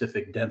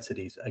specific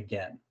densities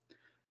again.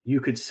 you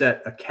could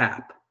set a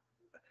cap.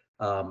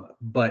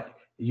 But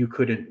you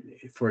couldn't,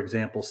 for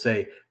example,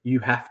 say you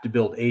have to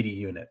build 80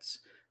 units.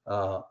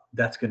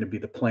 That's going to be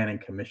the planning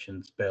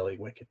commission's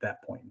bailiwick at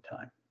that point in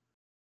time.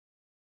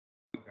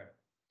 Okay.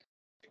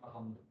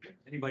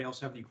 Anybody else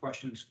have any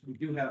questions? We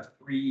do have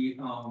three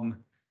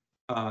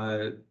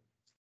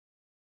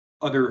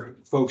other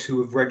folks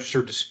who have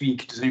registered to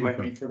speak. Does anybody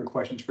have any further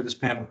questions for this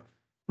panel?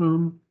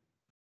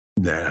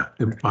 Nah,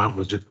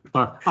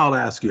 I'll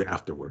ask you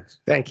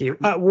afterwards. Thank you.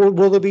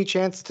 Will there be a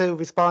chance to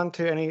respond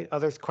to any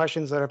other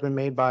questions that have been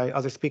made by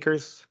other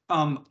speakers?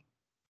 I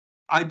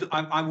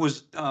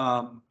was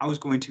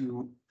going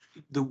to,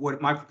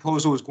 what my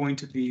proposal was going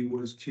to be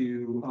was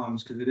to,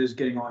 because it is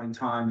getting on in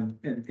time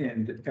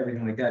and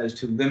everything like that, is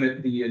to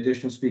limit the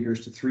additional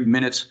speakers to 3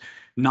 minutes,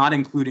 not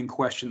including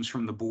questions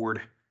from the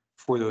board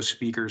for those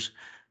speakers.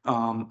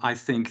 I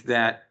think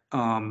that,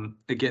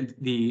 again,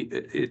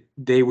 the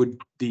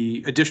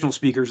additional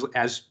speakers,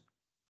 as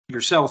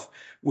yourself,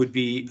 would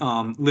be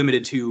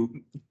limited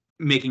to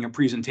making a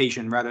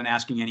presentation rather than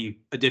asking any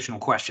additional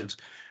questions.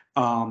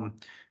 I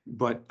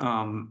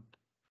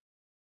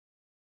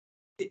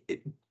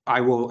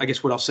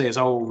guess what I'll say is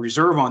I will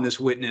reserve on this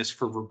witness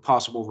for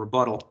possible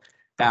rebuttal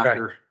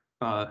after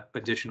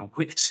additional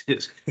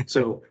witnesses.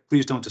 So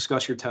please don't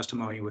discuss your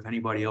testimony with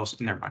anybody else.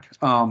 Never mind.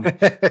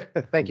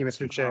 Thank you,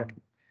 Mr. Chair.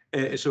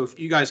 So if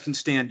you guys can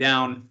stand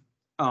down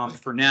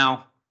for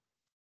now.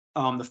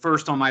 The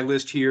first on my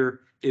list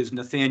here is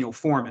Nathaniel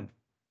Foreman.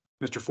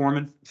 Mr.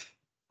 Foreman?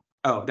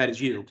 Oh, that is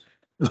you.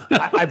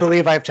 I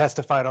believe I've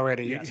testified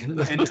already. Yes. And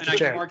Mr. I can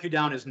Chair. mark you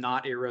down as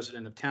not a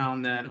resident of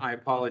town then. I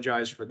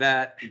apologize for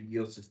that.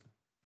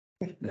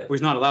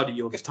 Was not allowed to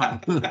yield his time.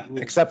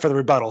 Except for the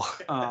rebuttal.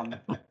 I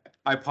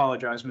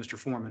apologize, Mr.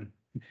 Foreman.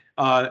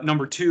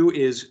 Number 2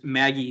 is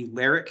Maggie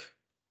Larrick.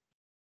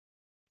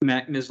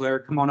 Ms.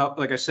 Larrick, come on up.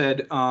 Like I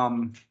said,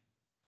 do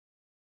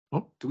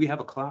we have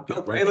a clock?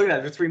 Oh, hey, look at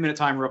that. There's a 3-minute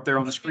timer up there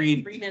on the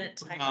screen.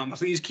 3-minute timer.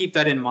 Please keep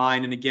that in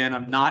mind. And again,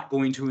 I'm not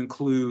going to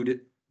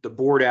include the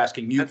board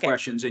asking you Okay.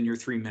 questions in your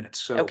 3 minutes.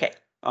 So, Okay.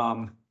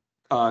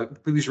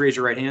 please raise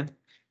your right hand.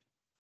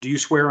 Do you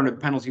swear under the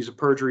penalties of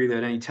perjury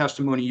that any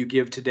testimony you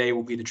give today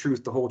will be the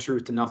truth, the whole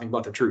truth, and nothing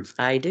but the truth?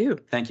 I do.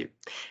 Thank you.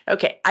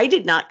 Okay, I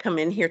did not come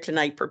in here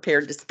tonight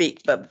prepared to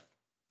speak, but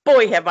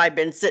boy, have I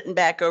been sitting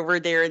back over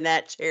there in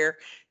that chair,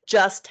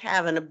 just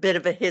having a bit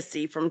of a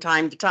hissy from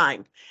time to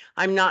time.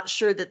 I'm not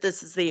sure that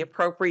this is the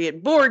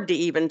appropriate board to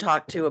even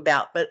talk to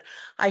about, but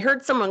I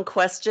heard someone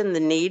question the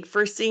need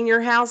for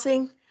senior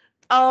housing.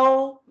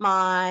 Oh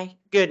my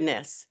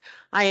goodness.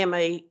 I am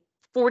a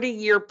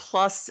 40-year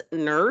plus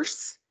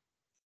nurse.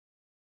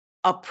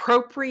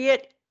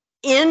 Appropriate,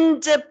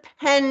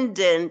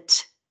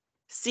 independent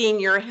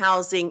senior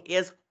housing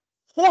is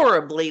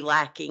horribly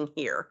lacking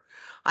here.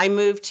 I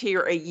moved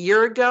here a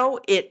year ago.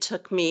 It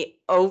took me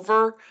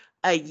over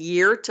a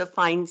year to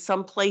find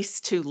some place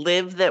to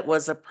live that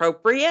was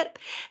appropriate.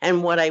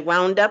 And what I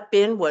wound up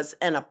in was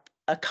a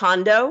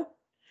condo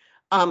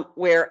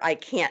where I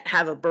can't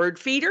have a bird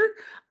feeder.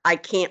 I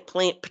can't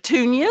plant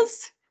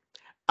petunias.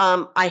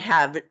 I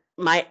have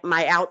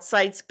my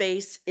outside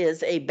space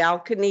is a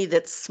balcony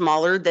that's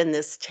smaller than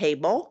this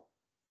table.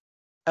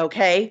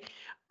 Okay.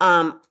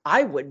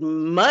 I would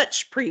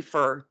much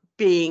prefer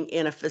being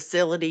in a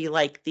facility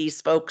like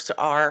these folks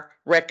are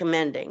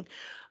recommending.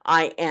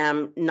 I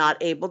am not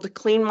able to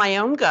clean my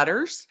own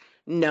gutters.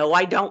 No,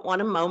 I don't want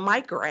to mow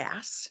my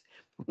grass.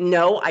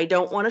 No, I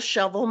don't want to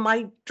shovel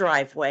my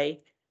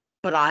driveway,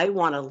 but I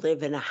want to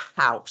live in a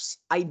house.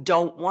 I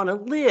don't want to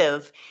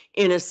live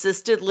in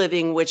assisted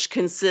living, which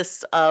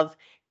consists of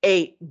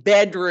a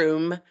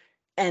bedroom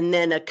and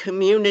then a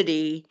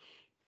community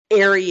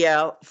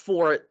area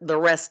for the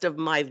rest of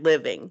my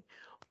living,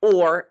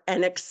 or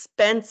an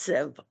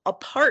expensive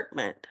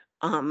apartment.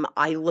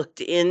 I looked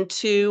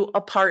into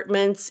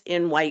apartments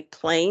in White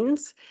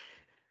Plains.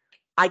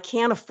 I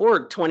can't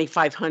afford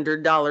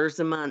 $2,500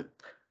 a month.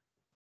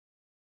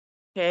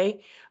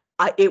 Okay,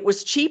 it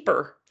was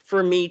cheaper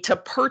for me to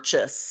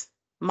purchase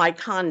my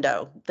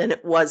condo than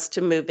it was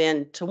to move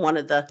into one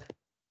of the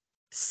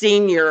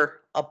senior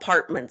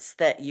apartments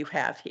that you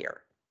have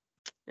here.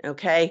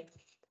 Okay,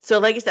 so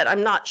like I said,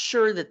 I'm not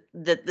sure that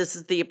this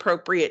is the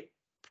appropriate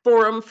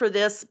forum for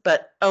this,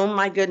 but oh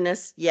my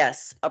goodness,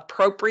 yes,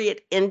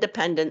 appropriate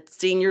independent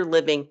senior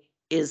living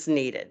is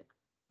needed.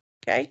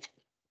 Okay.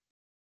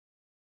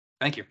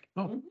 Thank you.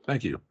 Oh,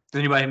 thank you. Does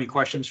anybody have any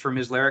questions for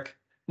Ms. Larrick?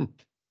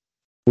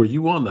 Were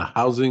you on the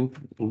housing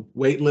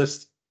wait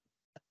list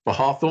for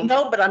Hawthorne?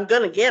 No, but I'm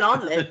gonna get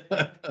on it.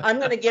 I'm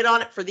gonna get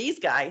on it for these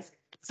guys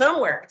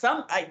somewhere.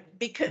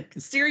 Because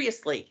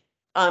seriously,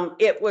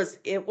 it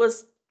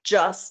was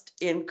just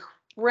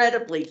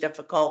incredibly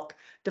difficult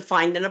to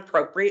find an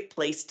appropriate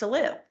place to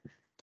live.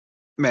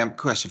 Ma'am,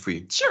 question for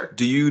you. Sure.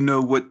 Do you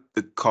know what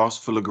the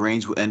cost for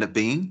LaGrange will end up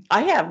being?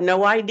 I have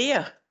no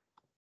idea.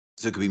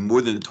 So it could be more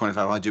than the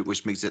 2,500,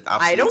 which makes it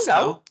I don't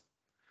obsolete. know.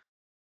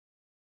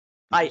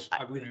 I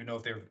wouldn't even know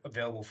if they're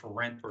available for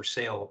rent or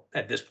sale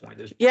at this point.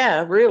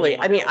 yeah, really.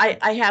 I mean,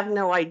 I have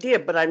no idea,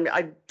 but I'm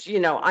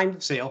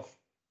Sale.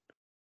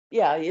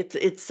 Yeah,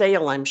 it's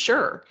sale, I'm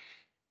sure.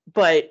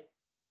 But,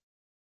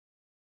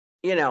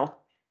 you know,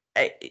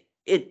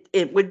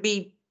 it would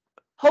be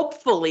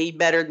hopefully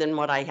better than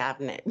what I have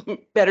now,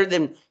 better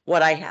than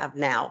what I have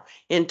now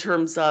in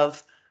terms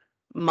of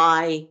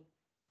my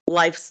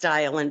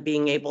lifestyle and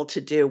being able to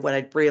do what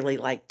I'd really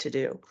like to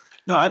do.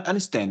 No, I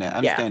understand that.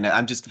 I Yeah. understand that.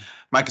 I'm just,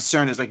 my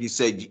concern is, like you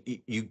said,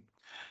 the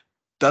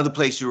other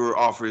place you were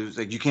offering was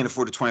like, you can't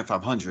afford the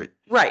 2,500.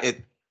 Right.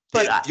 If,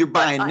 But if you're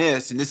buying I-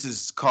 this and this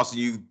is costing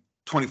you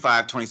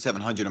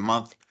 2,700 a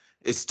month,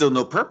 it's still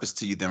no purpose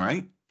to you then,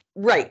 right?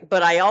 Right,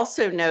 but I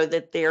also know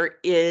that there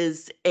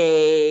is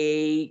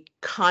a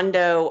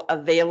condo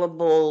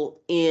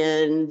available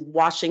in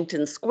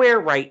Washington Square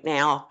right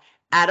now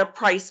at a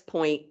price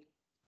point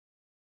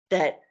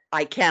that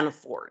I can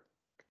afford.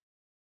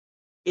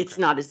 It's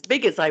not as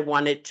big as I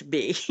want it to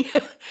be.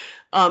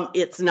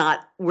 It's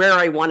not where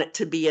I want it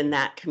to be in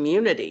that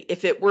community.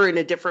 If it were in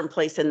a different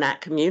place in that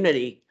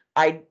community,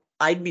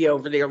 I'd be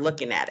over there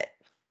looking at it.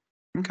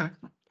 Okay.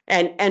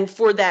 And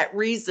for that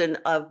reason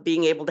of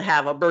being able to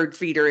have a bird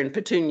feeder and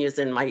petunias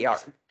in my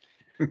yard.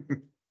 But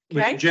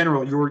Okay. in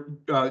general,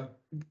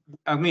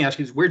 let me ask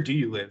you this, where do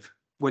you live?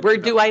 Where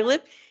do I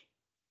live?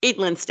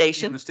 Eatland In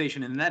Station. the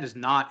station, and that is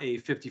not a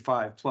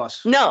 55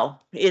 plus. No,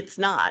 it's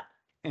not.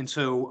 And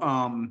so,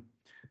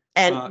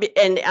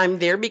 And I'm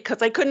there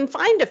because I couldn't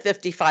find a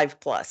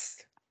 55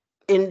 plus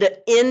in the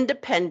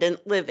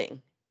independent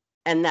living.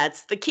 And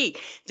that's the key.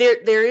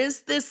 There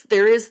is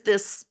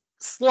this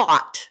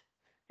slot,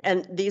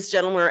 and these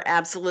gentlemen are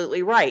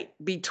absolutely right,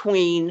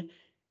 between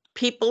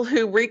people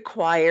who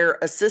require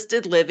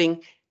assisted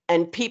living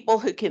and people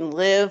who can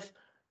live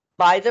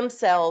by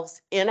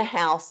themselves in a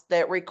house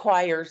that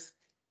requires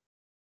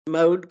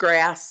mowed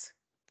grass,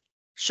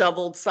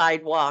 shoveled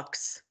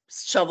sidewalks,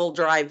 shoveled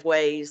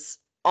driveways,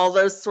 all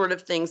those sort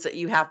of things that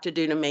you have to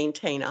do to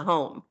maintain a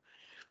home.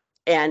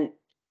 And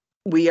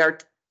we are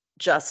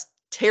just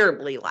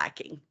terribly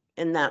lacking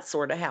in that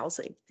sort of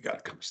housing. You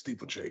gotta come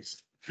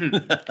steeplechase.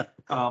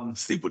 thank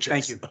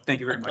Steeplechase. you.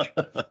 Thank you very much.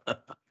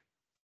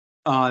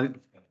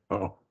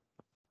 Oh,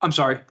 I'm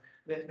sorry.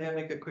 May I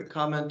make a quick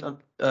comment on,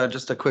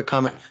 just a quick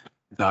comment?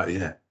 not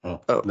yet.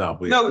 Oh, Oh. no.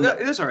 No,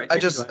 that's all right. I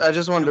Go just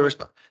ahead. wanted to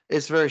respond.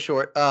 It's very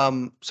short.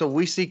 So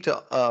we seek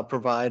to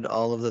provide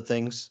all of the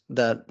things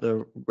that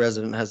the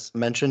resident has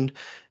mentioned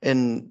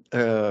in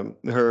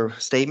her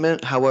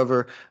statement.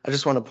 However, I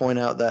just want to point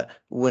out that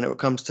when it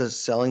comes to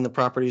selling the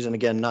properties, and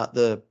again, not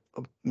the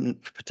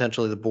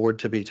potentially the board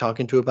to be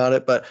talking to about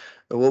it, but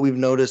what we've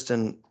noticed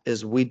and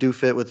is we do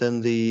fit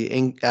within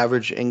the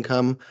average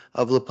income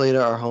of La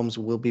Plata. Our homes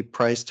will be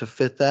priced to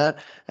fit that.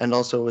 And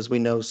also, as we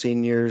know,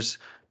 seniors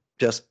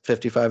just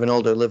 55 and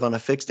older live on a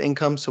fixed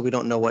income, so we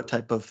don't know what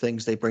type of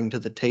things they bring to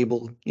the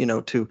table,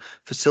 to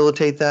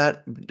facilitate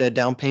that, the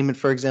down payment,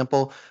 for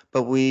example,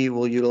 but we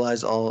will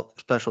utilize all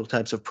special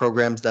types of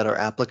programs that are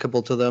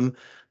applicable to them.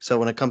 So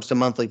when it comes to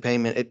monthly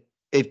payment,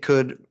 it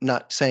could,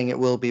 not saying it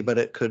will be, but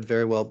it could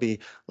very well be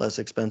less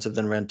expensive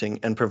than renting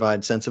and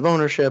provide sense of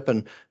ownership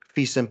and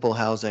fee simple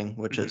housing,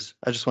 which is,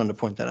 I just wanted to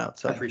point that out.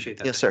 So I appreciate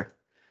that. yes, sir.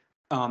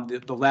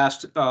 The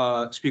last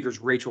speaker is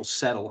Rachel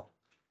Settle.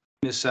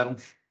 Ms. Settle.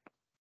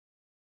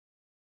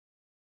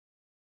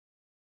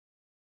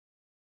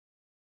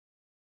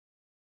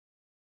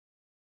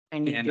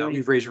 And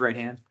you've raised your right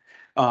hand.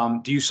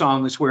 Do you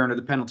solemnly swear under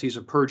the penalties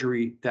of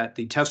perjury that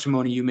the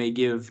testimony you may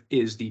give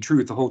is the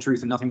truth, the whole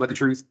truth, and nothing but the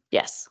truth?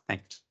 Yes.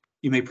 Thanks.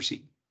 You may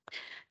proceed.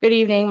 Good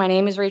evening. My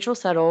name is Rachel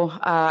Settle.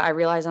 I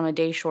realize I'm a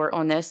day short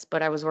on this,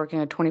 but I was working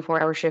a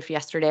 24-hour shift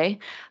yesterday,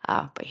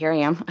 but here I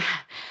am.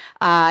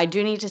 I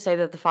do need to say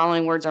that the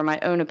following words are my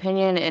own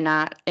opinion and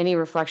not any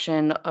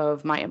reflection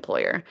of my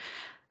employer.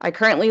 I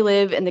currently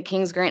live in the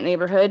Kings Grant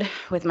neighborhood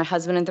with my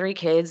husband and 3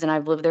 kids, and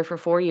I've lived there for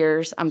 4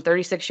 years. I'm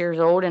 36 years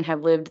old and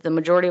have lived the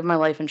majority of my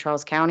life in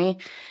Charles County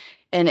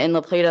and in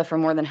La Plata for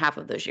more than half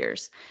of those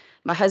years.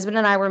 My husband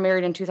and I were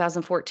married in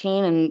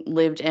 2014 and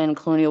lived in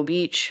Colonial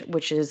Beach,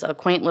 which is a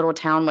quaint little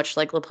town, much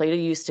like La Plata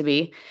used to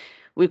be.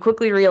 We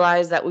quickly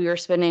realized that we were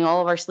spending all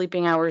of our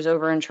sleeping hours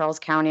over in Charles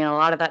County and a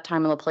lot of that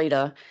time in La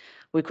Plata.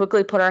 We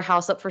quickly put our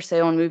house up for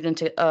sale and moved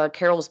into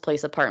Carol's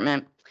Place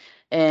apartment.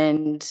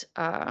 And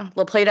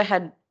La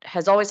Plata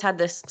has always had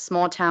this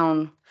small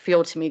town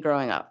feel to me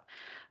growing up.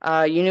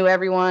 You knew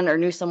everyone or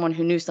knew someone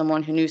who knew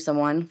someone who knew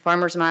someone.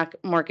 Farmers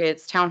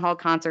markets, town hall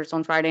concerts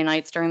on Friday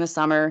nights during the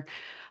summer,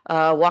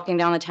 walking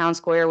down the town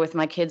square with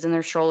my kids in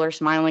their stroller,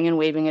 smiling and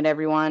waving at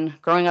everyone.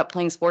 Growing up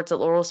playing sports at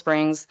Laurel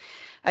Springs,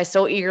 I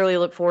still eagerly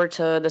look forward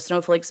to the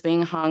snowflakes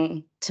being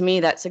hung. To me,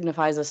 that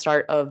signifies the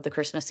start of the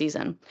Christmas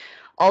season.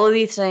 All of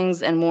these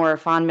things and more are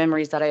fond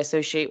memories that I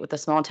associate with the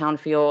small town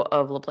feel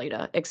of La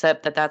Plata,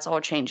 except that that's all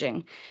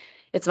changing.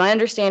 It's my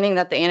understanding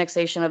that the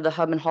annexation of the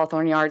Hub and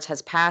Hawthorne Yards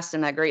has passed,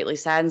 and that greatly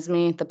saddens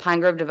me. The Pine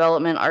Grove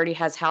development already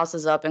has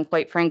houses up, and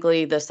quite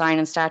frankly, the sign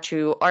and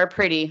statue are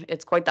pretty.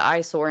 It's quite the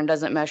eyesore and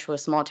doesn't mesh with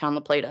small town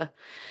La Plata.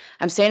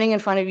 I'm standing in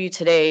front of you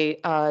today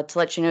to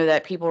let you know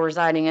that people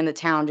residing in the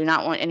town do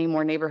not want any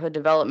more neighborhood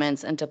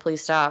developments and to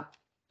please stop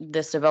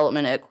this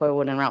development at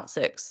Quillwood and Route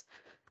 6.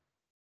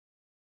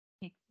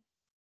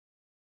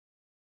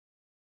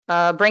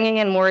 Bringing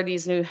in more of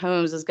these new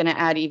homes is going to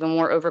add even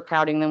more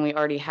overcrowding than we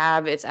already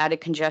have. It's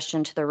added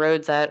congestion to the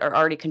roads that are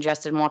already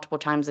congested multiple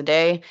times a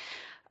day.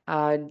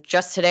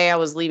 Just today, I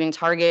was leaving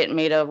Target and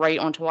made a right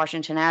onto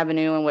Washington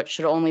Avenue, and what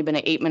should have only been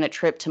an 8-minute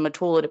trip to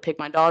Matula to pick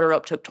my daughter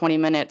up took 20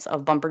 minutes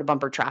of bumper to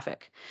bumper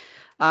traffic.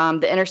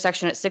 The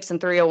intersection at 6 and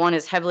 301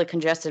 is heavily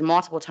congested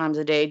multiple times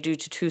a day due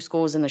to 2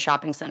 schools in the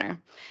shopping center.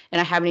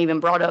 And I haven't even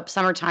brought up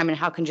summertime and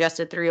how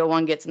congested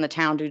 301 gets in the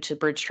town due to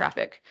bridge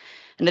traffic.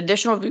 An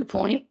additional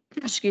viewpoint,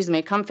 excuse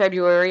me, come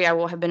February, I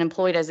will have been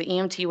employed as an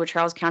EMT with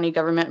Charles County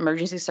Government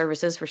Emergency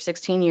Services for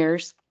 16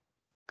 years.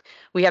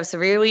 We have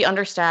severely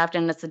understaffed,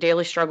 and it's a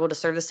daily struggle to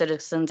serve the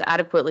citizens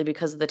adequately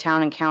because the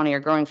town and county are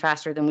growing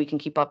faster than we can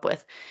keep up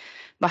with.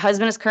 My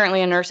husband is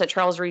currently a nurse at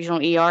Charles Regional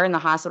ER, and the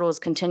hospital is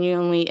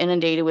continually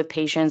inundated with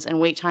patients, and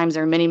wait times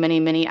are many, many,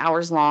 many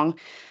hours long.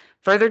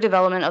 Further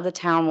development of the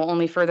town will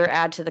only further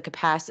add to the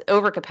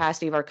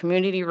overcapacity of our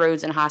community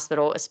roads and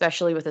hospital,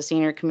 especially with the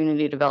senior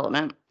community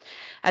development.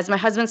 As my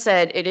husband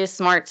said, it is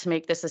smart to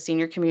make this a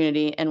senior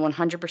community and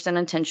 100%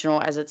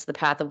 intentional, as it's the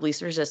path of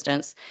least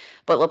resistance.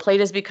 But La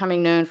Plata is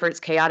becoming known for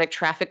its chaotic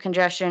traffic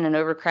congestion and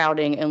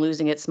overcrowding and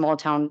losing its small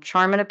town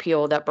charm and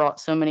appeal that brought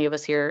so many of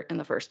us here in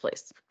the first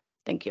place.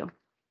 Thank you.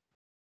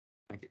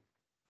 Thank you.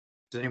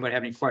 Does anybody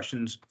have any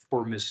questions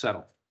for Ms.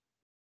 Settle?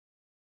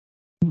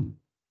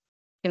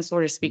 Can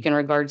sort of speak in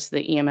regards to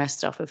the EMS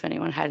stuff if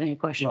anyone had any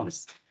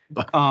questions.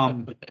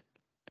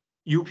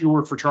 You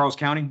work for Charles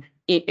County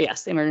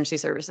Yes, emergency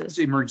services.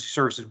 Emergency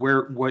Services.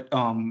 Where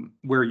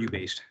are you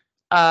based?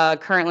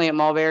 Currently at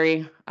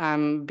Mulberry.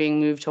 I'm being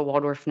moved to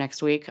Waldorf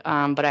next week,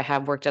 but I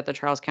have worked at the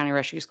Charles County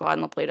Rescue Squad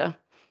in La Plata.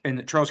 And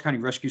the Charles County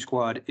Rescue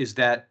Squad, is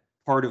that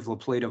part of La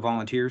Plata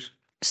Volunteers?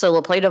 So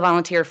La Plata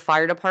Volunteer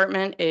Fire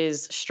Department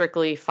is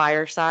strictly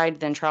fire side,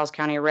 then Charles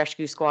County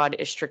Rescue Squad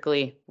is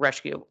strictly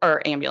rescue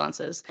or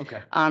ambulances.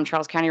 Okay.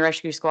 Charles County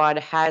Rescue Squad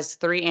has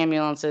 3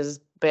 ambulances,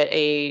 but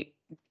a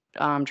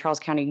Charles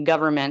County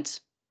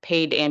government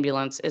paid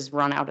ambulance is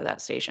run out of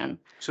that station.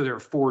 So there are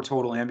 4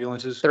 total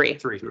ambulances? 3.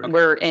 3. Okay.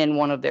 We're in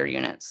one of their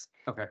units.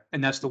 Okay.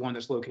 And that's the one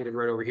that's located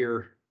right over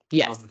here?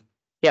 Yes.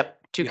 Yep.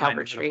 2 behind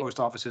Calvert the Street. post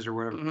offices or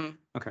whatever? Mhm.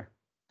 Okay.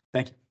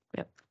 Thank you.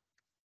 Yep.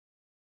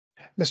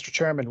 Mr.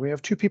 Chairman, we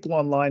have 2 people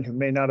online who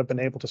may not have been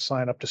able to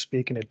sign up to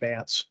speak in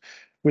advance.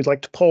 We'd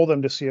like to poll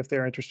them to see if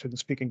they're interested in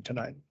speaking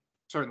tonight.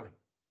 Certainly.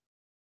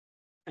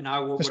 And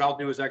what I'll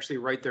do is actually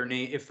write their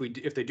name. If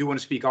they do want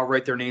to speak, I'll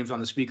write their names on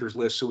the speakers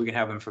list so we can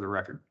have them for the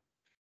record.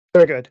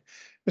 Very good.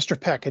 Mr.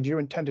 Peck, had you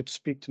intended to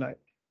speak tonight?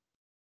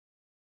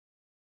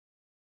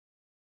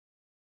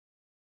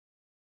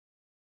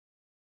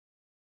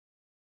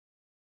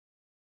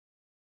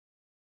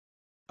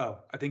 Oh,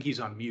 I think he's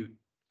on mute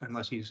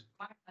unless he's.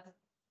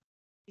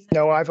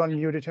 No, I've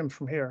unmuted him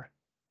from here.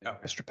 Oh.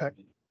 Mr. Peck.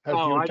 had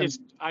Oh, you I intended-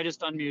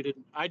 just unmuted.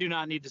 I do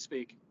not need to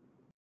speak.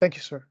 Thank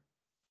you, sir.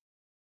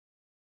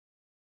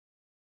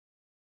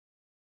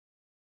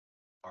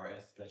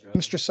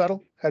 Mr.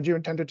 Settle, had you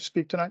intended to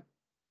speak tonight?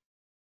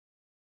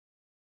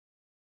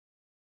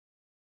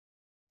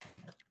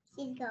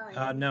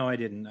 No, I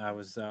didn't. I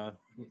was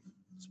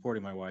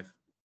supporting my wife.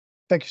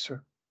 Thank you,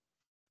 sir.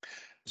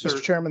 Sir,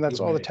 Mr. Chairman, that's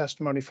all the may.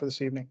 testimony for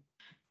this evening.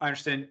 I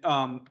understand.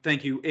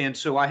 Thank you. And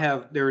so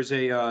there is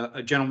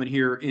a gentleman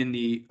here in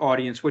the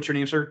audience. What's your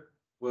name, sir?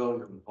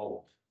 William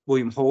Holt.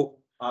 William Holt.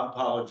 I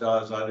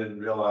apologize. I didn't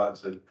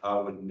realize that I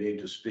would need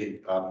to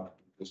speak.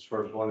 This is the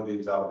first one of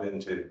these I've been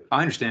to.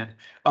 I understand.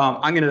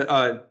 I'm gonna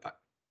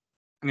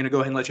go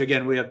ahead and let you,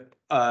 again, we have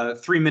a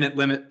 3-minute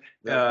limit,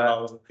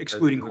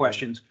 excluding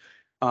questions.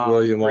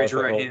 William Raise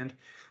your Arthur right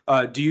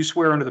hand. Do you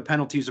swear under the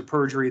penalties of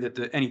perjury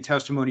that any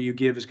testimony you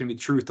give is gonna be the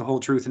truth, the whole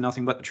truth, and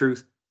nothing but the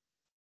truth?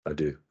 I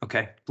do.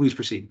 Okay, please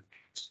proceed.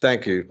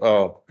 Thank you.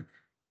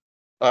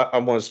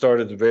 I'm going to start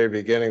at the very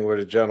beginning where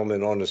the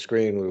gentleman on the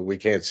screen, who we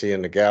can't see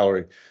in the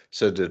gallery,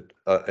 said that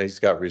he's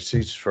got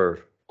receipts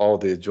for all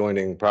the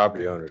adjoining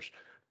property owners.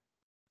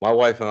 My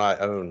wife and I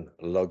own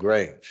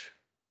LaGrange.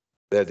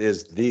 That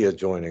is the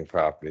adjoining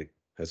property.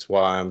 That's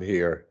why I'm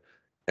here.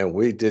 And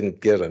we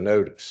didn't get a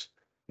notice.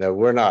 Now,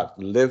 we're not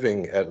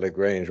living at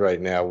LaGrange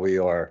right now. We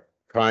are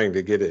trying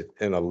to get it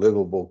in a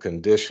livable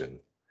condition.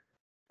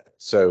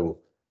 So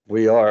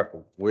we are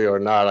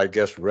not, I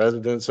guess,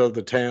 residents of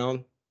the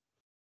town.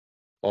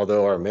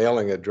 Although our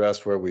mailing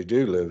address where we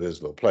do live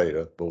is La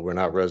Plata, but we're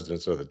not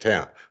residents of the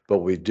town. But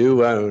we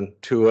do own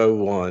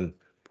 201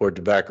 Port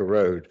Tobacco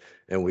Road,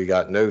 and we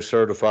got no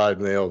certified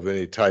mail of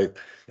any type.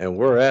 And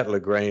we're at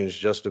LaGrange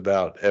just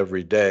about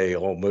every day,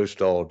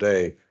 almost all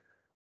day,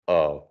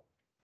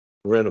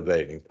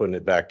 renovating, putting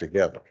it back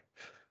together.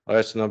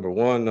 That's number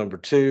one. Number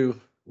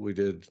two,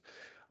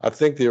 I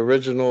think the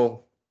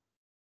original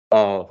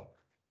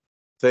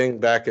thing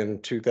back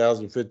in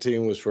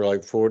 2015 was for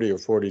like 40 or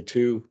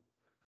 42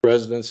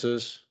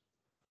 residences.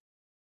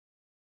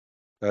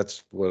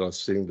 That's what I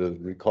seem to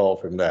recall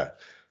from that.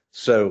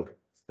 So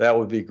that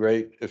would be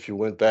great if you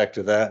went back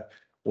to that.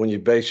 When you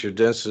base your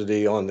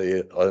density on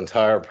the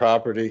entire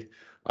property,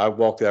 I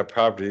walked that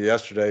property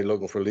yesterday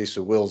looking for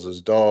Lisa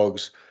Wills's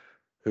dogs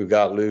who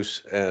got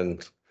loose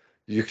and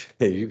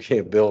you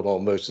can't build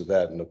on most of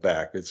that in the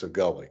back. It's a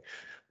gully.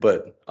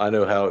 But I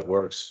know how it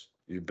works.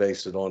 You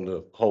base it on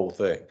the whole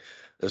thing.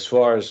 As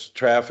far as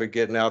traffic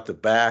getting out the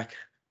back,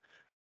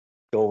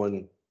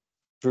 going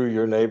through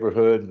your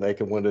neighborhood,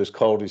 making one of those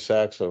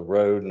cul-de-sacs, a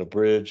road and a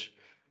bridge.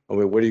 I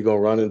mean, what are you gonna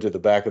run into the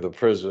back of the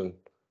prison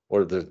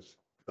or the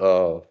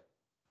car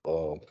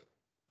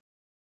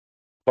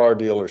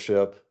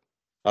dealership?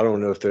 I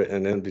don't know if they're,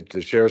 and then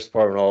the sheriff's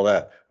department, all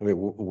that. I mean,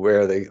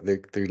 where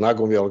they're not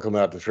gonna be able to come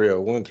out the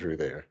 301 through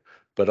there.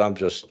 But I'm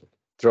just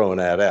throwing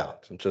that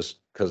out, just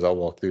because I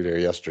walked through there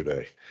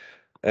yesterday.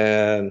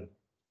 And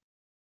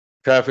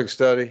traffic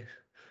study,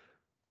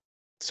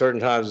 certain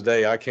times of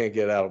day, I can't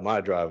get out of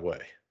my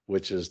driveway,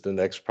 which is the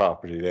next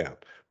property down.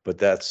 But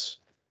that's,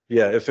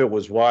 yeah, if it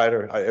was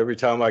wider, every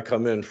time I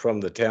come in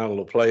from the town of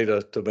La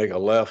Plata to make a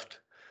left,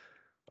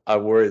 I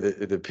worry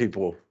that the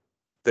people,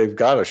 they've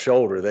got a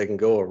shoulder, they can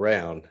go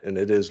around, and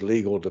it is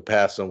legal to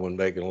pass someone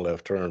making a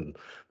left turn,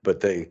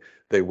 but they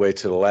wait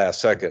till the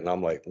last second, and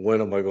I'm like,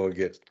 when am I going to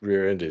get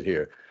rear-ended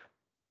here?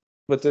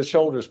 But the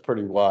shoulder's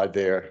pretty wide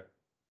there.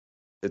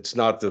 It's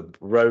not the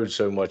road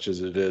so much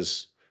as it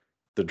is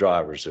the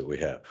drivers that we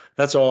have.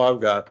 That's all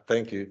I've got.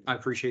 Thank you. I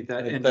appreciate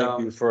that. And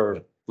thank you for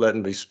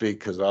letting me speak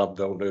because I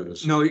don't know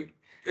this. No, and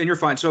you're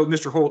fine. So,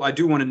 Mr. Holt, I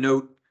do want to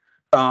note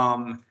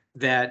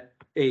that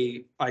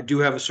I do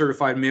have a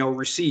certified mail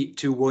receipt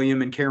to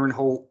William and Karen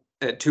Holt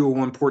at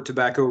 201 Port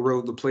Tobacco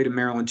Road, La Plata,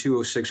 Maryland,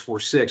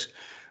 20646.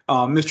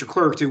 Mr.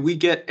 Clerk, did we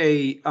get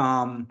a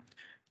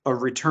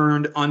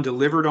returned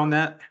undelivered on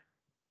that?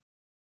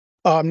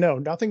 No,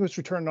 nothing was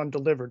returned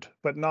undelivered,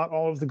 but not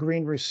all of the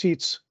green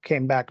receipts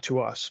came back to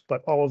us,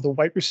 but all of the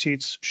white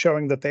receipts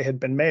showing that they had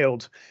been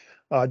mailed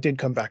did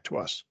come back to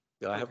us.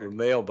 I have a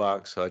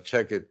mailbox. I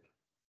check it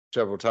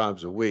several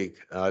times a week.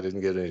 I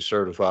didn't get any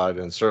certified,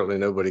 and certainly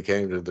nobody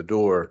came to the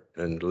door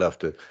and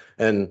left it.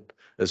 And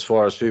as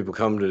far as people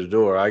come to the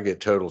door, I get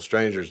total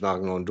strangers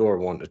knocking on the door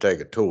wanting to take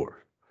a tour.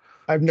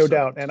 I have no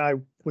doubt, and I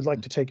would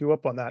like to take you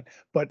up on that,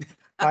 but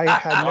I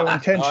had no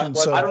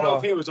intentions of. I don't know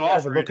if he was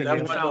offering it. overlooking That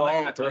you. would sound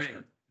like that to me.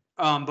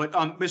 But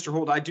Mr.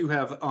 Holt, I do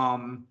have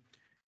a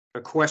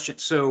question.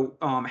 So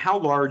how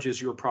large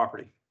is your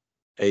property?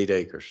 8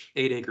 acres.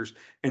 8 acres,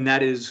 and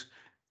that is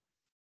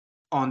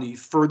on the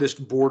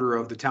furthest border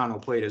of the town of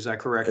La Plata, is that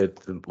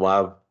correct?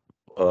 My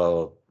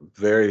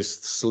very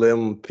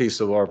slim piece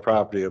of our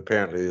property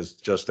apparently is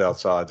just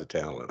outside the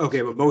town limits.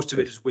 Okay, but most of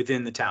it is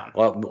within the town.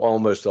 Well,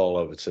 almost all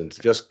of it, since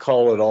just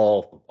call it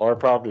all our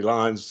property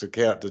lines to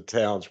count the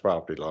town's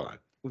property line.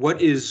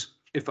 What is,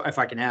 if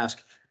I can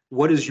ask,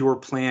 what is your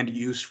planned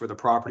use for the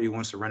property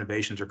once the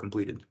renovations are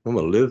completed? I'm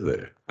gonna live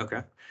there.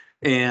 Okay.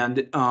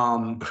 And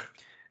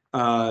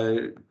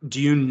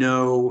do you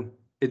know,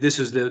 this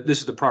is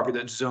the property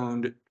that's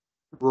zoned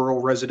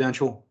rural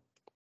residential?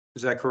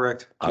 Is that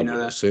correct? Do I you know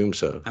would that? assume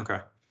so. Okay.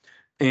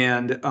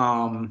 And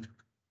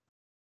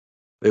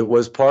It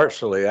was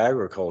partially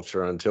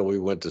agriculture until we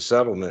went to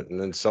settlement, and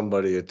then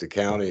somebody at the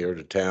county or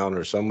the town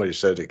or somebody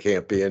said it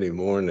can't be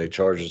anymore, and they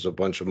charged us a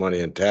bunch of money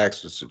in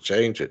taxes to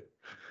change it,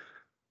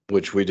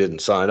 which we didn't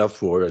sign up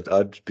for.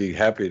 I'd be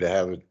happy to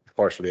have it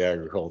partially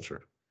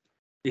agriculture.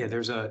 yeah,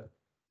 there's a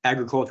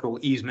agricultural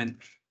easement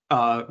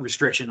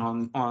restriction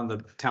on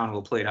the town of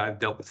La Plata. I've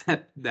dealt with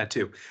that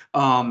too.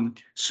 I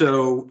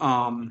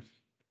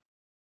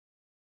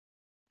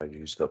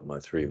used up my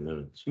 3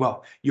 minutes.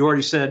 Well, you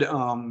already said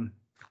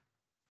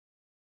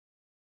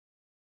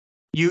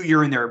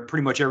you're in there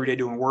pretty much every day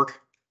doing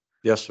work,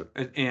 Yes, sir.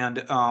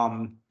 and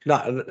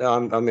Not,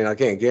 I mean, I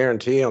can't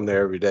guarantee I'm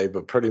there every day,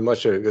 but pretty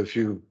much if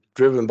you've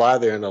driven by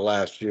there in the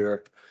last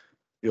year,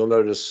 you'll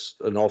notice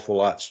an awful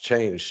lot's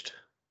changed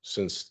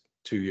since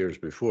 2 years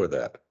before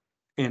that.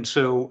 And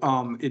so,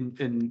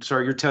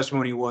 sorry, your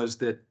testimony was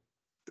that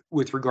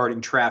with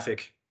regarding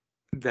traffic,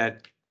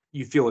 that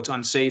you feel it's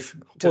unsafe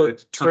Well,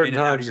 to turn in certain and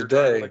out of times your a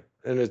day, driveway?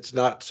 and it's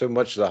not so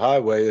much the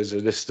highway as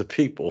it is the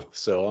people.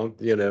 So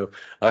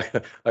I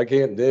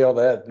can't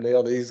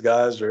nail these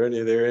guys or any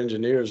of their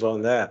engineers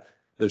on that.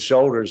 The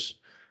shoulders,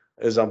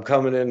 as I'm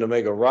coming in to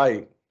make a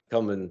right,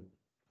 coming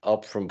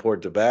up from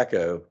Port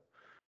Tobacco,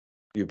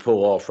 you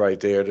pull off right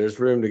there. There's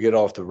room to get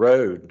off the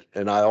road,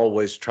 and I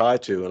always try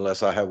to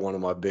unless I have one of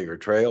my bigger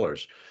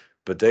trailers.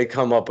 But they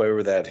come up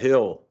over that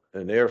hill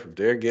and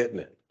they're getting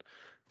it.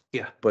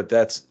 Yeah. But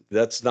that's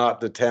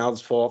not the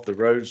town's fault, the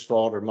road's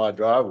fault, or my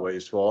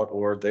driveway's fault,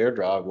 or their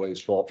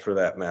driveway's fault for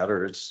that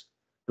matter. It's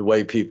the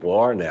way people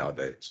are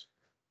nowadays.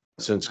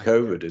 Since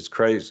COVID, it's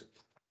crazy.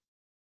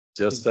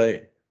 Just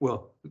saying.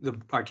 Well,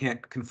 I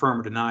can't confirm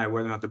or deny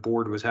whether or not the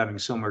board was having a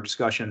similar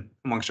discussion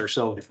amongst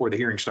ourselves before the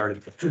hearing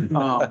started.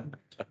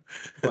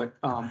 But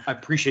I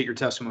appreciate your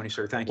testimony,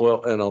 sir. Thank you.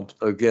 Well, and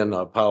again,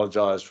 I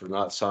apologize for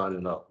not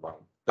signing up.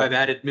 I've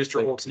added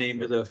Mr. Holt's name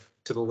to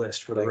the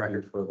list for the Thank you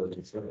record. for the.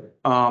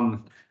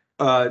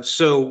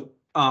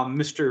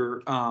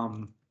 Mr.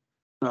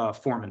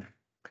 Foreman.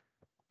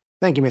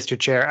 Thank you, Mr.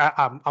 Chair.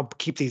 I'll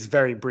keep these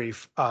very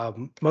brief,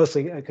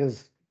 mostly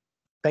because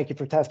thank you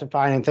for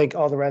testifying and thank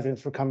all the residents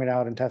for coming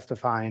out and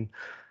testifying.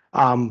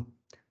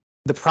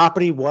 The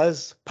property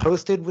was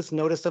posted with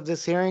notice of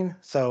this hearing,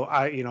 so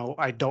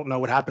I don't know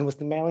what happened with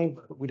the mailing.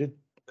 But we did.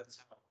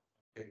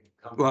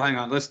 Well, hang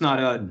on, let's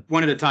not,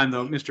 one at a time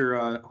though,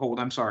 Mr. Holt,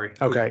 I'm sorry.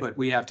 Okay. But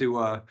we have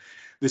to,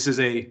 this is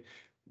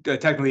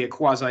technically a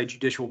quasi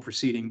judicial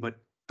proceeding, but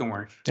don't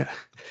worry. Yeah.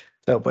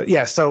 So, but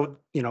yeah, so,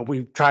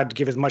 we've tried to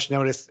give as much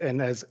notice and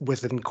as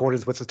in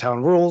accordance with the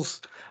town rules.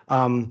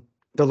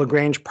 The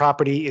LaGrange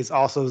property is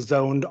also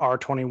zoned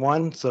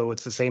R21, so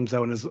it's the same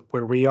zone as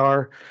where we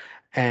are.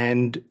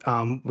 And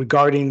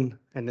regarding,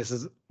 and this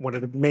is one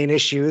of the main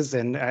issues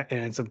and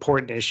it's an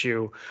important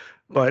issue,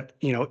 but,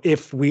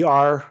 if we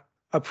are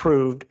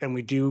approved and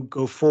we do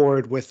go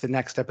forward with the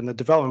next step in the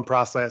development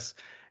process,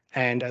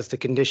 and as the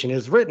condition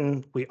is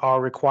written, we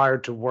are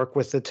required to work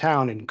with the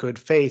town in good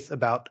faith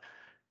about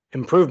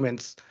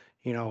improvements,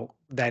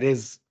 that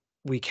is,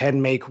 we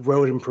can make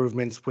road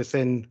improvements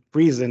within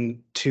reason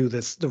to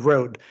the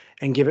road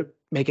and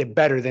make it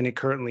better than it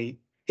currently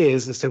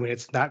is, assuming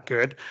it's not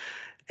good.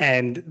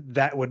 And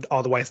that would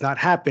otherwise not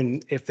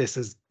happen if this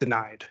is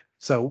denied.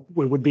 So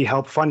we would be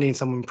help funding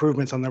some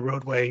improvements on the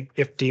roadway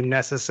if deemed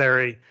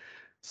necessary.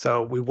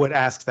 So we would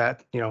ask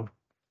that,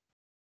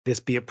 this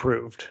be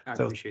approved. I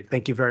So appreciate that.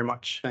 thank you very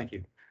much. Thank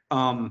you.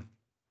 Mr.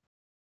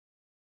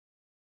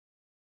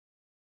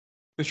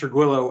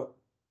 Gwillo,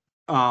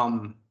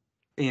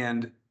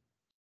 and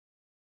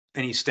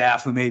any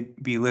staff who may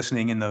be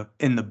listening in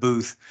the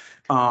booth.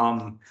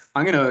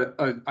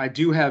 I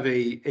do have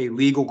a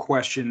legal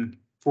question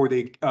for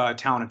the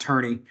town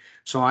attorney.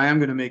 So I am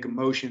gonna make a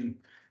motion,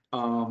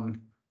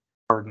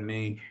 pardon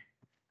me,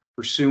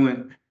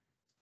 pursuant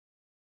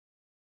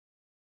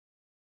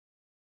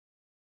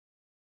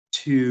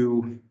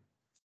to,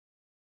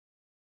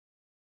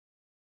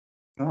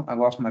 well, I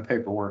lost my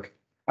paperwork.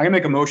 I can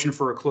make a motion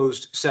for a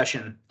closed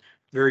session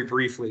very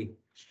briefly.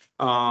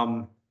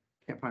 Can't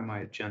find my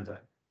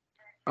agenda.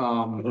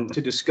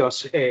 To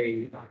discuss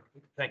thank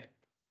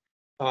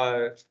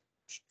you.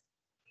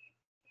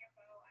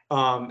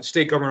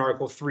 State Government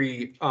Article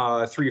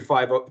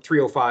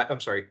 305,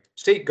 I'm sorry,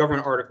 State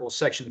Government Article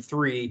Section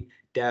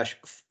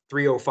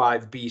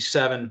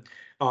 3-305B7,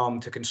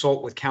 to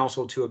consult with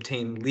counsel to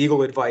obtain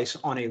legal advice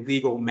on a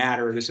legal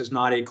matter. This is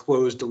not a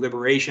closed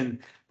deliberation,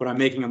 but I'm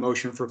making a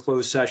motion for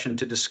closed session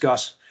to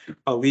discuss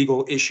a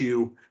legal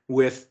issue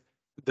with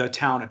the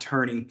town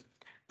attorney.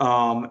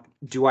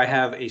 Do I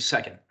have a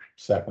second?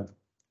 Second.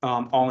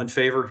 All in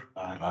favor?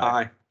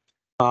 Aye.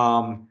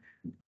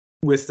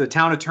 With the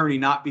town attorney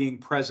not being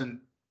present,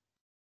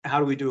 how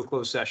do we do a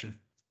closed session?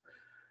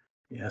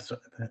 Yes,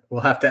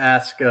 we'll have to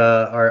ask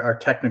our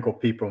technical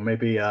people.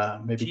 Maybe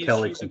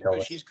Kelly can tell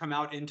us. She's come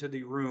out into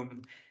the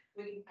room.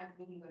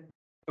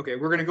 Okay,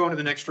 we're gonna go into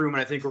the next room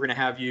and I think we're gonna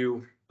have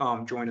you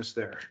join us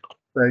there.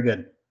 Very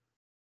good.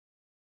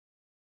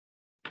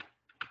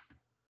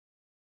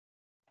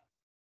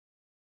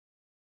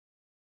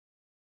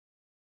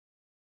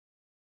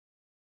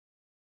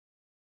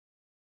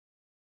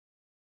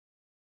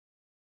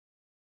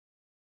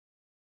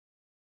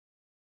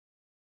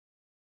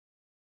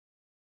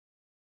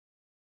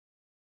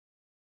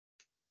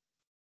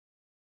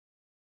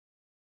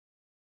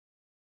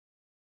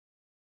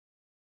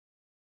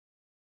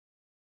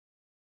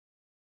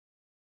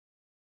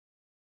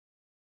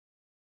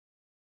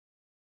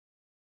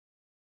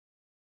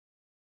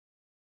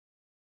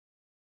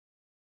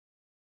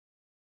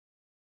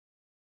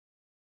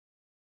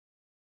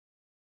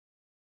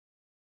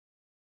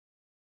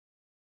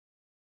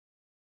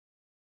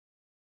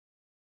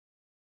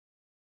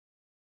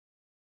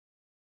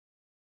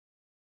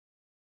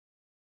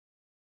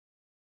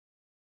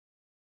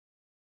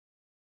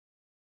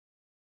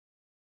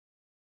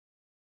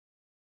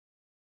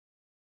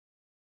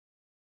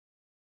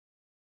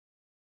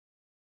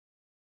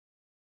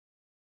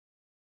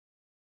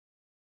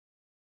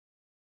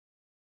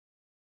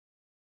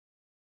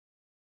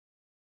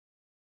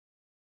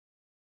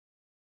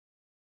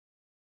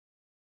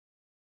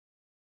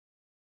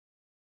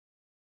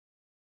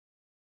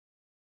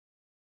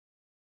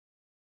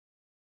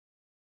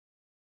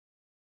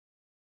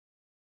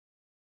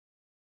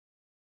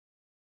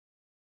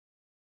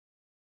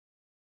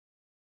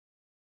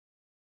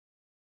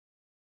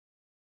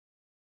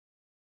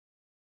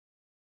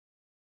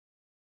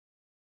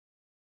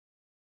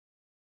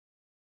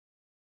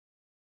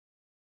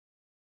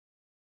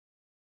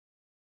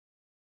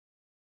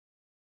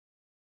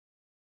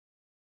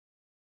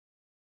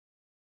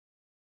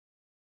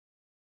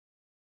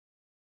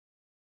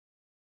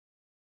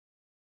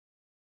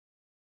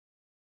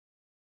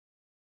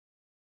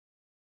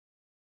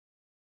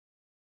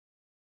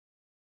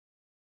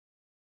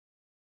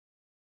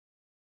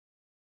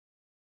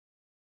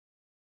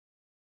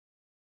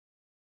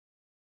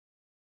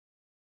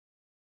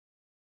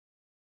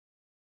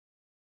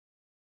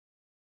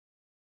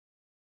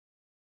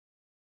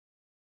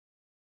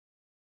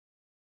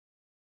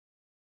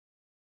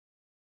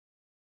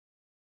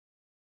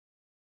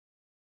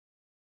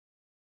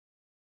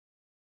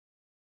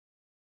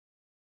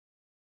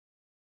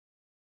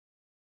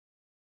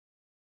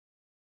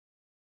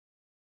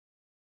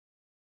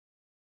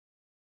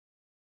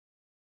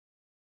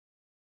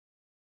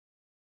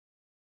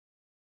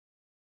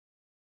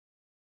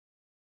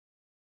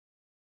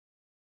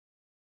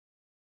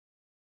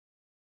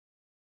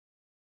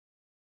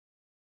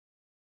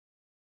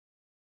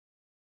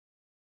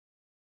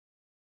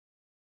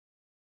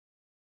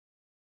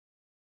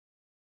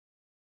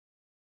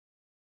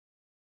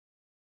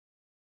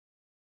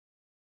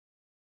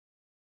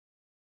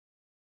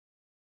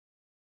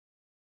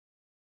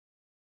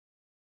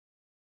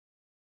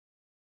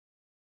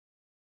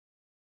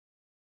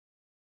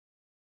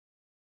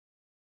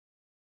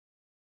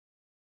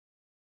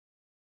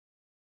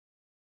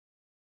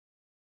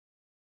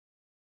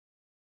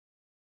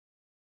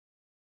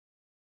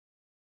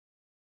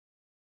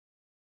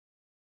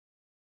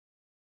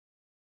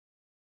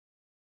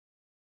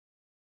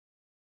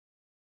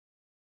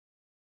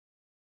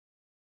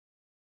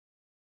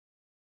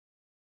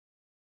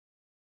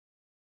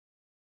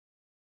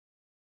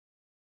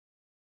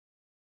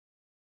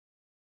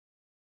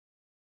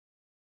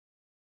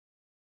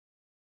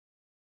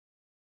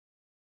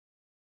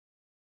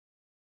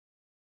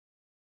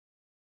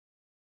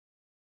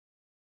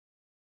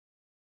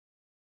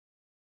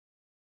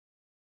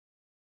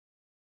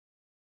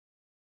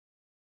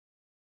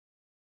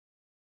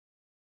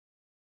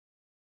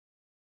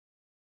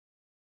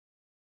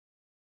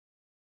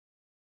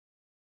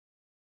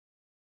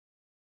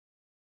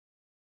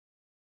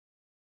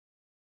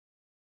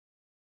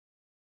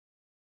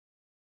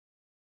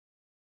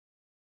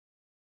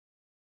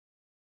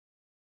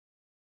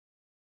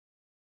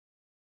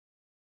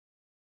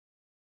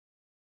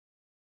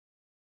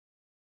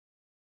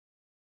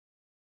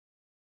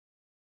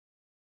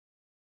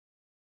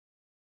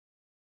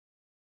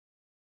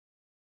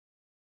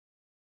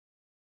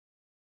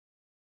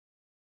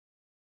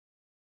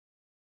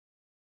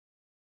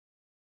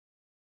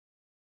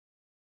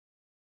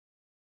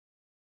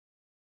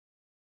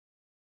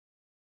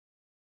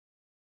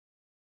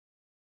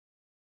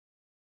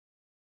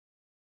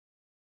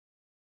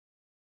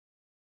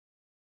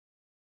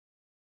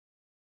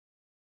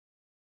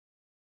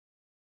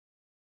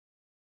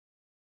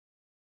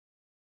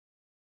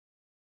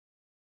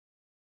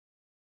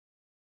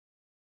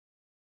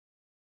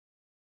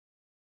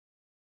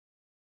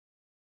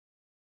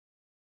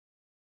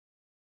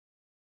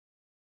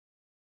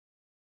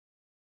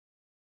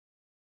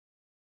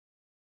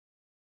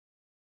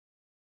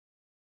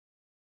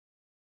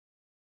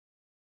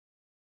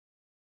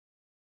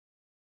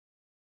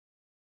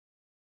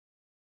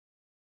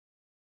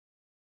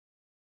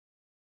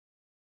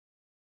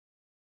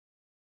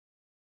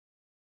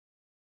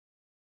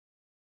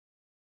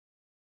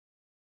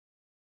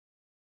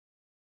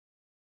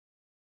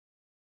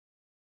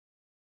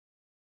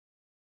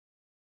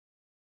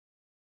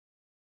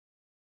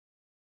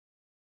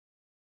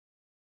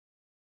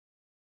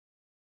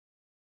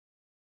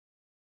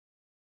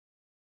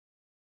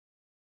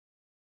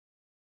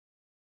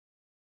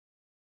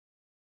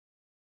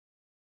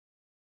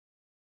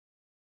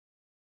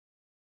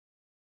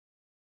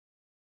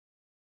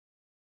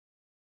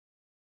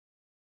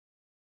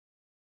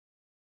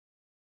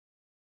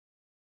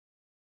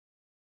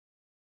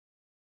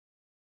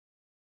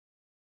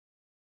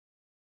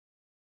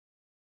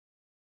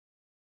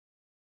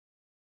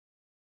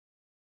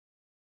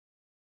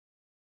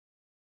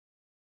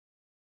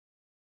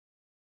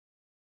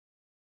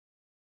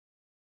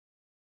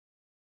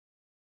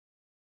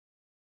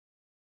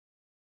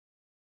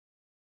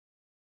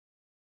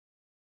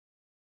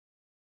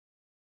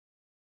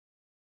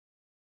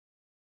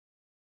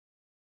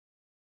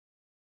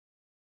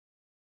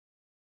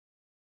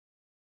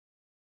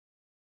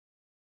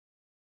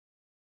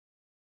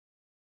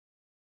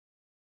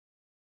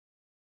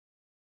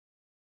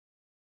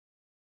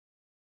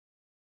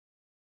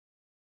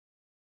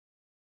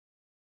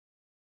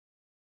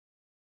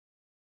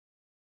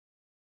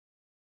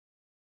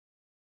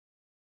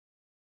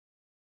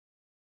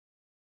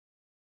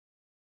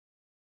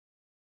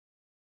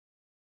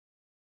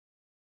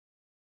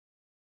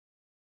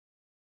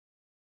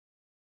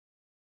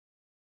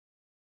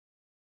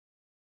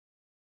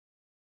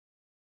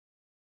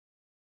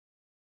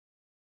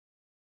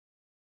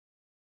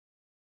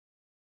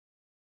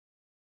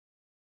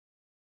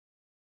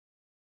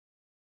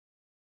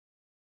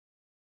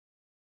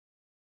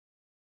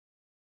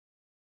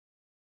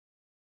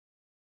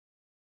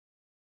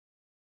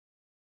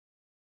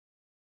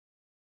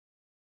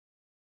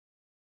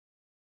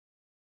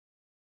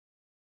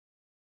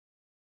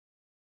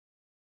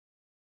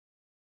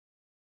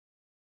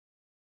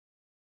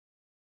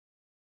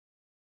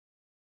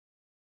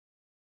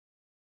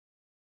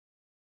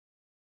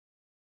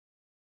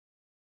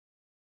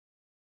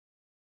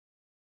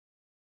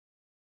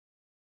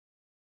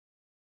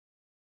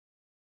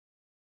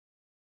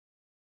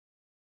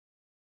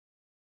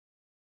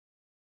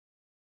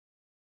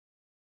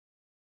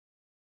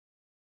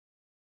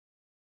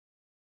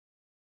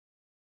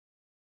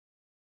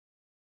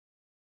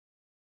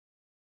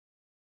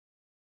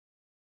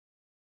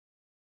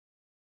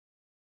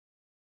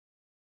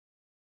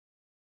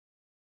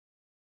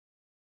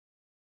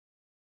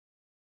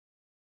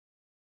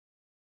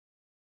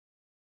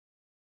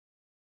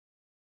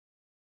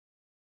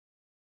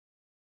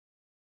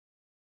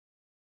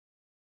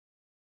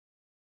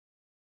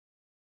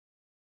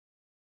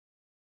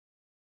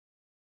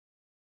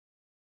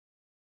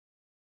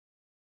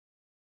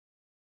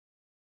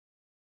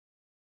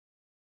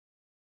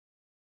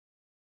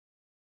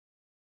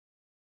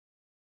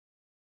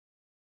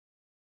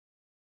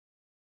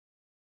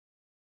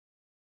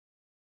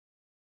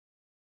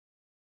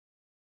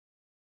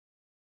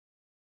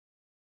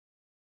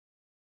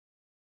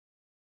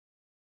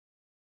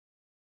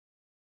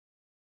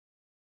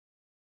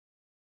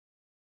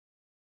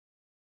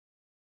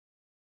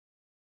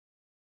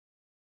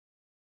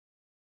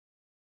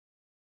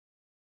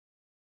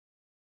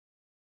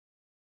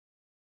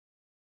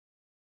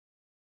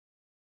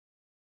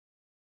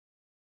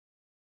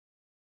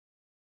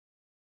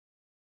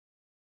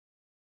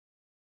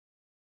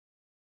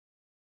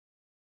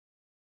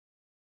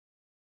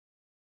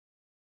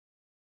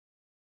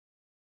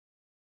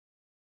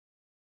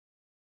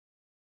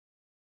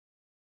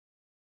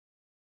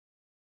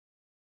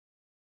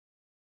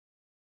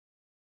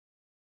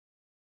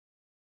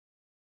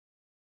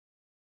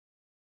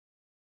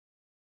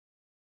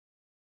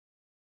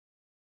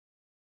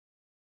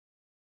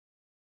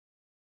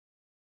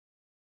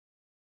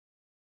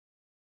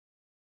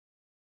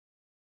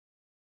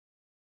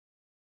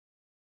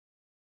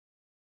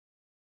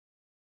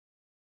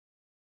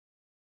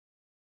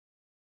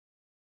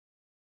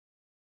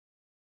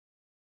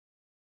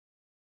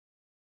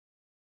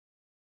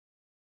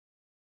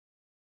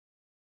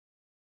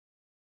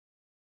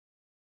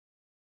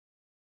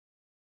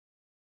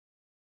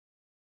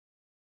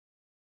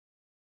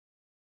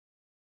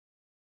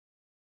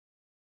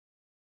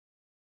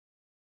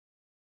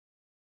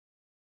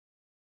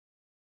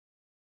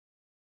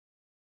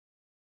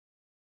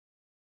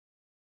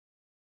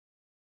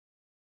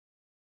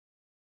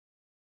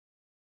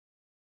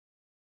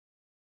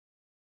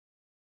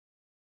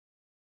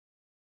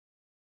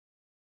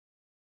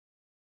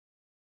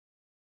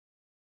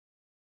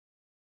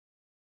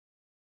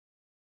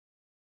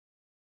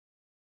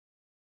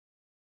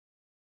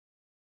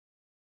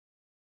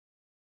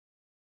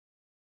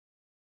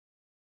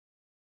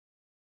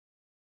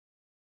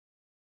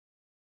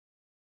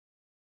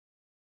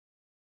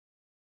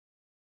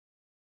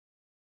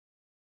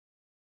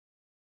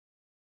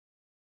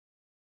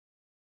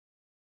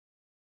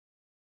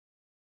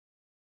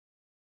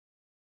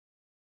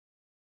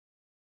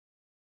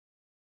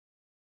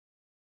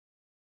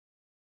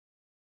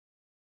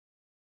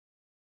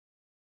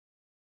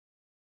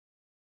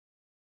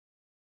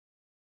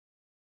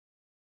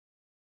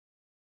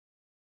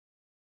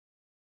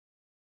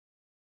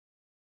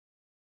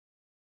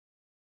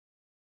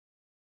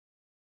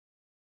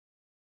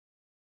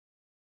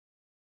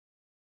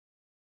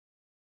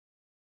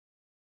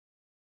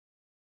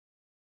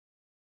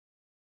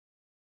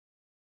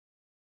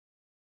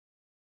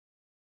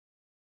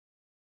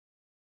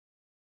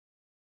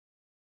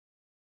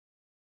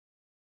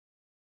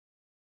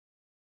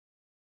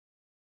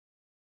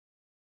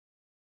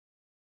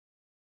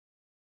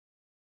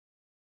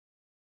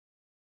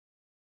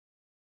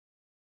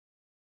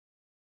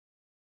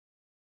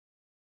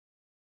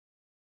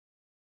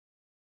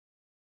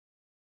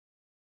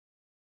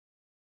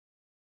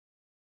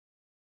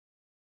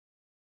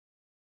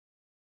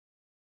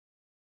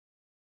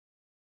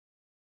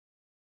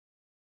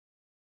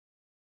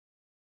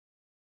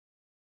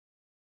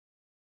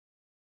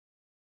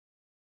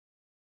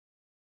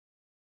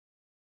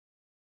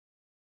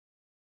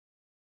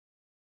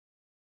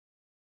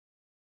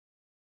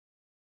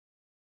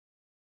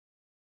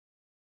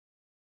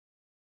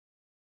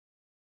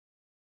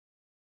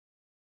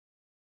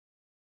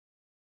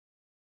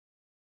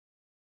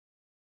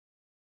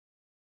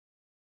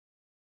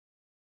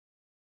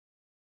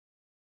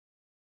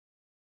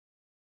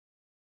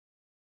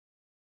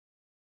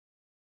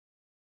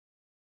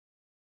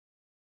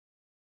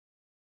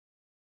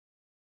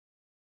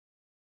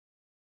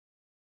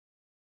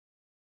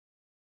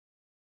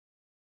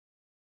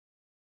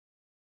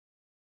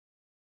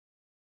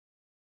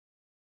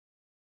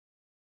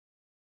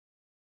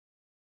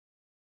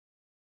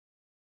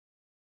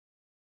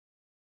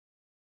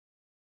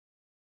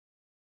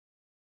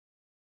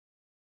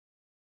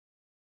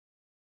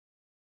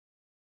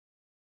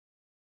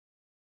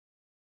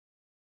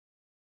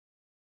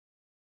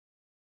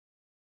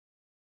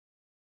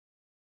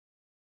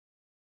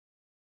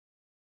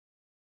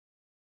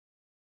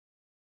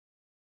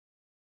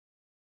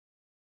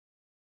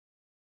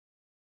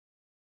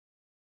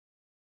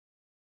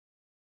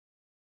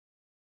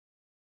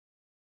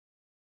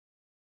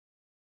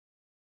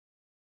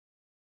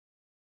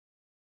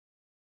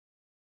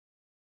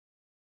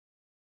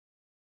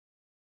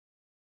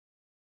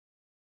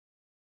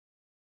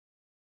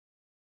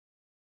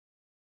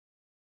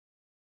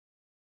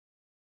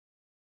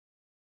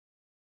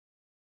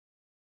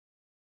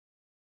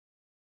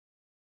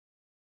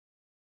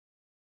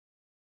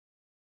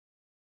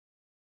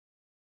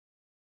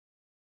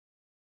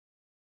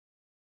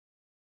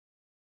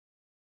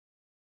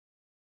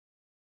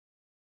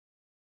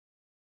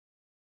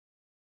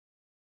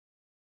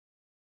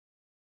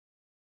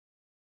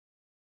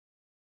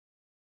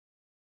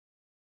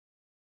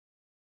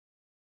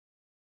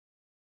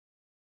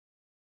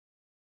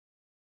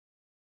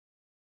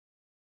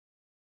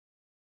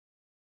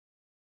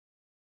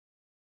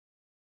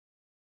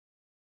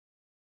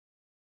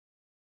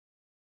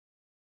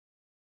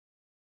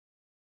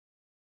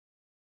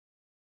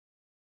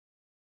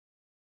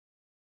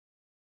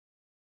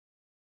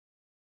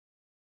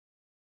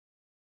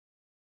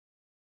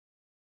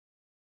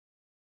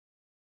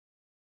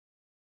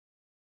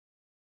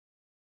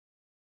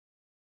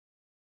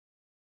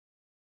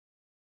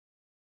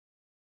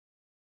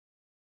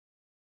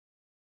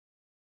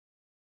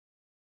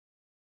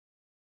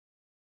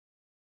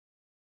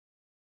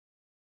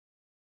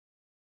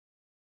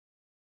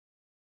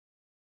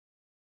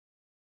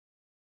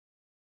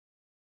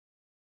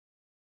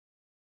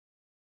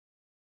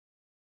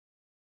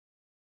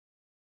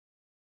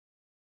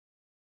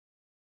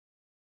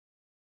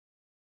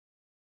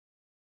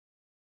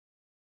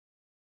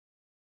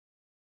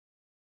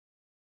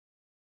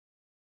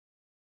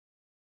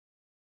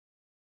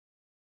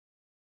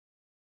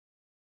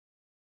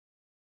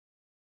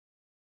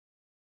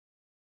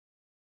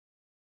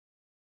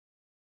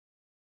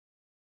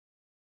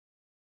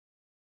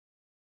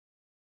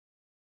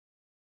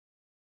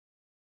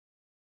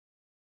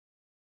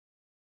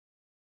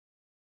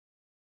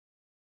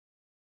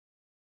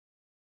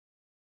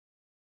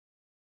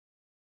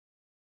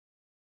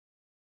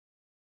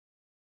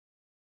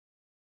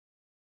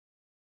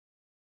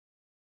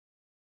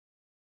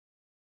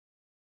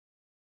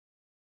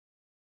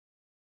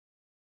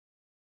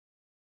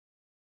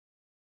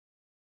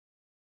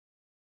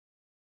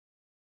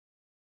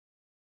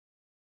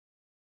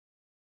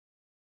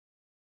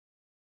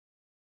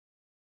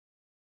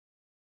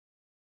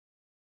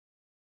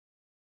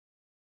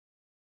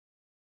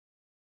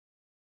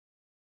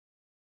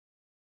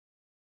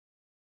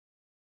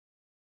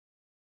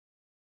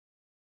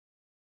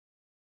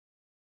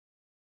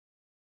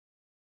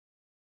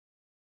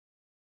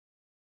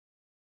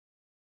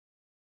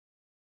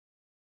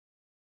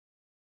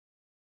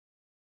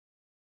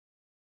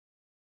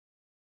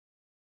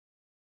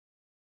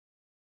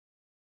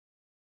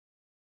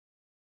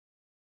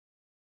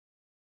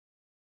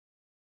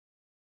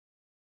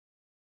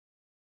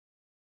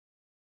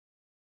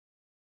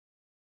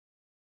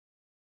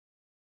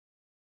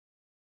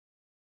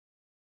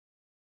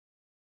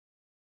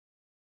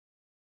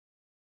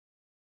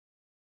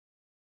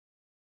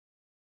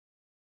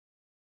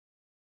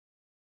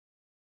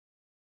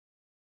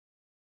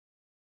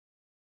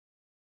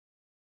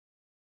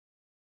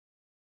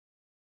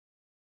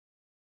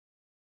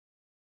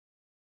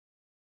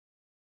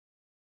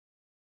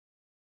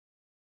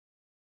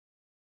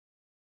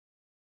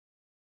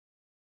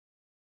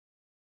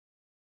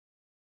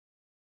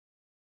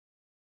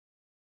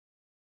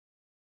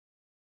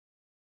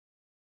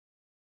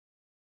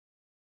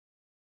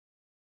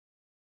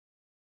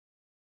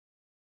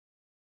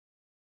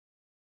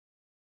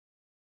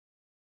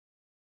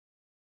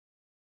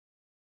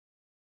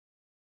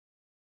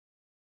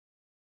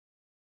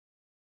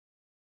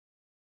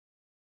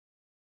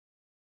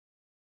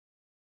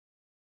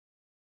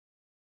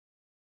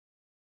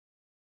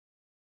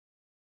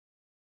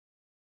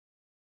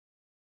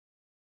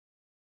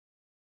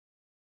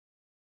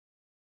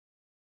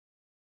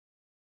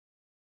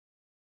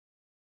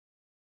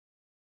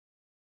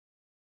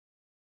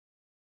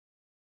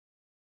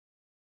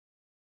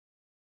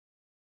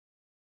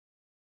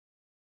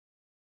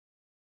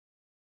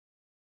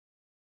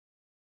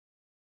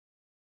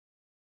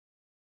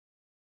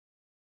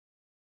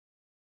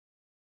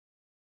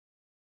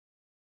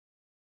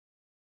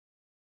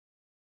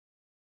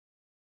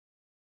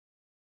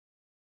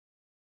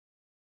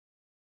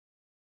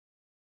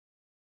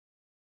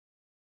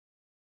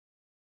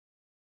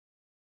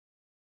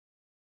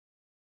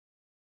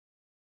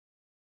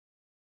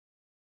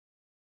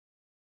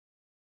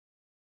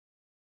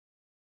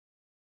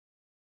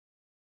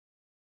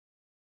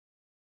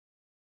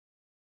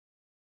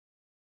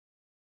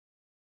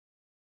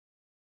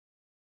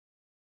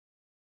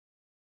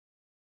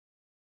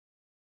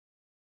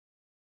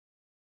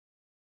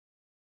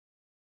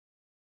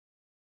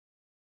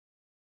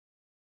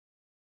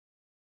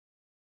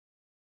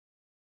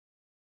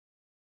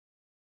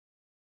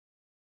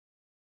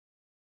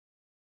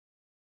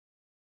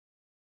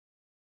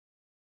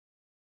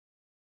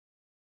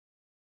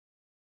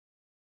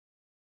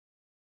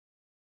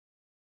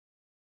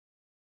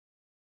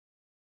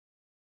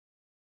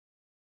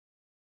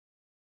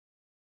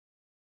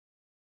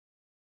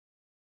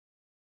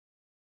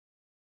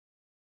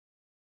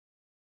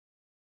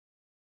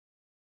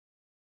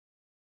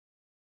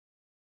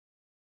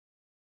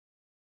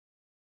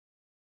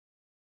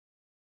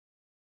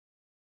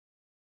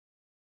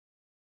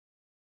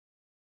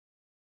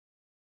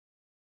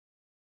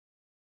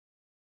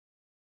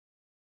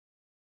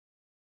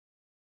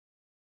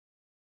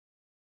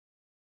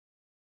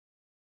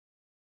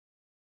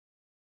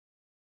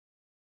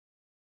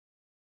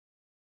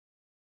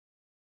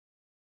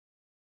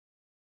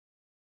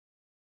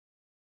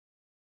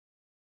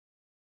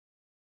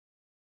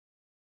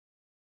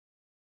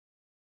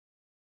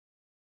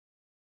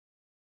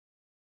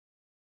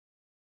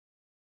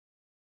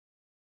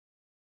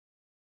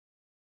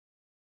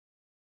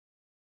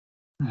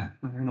 I'm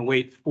going to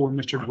wait for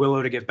Mr.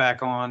 Willow to get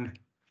back on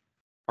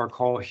our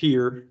call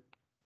here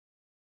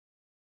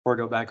or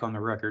go back on the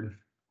record.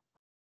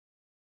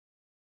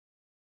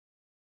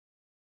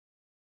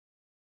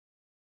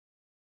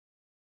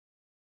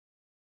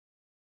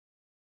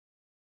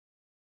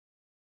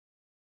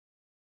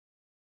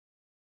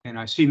 And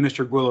I see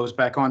Mr. Willow is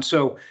back on.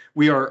 So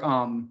we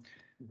are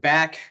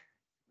back.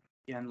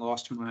 Again,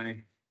 lost my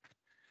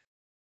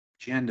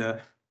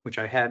agenda, which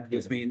I had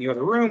with me in the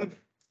other room.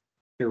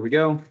 Here we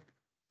go.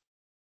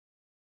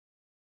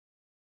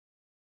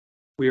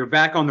 We are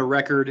back on the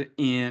record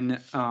in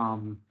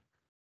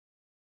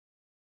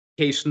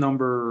case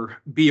number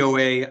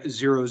BOA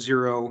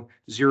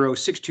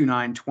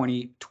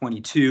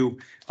 0000629-2022.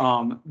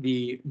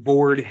 The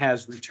board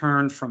has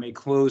returned from a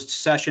closed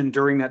session.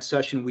 During that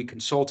session, we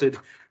consulted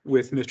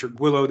with Mr.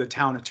 Guillo, the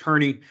town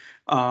attorney.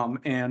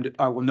 And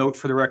I will note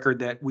for the record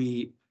that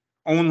we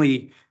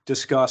only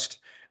discussed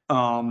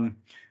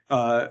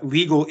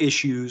legal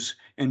issues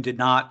and did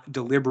not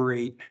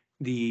deliberate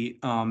the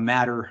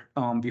matter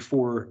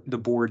before the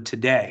board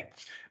today.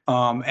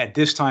 At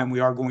this time, we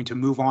are going to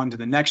move on to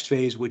the next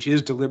phase, which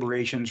is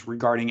deliberations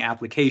regarding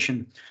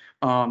application.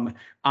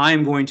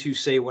 I'm going to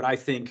say what I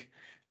think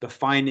the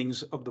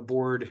findings of the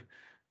board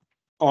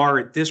are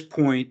at this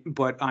point,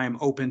 but I am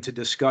open to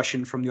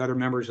discussion from the other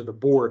members of the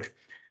board.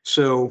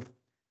 So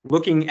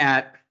looking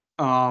at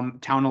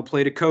Town of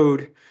Plata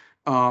Code,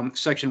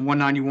 section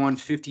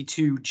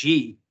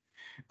 191-52G,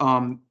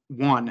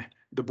 1,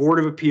 the Board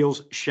of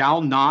Appeals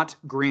shall not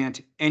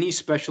grant any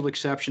special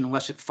exception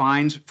unless it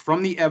finds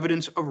from the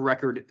evidence of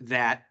record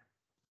that,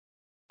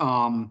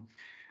 and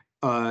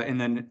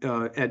then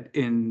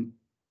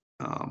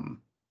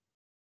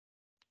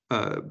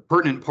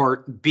pertinent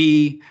part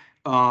B,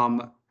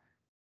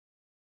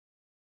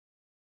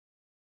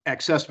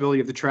 accessibility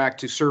of the tract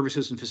to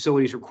services and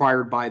facilities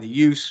required by the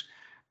use,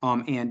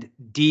 and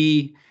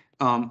D,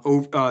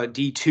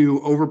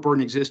 D2,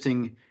 overburden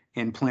existing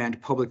and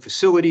planned public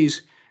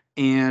facilities,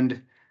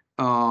 and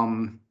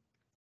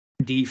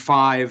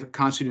D5,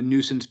 constitute a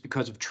nuisance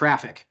because of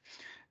traffic.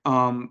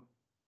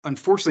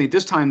 Unfortunately, at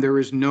this time, there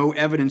is no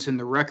evidence in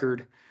the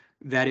record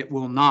that it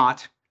will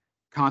not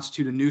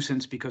constitute a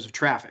nuisance because of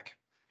traffic.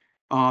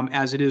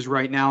 As it is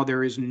right now,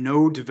 there is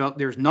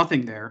there's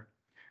nothing there.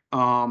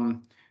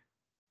 And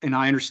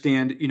I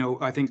understand,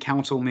 I think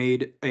council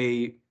made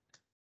a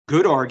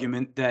good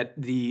argument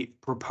that the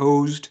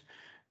proposal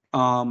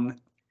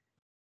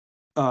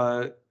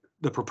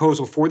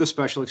for the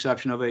special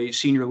exception of a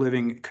senior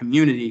living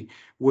community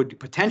would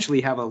potentially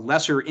have a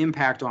lesser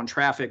impact on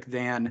traffic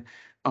than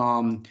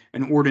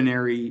an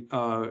ordinary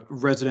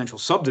residential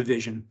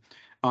subdivision.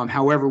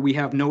 However, we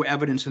have no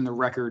evidence in the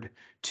record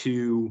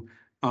to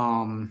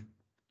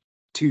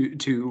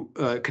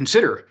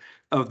consider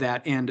of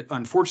that. And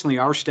unfortunately,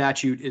 our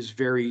statute is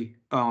very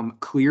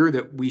clear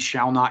that we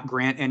shall not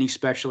grant any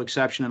special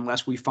exception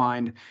unless we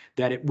find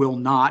that it will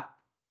not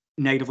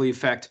negatively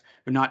affect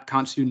or not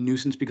constitute a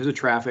nuisance because of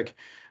traffic.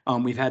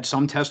 We've had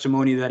some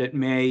testimony that it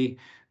may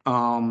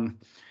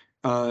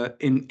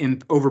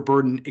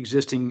overburden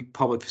existing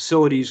public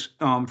facilities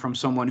from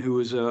someone who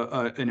is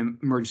an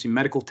emergency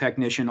medical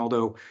technician,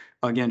 although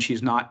again,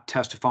 she's not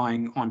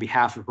testifying on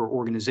behalf of her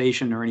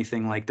organization or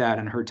anything like that,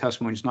 and her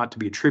testimony is not to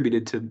be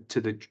attributed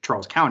to the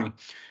Charles County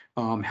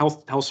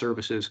Health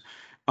Services.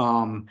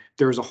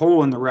 There is a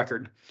hole in the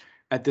record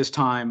at this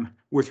time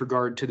with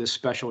regard to this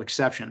special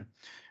exception.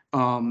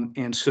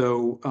 And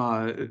so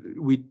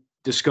we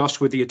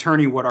discussed with the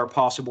attorney what our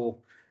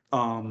possible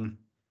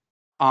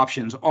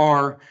options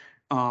are.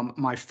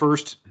 My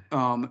first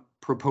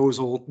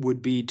proposal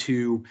would be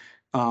to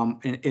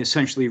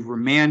essentially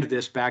remand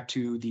this back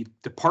to the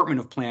Department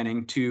of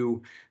Planning,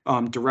 to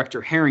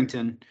Director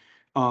Harrington,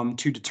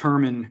 to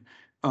determine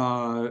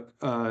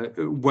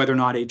whether or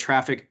not a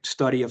traffic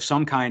study of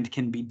some kind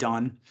can be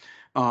done.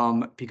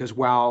 Because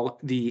while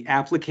the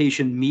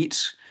application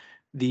meets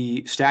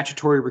the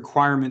statutory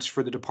requirements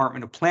for the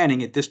Department of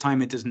Planning, at this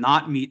time it does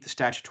not meet the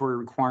statutory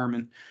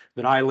requirement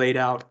that I laid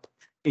out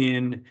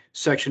in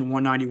section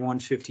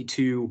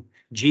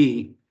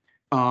 191-52G.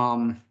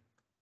 And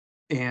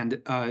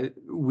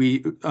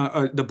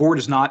the board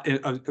is not,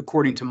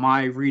 according to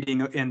my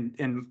reading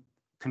and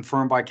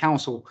confirmed by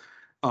council,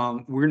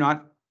 we're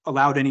not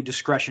allowed any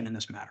discretion in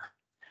this matter.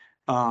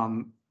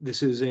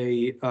 This is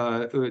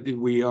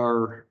we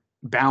are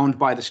bound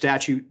by the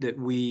statute that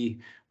we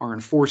are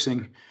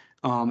enforcing.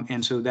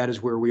 And so that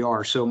is where we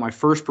are. So my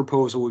first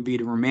proposal would be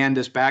to remand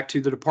this back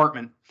to the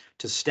department,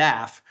 to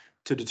staff,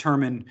 to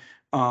determine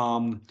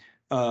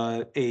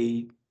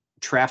a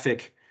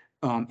traffic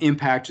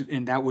impact,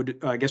 and that would,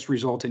 I guess,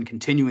 result in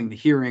continuing the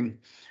hearing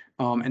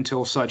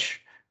until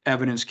such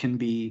evidence can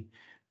be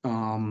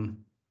added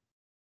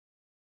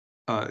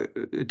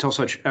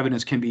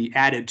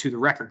to the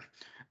record.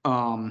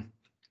 And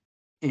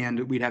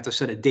we'd have to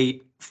set a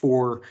date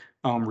for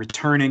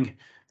returning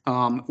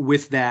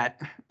with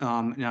that.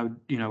 Now,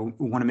 we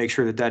want to make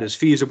sure that that is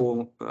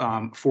feasible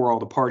for all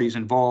the parties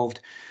involved.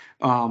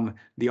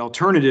 The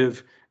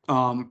alternative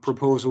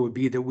proposal would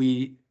be that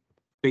we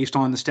based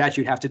on the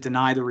statute, have to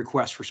deny the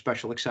request for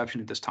special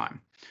exception at this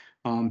time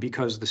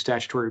because the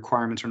statutory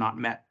requirements are not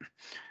met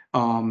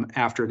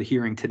after the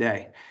hearing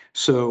today.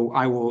 So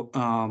I will,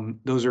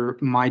 those are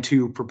my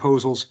two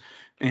proposals,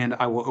 and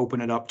I will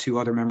open it up to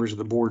other members of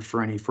the board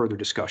for any further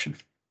discussion.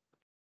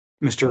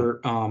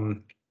 Mr.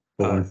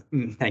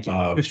 Thank you,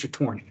 Mr.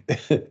 Torn.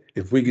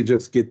 If we could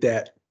just get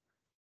that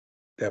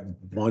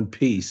one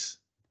piece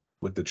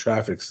with the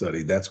traffic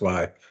study, that's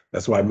why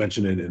I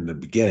mentioned it in the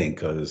beginning,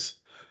 because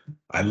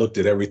I looked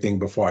at everything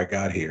before I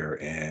got here,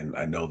 and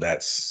I know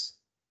that's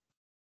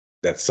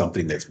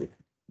something that's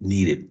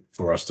needed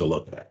for us to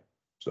look at.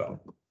 So,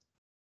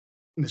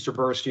 Mr.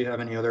 Burris, do you have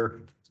any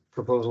other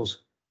proposals?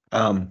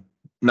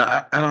 No,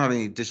 I don't have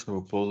any additional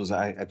proposals.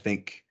 I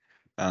think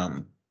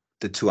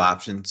the two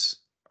options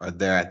are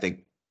there. I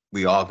think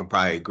we all can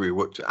probably agree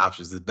which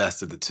option is the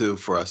best of the two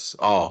for us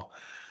all.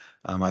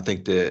 I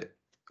think that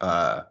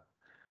I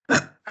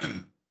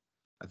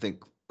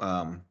think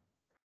no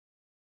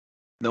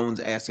one's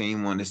asking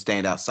anyone to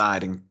stand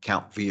outside and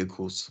count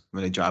vehicles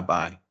when they drive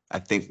by. I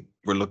think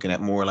we're looking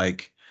at more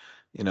like,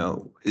 you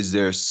know, is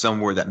there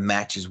somewhere that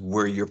matches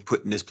where you're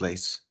putting this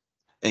place,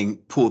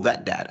 and pull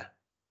that data.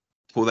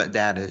 Pull that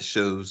data that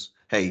shows,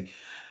 hey,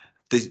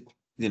 this,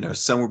 you know,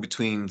 somewhere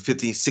between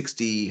 50,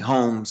 60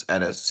 homes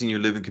at a senior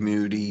living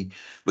community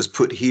was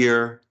put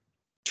here.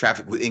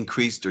 Traffic was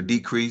increased or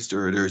decreased,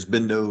 or there's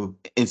been no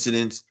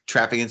incidents,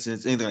 traffic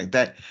incidents, anything like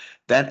that.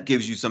 That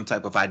gives you some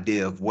type of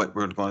idea of what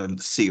we're going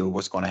to see or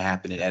what's going to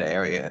happen in that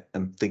area.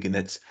 I'm thinking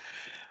that's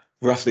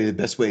roughly the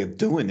best way of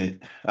doing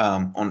it,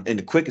 in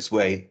the quickest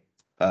way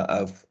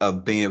of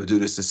being able to do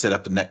this to set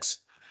up the next,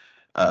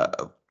 I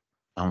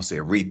don't say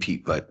a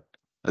repeat, but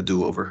a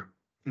do-over.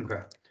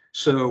 Okay,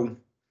 so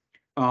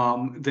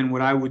then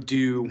what I would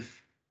do,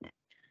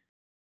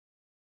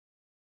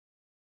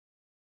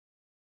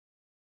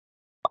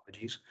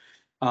 apologies,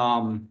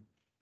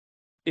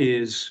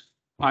 is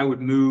I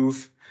would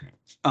move,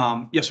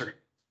 yes, sir.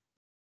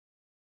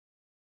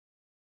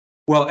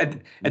 Well,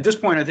 at this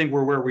point, I think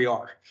we're where we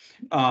are,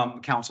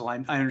 council. I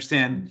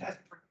understand.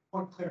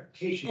 One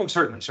clarification. Oh,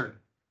 certainly, certainly.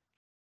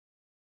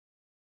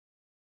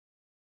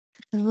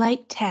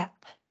 Light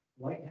tap.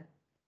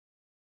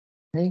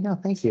 There you go.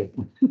 Thank you.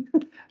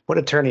 What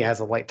attorney has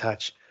a light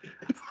touch?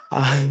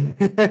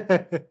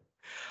 Mr.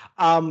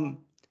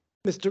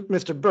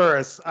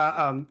 Burris,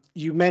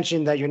 you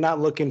mentioned that you're not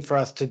looking for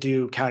us to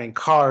do counting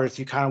cars.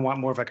 You kind of want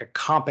more of like a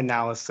comp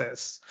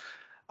analysis.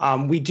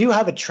 We do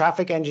have a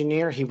traffic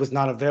engineer. He was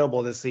not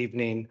available this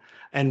evening,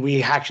 and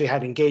we actually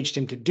had engaged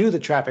him to do the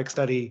traffic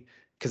study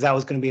because that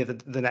was going to be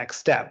the next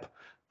step.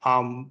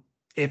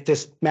 If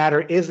this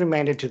matter is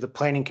remanded to the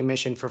Planning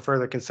Commission for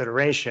further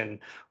consideration,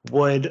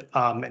 would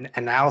an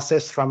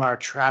analysis from our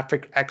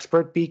traffic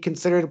expert be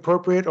considered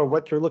appropriate, or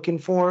what you're looking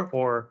for?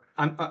 Or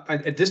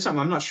At this time,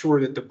 I'm not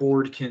sure that the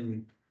board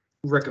can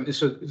recommend.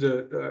 So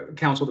the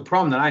council, the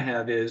problem that I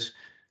have is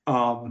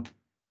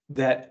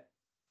that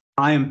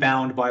I am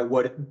bound by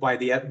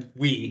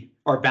we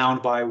are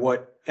bound by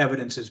what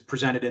evidence is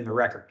presented in the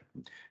record,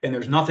 and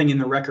there's nothing in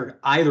the record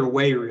either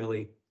way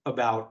really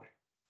about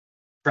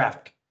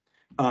traffic.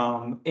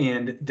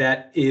 And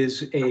that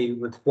is a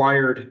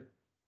required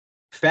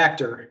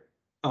factor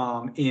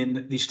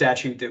in the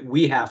statute that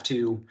we have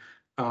to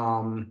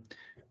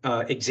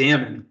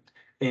examine.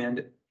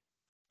 And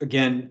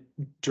again,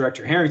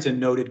 Director Harrington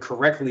noted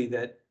correctly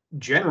that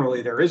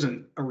generally there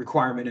isn't a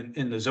requirement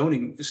in the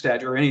zoning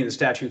statute or any of the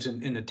statutes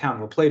in the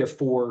town of Plata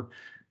for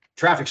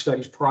traffic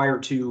studies prior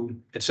to,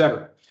 et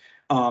cetera.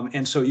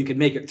 And so you can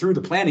make it through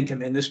the planning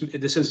commission.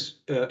 This is,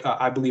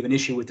 I believe, an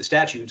issue with the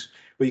statutes,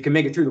 but you can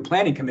make it through the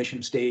planning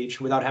commission stage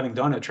without having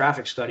done a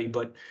traffic study.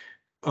 But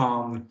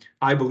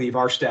I believe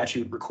our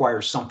statute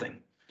requires something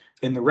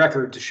in the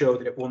record to show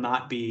that it will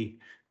not be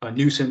a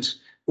nuisance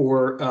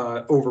or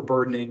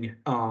overburdening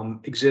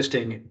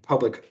existing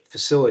public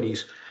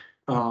facilities.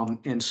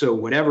 And so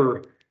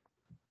whatever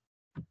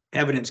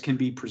evidence can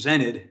be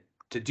presented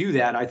to do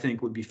that, I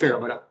think would be fair.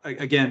 But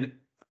again,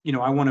 you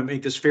know, I want to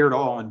make this fair to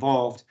all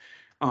involved.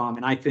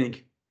 And I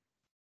think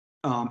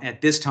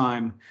at this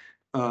time,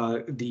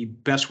 the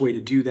best way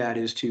to do that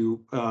is to,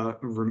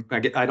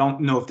 I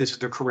don't know if this is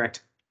the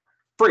correct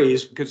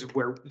phrase, because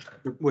but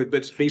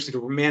it's basically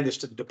to remand this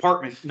to the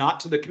department, not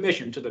to the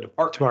commission, to the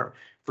department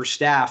for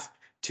staff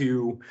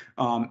to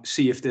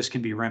see if this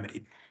can be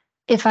remedied.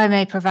 If I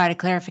may provide a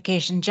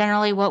clarification,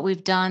 generally what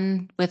we've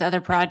done with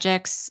other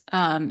projects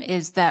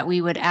is that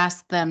we would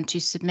ask them to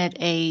submit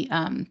a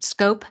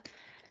scope.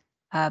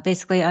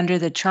 Basically, under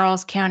the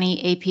Charles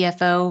County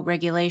APFO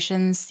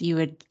regulations, you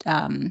would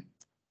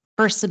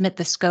first submit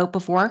the scope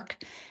of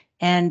work,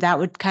 and that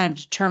would kind of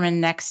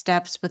determine next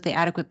steps with the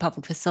adequate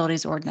public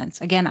facilities ordinance.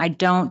 Again, I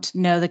don't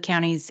know the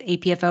county's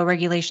APFO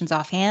regulations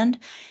offhand,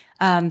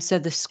 so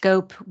the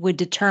scope would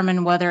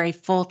determine whether a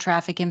full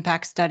traffic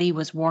impact study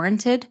was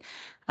warranted.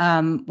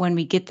 When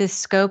we get this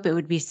scope, it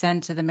would be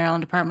sent to the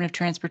Maryland Department of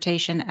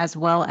Transportation as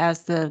well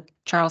as the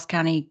Charles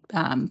County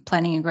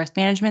Planning and Growth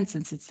Management,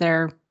 since it's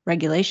their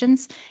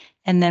regulations.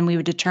 And then we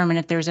would determine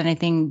if there's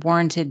anything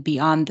warranted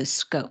beyond the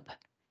scope.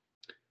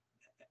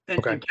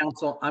 And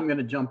council, I'm going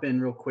to jump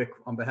in real quick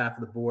on behalf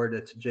of the board.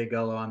 It's Jay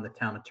Gullo. I'm the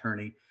town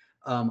attorney.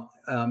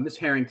 Ms.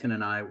 Harrington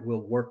and I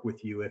will work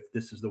with you if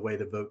this is the way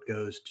the vote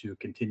goes to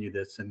continue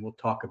this, and we'll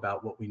talk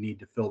about what we need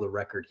to fill the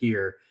record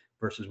here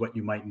versus what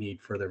you might need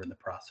further in the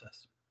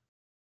process.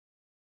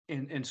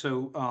 And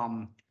so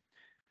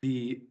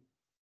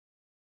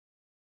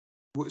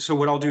so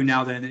what I'll do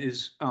now then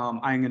is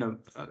I'm going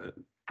to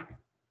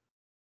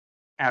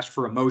ask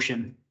for a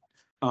motion.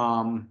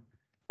 I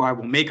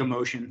will make a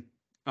motion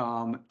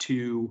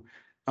to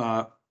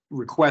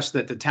request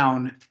that the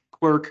town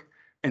clerk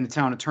and the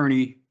town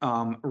attorney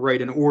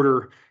write an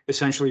order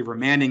essentially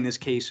remanding this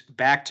case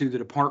back to the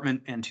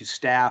department and to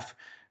staff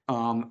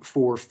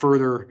for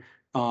further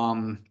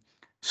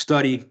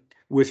study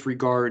with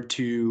regard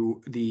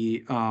to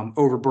the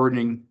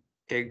overburdening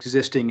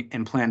existing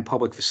and planned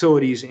public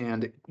facilities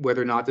and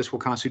whether or not this will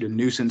constitute a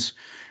nuisance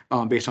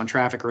based on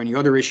traffic or any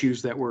other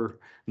issues that were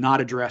not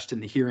addressed in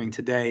the hearing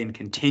today, and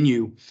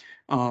continue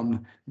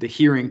the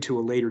hearing to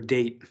a later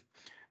date.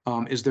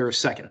 Is there a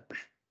second?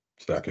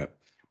 Second.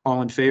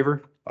 All in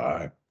favor?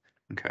 Aye.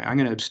 Okay, I'm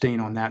going to abstain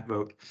on that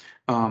vote,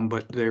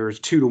 but there's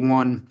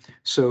 2-1,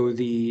 so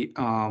the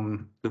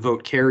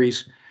vote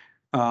carries.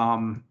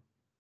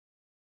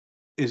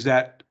 Is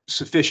that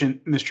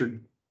sufficient, Mr.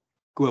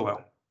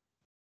 Glillo?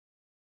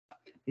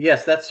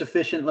 Yes, that's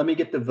sufficient. Let me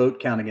get the vote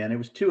count again. It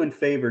was 2 in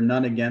favor,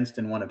 none against,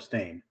 and 1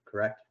 abstain,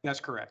 correct? That's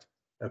correct.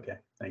 Okay,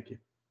 thank you.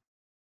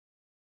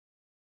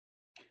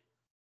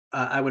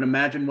 I would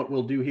imagine what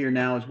we'll do here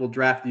now is we'll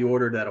draft the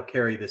order that'll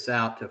carry this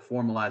out to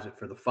formalize it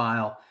for the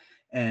file.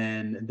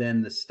 And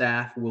then the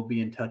staff will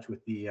be in touch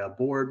with the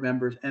board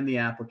members and the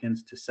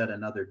applicants to set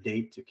another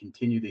date to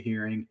continue the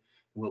hearing.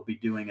 We'll be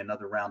doing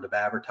another round of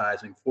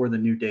advertising for the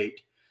new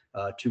date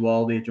to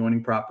all the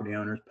adjoining property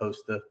owners,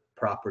 post the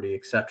property,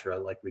 et cetera,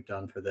 like we've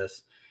done for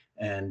this.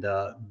 And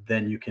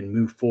then you can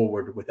move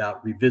forward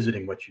without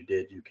revisiting what you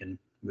did. You can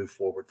move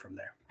forward from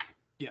there.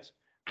 Yes,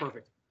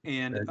 perfect.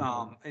 And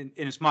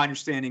it's my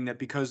understanding that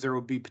because there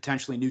will be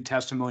potentially new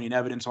testimony and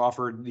evidence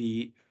offered,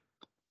 the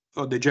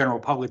general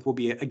public will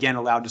be again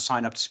allowed to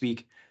sign up to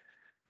speak,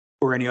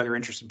 or any other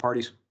interested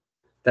parties.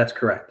 That's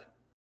correct.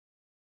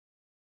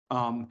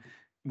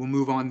 We'll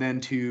move on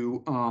then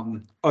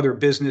to other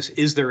business.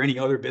 Is there any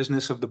other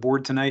business of the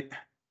board tonight?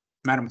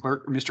 Madam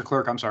Clerk, or Mr.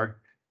 Clerk, I'm sorry.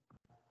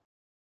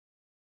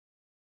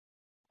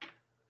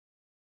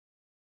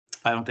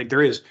 I don't think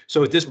there is.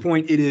 So at this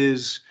point, it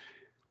is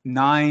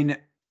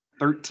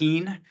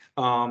 9:13,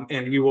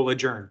 and we will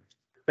adjourn.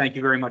 Thank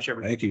you very much,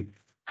 everyone. Thank you.